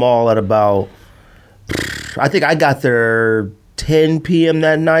front of the mall at about, I think I got there 10 p.m.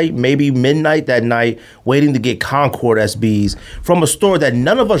 that night, maybe midnight that night, waiting to get Concord SBs from a store that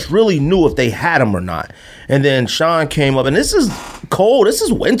none of us really knew if they had them or not. And then Sean came up, and this is cold. This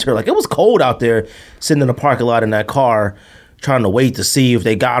is winter. Like, it was cold out there, sitting in the parking lot in that car, trying to wait to see if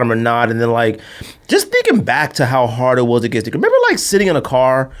they got them or not. And then like just thinking back to how hard it was to get. Remember like sitting in a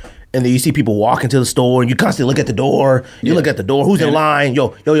car and then you see people walk into the store and you constantly look at the door. You look at the door. Who's in line? Yo,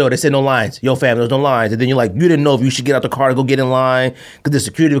 they said no lines. Yo, fam, there's no lines. And then you're like, you didn't know if you should get out the car to go get in line because the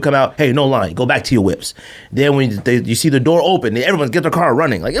security would come out. Hey, no line. Go back to your whips. Then when you see the door open, everyone gets their car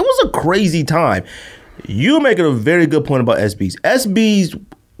running. Like, it was a crazy time. You're making a very good point about SBs.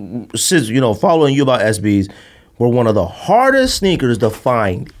 SBs, since, following you about SBs, were one of the hardest sneakers to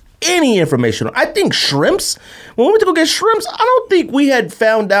find any information on. I think shrimps, when we went to go get shrimps, I don't think we had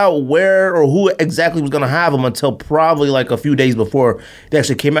found out where or who exactly was going to have them until probably like a few days before they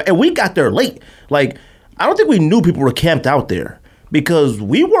actually came out. And we got there late. Like, I don't think we knew people were camped out there because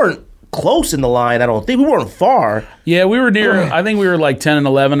we weren't close in the line. I don't think we weren't far. Yeah, we were near, I think we were like 10 and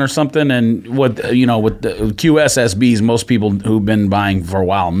 11 or something. And with the QSSBs, most people who've been buying for a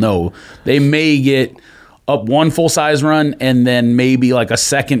while know they may get up one full-size run and then maybe like a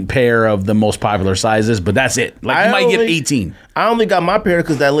second pair of the most popular sizes, but that's it. Like you might get 18. I only got my pair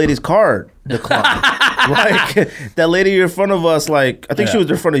because that lady's card declined. Like that lady in front of us, like I think she was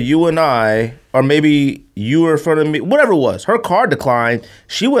in front of you and I, or maybe you were in front of me, whatever it was. Her card declined.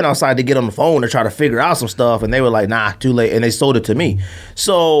 She went outside to get on the phone to try to figure out some stuff, and they were like, nah, too late, and they sold it to me.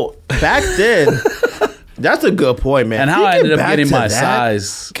 So back then... That's a good point, man. And how I ended up getting my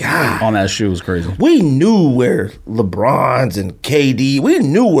size on that shoe was crazy. We knew where LeBron's and KD, we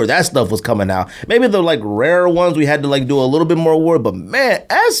knew where that stuff was coming out. Maybe the like rarer ones we had to like do a little bit more work, but man,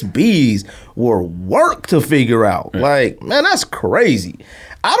 SBs were work to figure out. Yeah. Like, man, that's crazy.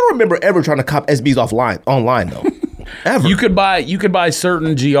 I don't remember ever trying to cop SBs online though. Ever. You could buy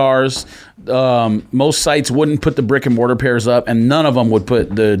certain GRs. Most sites wouldn't put the brick and mortar pairs up, and none of them would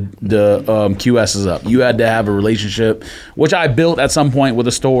put the QSs up. You had to have a relationship, which I built at some point with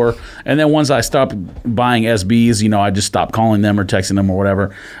a store. And then once I stopped buying SBs, I just stopped calling them or texting them or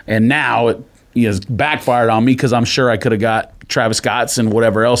whatever. And now it has backfired on me because I'm sure I could have got Travis Scott's and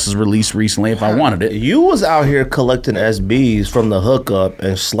whatever else is released recently if I wanted it. You was out here collecting SBs from the hookup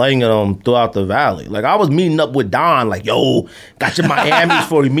and slinging them throughout the valley. Like I was meeting up with Don, like, yo, got your Miamis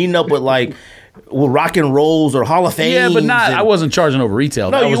for you. Meeting up with Rock and Rolls or Hall of Fame. Yeah, but I wasn't charging over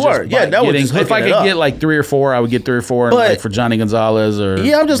retail. No, that you was were. Yeah, that was just if I could get like 3 or 4, I would get 3 or 4, and like for Johnny Gonzalez or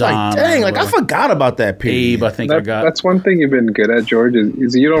I'm just Don like, dang, like I forgot about that period. Abe, I think I got. That's one thing you've been good at, George,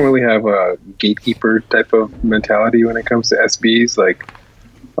 is you don't really have a gatekeeper type of mentality when it comes to SBs. Like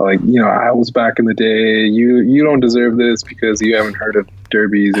I was back in the day. You don't deserve this because you haven't heard of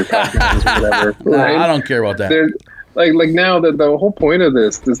derbies or Pac-Mans or whatever. Right? I don't care about that. Like now the whole point of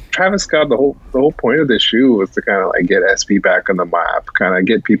this Travis Scott, the whole point of this shoe was to kind of like get SB back on the map, kind of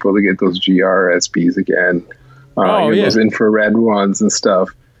get people to get those GR SBs again, those infrared ones and stuff.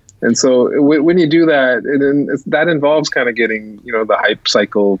 And so when you do that, that involves kind of getting the hype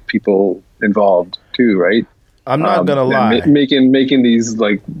cycle people involved too, right? I'm not gonna lie, making these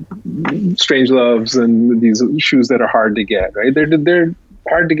like Strange Loves and these shoes that are hard to get, right? They're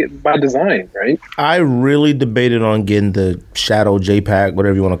hard to get by design, right? I really debated on getting the Shadow J-Pack,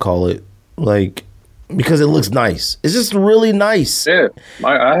 whatever you want to call it, like because it looks nice. It's just really nice. Yeah,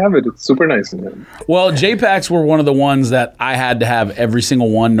 I have it. It's super nice. Well, J-Packs were one of the ones that I had to have every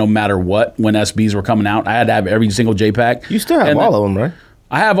single one, no matter what. When SBs were coming out, I had to have every single J-Pack. You still have all of them, right?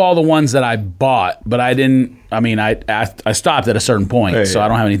 I have all the ones that I bought, but I didn't. I mean, I stopped at a certain point, so I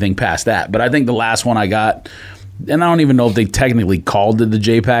don't have anything past that. But I think the last one I got, and I don't even know if they technically called it the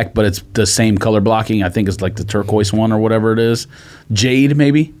J-Pack, but it's the same color blocking. I think it's like the turquoise one or whatever it is. Jade,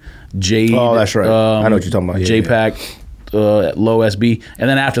 maybe? Jade. Oh, that's right. I know what you're talking about. J-Pack, low SB. And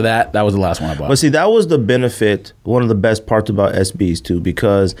then after that was the last one I bought. But see, that was the benefit, one of the best parts about SBs too,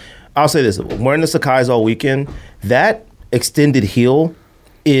 because I'll say this, wearing the Sakai's all weekend, that extended heel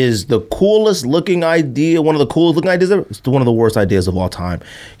is the coolest looking idea, one of the coolest looking ideas ever. It's one of the worst ideas of all time.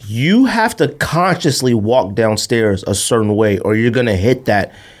 You have to consciously walk downstairs a certain way or you're going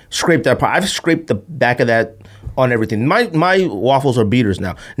to scrape that part. I've scraped the back of that on everything. My waffles are beaters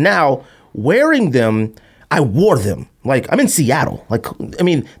now. Now, wearing them, I wore them. Like, I'm in Seattle. Like, I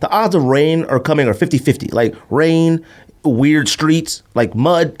mean, the odds of rain are coming are 50-50. Like, rain, weird streets, like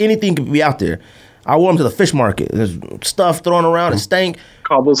mud, anything could be out there. I wore them to the fish market. There's stuff thrown around. It stank.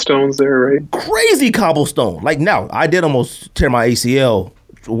 Cobblestones there, right? Crazy cobblestone. Like, now, I did almost tear my ACL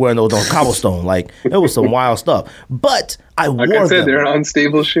wearing those on cobblestone. Like, it was some wild stuff. But I wore them. Like I said, they're an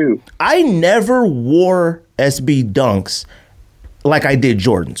unstable shoe. I never wore SB Dunks like I did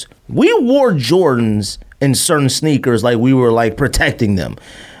Jordans. We wore Jordans in certain sneakers like we were, like, protecting them.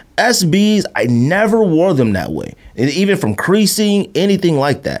 SBs, I never wore them that way. And even from creasing, anything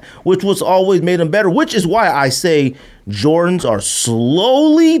like that, which was always made them better, which is why I say Jordans are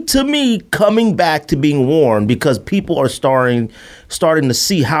slowly, to me, coming back to being worn because people are starting to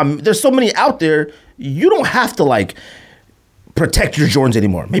see how there's so many out there. You don't have to like protect your Jordans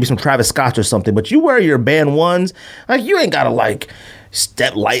anymore. Maybe some Travis Scotts or something, but you wear your Band 1s, like you ain't gotta like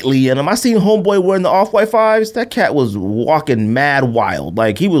step lightly in them. I seen homeboy wearing the Off-White 5s. That cat was walking mad wild.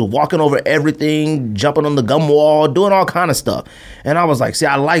 Like he was walking over everything, jumping on the gum wall, doing all kind of stuff. And I was like, see,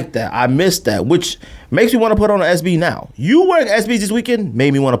 I like that. I missed that, which makes me want to put on an SB now. You wearing SBs this weekend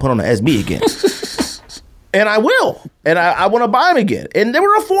made me want to put on an SB again. And I will. And I want to buy them again. And they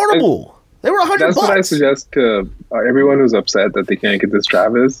were affordable. They were $100. That's what I suggest to everyone who's upset that they can't get this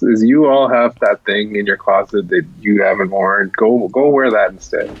Travis. Is you all have that thing in your closet that you haven't worn. Go wear that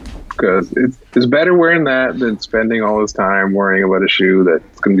instead, because it's better wearing that than spending all this time worrying about a shoe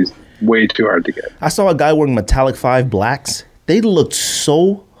that's going to be way too hard to get. I saw a guy wearing metallic 5 blacks. They looked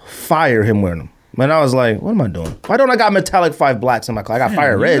so fire. Him wearing them. And I was like, what am I doing? Why don't I got metallic 5 blacks in my closet? I got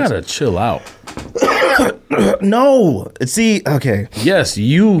fire reds. You gotta chill out. No. See, okay. Yes,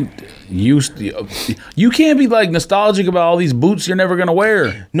 you can't be like nostalgic about all these boots you're never gonna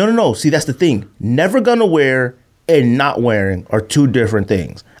wear. No. See, that's the thing. Never gonna wear and not wearing are two different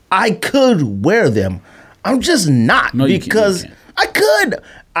things. I could wear them. I'm just not because I could.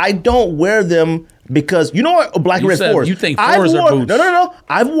 I don't wear them because you know what? Black and red 4s. You think 4s are boots? No.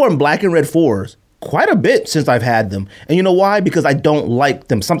 I've worn black and red 4s quite a bit since I've had them. And you know why? Because I don't like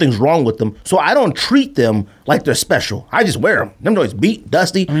them. Something's wrong with them. So I don't treat them like they're special. I just wear them. Them always beat,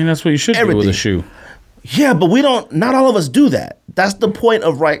 dusty. I mean, that's what you should do with a shoe. Yeah, but not all of us do that. That's the point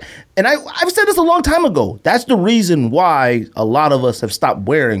of and I've said this a long time ago. That's the reason why a lot of us have stopped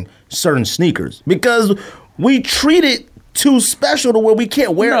wearing certain sneakers. Because we treat it too special to where we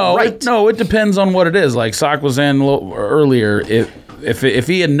can't wear it right. No, it depends on what it is. Like Sock was saying earlier, if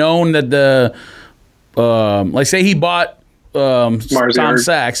he had known that the like say he bought Tom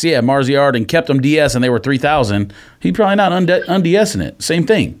Sachs, Mars Yard, and kept them DS and they were 3,000, he'd probably not unDSing it. Same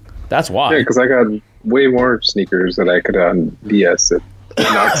thing. That's why. Yeah, because I got way more sneakers that I could DS it.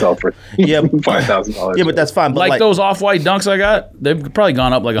 Not sell for $5,000. Yeah, but that's fine. But like those Off-White Dunks I got, they've probably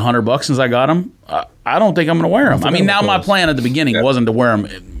gone up like $100 since I got them. I don't think I'm going to wear them. I mean, now my plan at the beginning wasn't to wear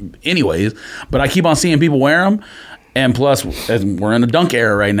them anyways, but I keep on seeing people wear them. And plus, as we're in a dunk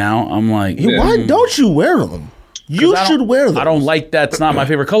era right now, I'm like, why don't you wear them? You should wear them. I don't like that. It's not my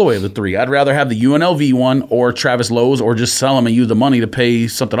favorite colorway of the three. I'd rather have the UNLV one or Travis Lowe's or just sell them and use the money to pay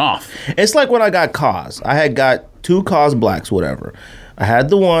something off. It's like when I got KAWS. I had got 2 KAWS blacks, whatever. I had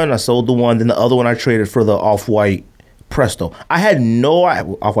the one, I sold the one, then the other one I traded for the Off-White Presto. I had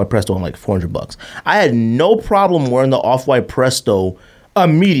Off-White Presto on like $400. I had no problem wearing the Off-White Presto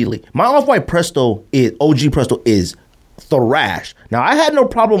immediately. My Off-White Presto OG Presto is thrash. Now I had no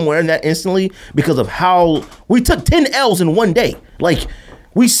problem wearing that instantly because of how we took 10 L's in one day. Like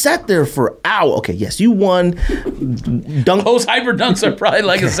we sat there for hours. Okay, yes, you won. Those Hyper Dunks are probably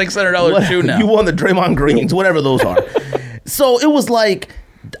like a $600 shoe now. You won the Draymond Greens, whatever those are. So it was like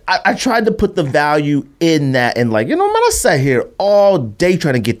I tried to put the value in that and like, man, I sat here all day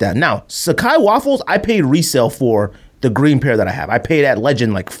trying to get that. Now, Sakai Waffles, I paid resale for the green pair that I have. I paid at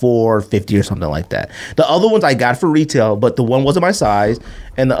Legend like $450 or something like that. The other ones I got for retail, but the one wasn't my size,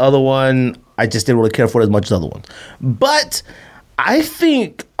 and the other one I just didn't really care for it as much as the other ones. But I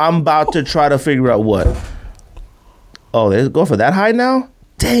think I'm about to try to figure out what. Oh, they go for that high now?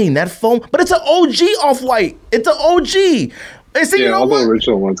 Dang, that foam. But it's an OG Off-White. It's an OG. All the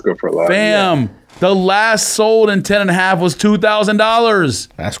original ones go for a lot. Bam. Yeah. The last sold in 10.5 was $2,000.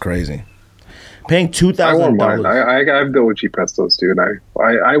 That's crazy. Paying $2,000. I have the OG Prestos too, and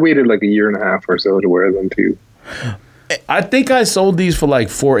I waited like a year and a half or so to wear them too. I think I sold these for like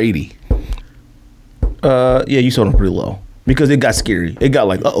 $480. Yeah, you sold them pretty low because it got scary. It got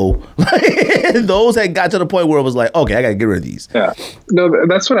like, those had got to the point where it was like, okay, I gotta get rid of these. Yeah, no,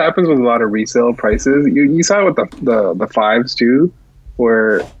 that's what happens with a lot of resale prices. You saw it with the 5s too,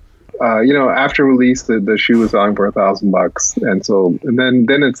 where after release the shoe was selling for $1,000, and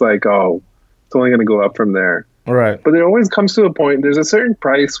then it's like, oh, it's only going to go up from there. Right. But it always comes to a point, there's a certain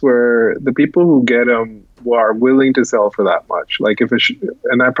price where the people who get them are willing to sell for that much. Like and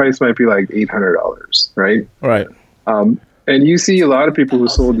that price might be like $800, right? Right. And you see a lot of people who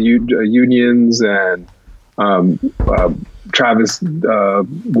sold Unions and Travis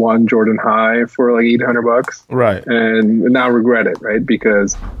 1 Jordan High for like $800. Right. And now regret it, right?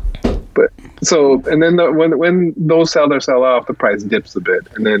 And then when those sell off, the price dips a bit.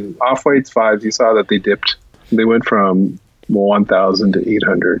 And then Off-White's 5s, you saw that they dipped. They went from 1,000 to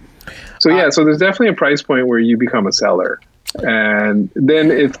 800. So so there's definitely a price point where you become a seller, and then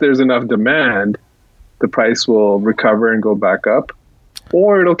if there's enough demand, the price will recover and go back up,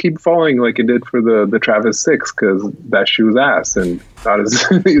 or it'll keep falling like it did for the Travis 6 because that shoe's ass and not as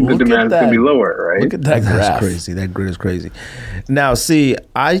the demand can be lower, right? Look at that graph. That's crazy. That grid is crazy. Now, see,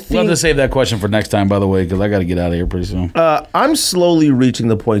 I think we'll have to save that question for next time, by the way, because I got to get out of here pretty soon. I'm slowly reaching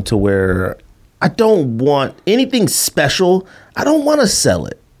the point to where I don't want anything special. I don't want to sell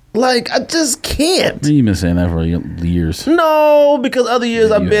it. Like, I just can't. You've been saying that for years. No, because other years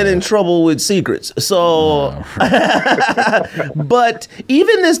I've been in trouble with secrets. So, but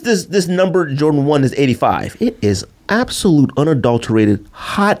even this number Jordan 1 is 85. It is absolute unadulterated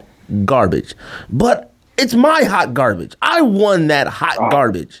hot garbage. But it's my hot garbage. I won that hot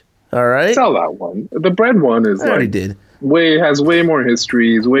garbage. All right? Sell that one. The bread one is has way more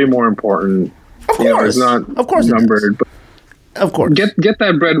history, is way more important. Of course. It's not numbered, but of course. Get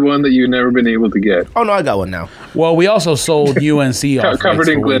that bread one that you've never been able to get. Oh, no, I got one now. Well, we also sold UNC covered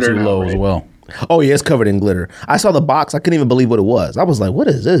in glitter low as well. Oh, yeah, it's covered in glitter. I saw the box. I couldn't even believe what it was. I was like, what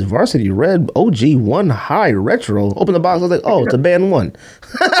is this? Varsity Red OG 1 High Retro. Open the box. I was like, oh, it's a band 1.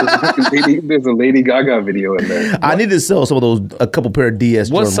 There's a Lady Gaga video in there. I need to sell some of those, a couple pair of DS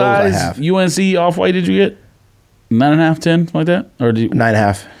What Jordan size I have. UNC Off-White did you get? 9.5, 10, something like that? Or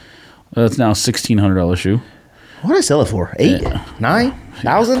 9.5. That's now a $1,600 shoe. What did I sell it for? 8?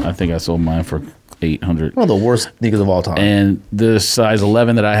 9,000? I think I sold mine for $800. One of the worst sneakers of all time. And the size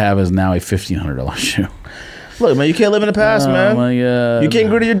 11 that I have is now a $1,500 shoe. Look, man, you can't live in the past, man. My God. You can't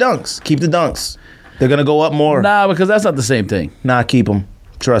get rid of your dunks. Keep the dunks. They're going to go up more. Nah, because that's not the same thing. Nah, keep them.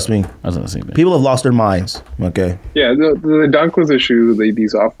 Trust me. That's not the same thing. People have lost their minds. Okay. Yeah, the dunk was a shoe.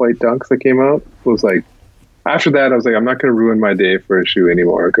 These Off-White dunks that came out was like, after that, I was like, I'm not going to ruin my day for a shoe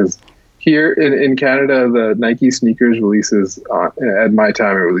anymore because here in Canada, the Nike sneakers releases, at my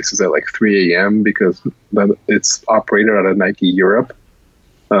time, it releases at like 3 a.m. because it's operated out of Nike Europe.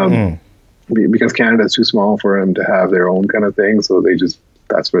 Because Canada is too small for them to have their own kind of thing. So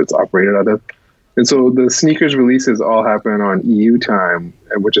that's what it's operated out of. And so the sneakers releases all happen on EU time,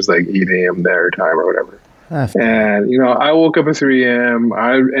 which is like 8 a.m. their time or whatever. And, I woke up at 3 a.m.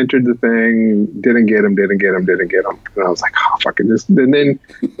 I entered the thing, didn't get them. And I was like, oh, fucking this. And then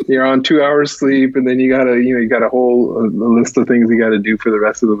you're on 2 hours sleep, and then you got a whole list of things you got to do for the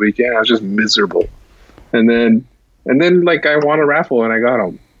rest of the weekend. I was just miserable. And then like I won a raffle and I got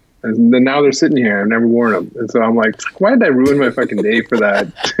them. And then now they're sitting here. I've never worn them. And so I'm like, why did I ruin my fucking day for that?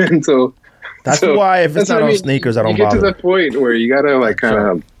 And so that's why if it's not on sneakers, I don't bother. You get to the point where you got to like kind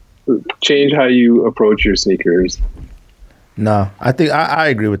of change how you approach your sneakers. No, I think I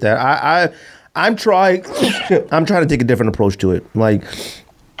agree with that. I'm trying to take a different approach to it. Like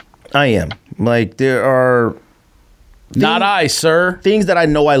I am. Like there are things that I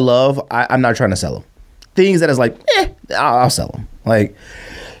know I love. I'm not trying to sell them. Things that is like, I'll sell them. Like,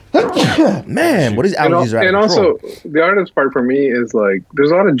 man, what is allergies are out of control. And also, the hardest part for me is like,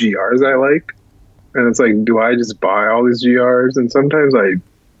 there's a lot of GRs I like, and it's like, do I just buy all these GRs? And sometimes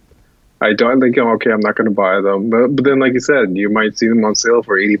I don't think, okay, I'm not going to buy them. But then, like you said, you might see them on sale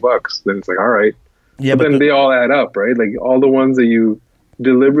for $80. Then it's like, all right. Yeah, but then they all add up, right? Like all the ones that you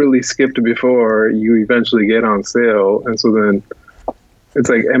deliberately skipped before, you eventually get on sale. And so then it's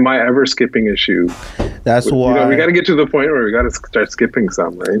like, am I ever skipping a shoe? That's why we got to get to the point where we got to start skipping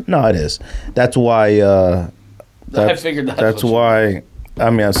some, right? No, it is. That's why. I figured that. That's why. I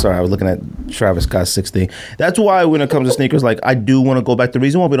mean, I'm sorry. I was looking at Travis Scott 16. That's why when it comes to sneakers, like I do want to go back. The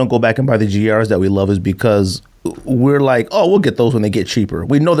reason why we don't go back and buy the GRs that we love is because we're like, oh, we'll get those when they get cheaper.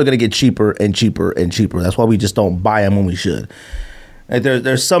 We know they're going to get cheaper and cheaper and cheaper. That's why we just don't buy them when we should. Like,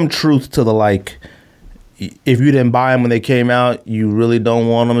 there's some truth to the like, if you didn't buy them when they came out, you really don't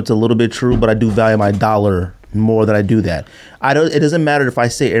want them. It's a little bit true, but I do value my dollar more than I do that. It doesn't matter if I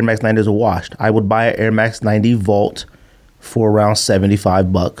say Air Max 90s are washed. I would buy an Air Max 90 Vault for around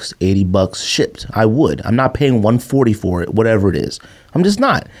 $75, $80 shipped. I would. I'm not paying $140 for it, whatever it is. I'm just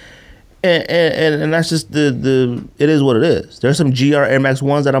not. And that's just it is what it is. There's some GR Air Max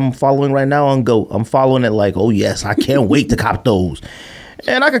 1s that I'm following right now on Go. I'm following it like, oh yes, I can't wait to cop those.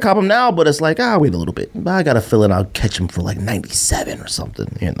 And I could cop them now, but it's like, I'll wait a little bit. I got to feel it. I'll catch them for like 97 or something,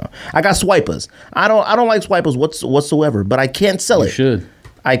 I got swipers. I don't like swipers whatsoever, but I can't sell it. You should.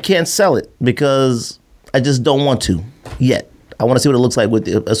 I can't sell it because I just don't want to yet. I want to see what it looks like with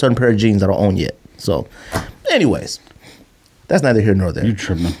a certain pair of jeans I don't own yet. So, anyways, that's neither here nor there. You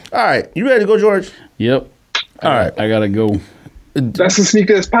tripping. All right. You ready to go, George? Yep. All right. I got to go. That's the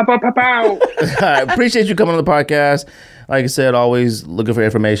sneakers. Pow, pow, pow, pow. I appreciate you coming on the podcast. Like I said, always looking for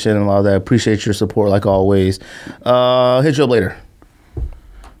information and all that. Appreciate your support, like always. Hit you up later.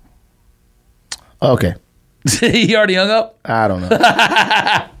 Okay. He already hung up? I don't know.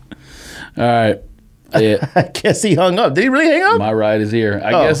 All right. Yeah. I guess he hung up. Did he really hang up? My ride is here.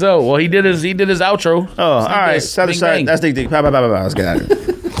 I guess so. Well, he did his outro. Oh, all right. That's Dick Dick. Let's get out of here.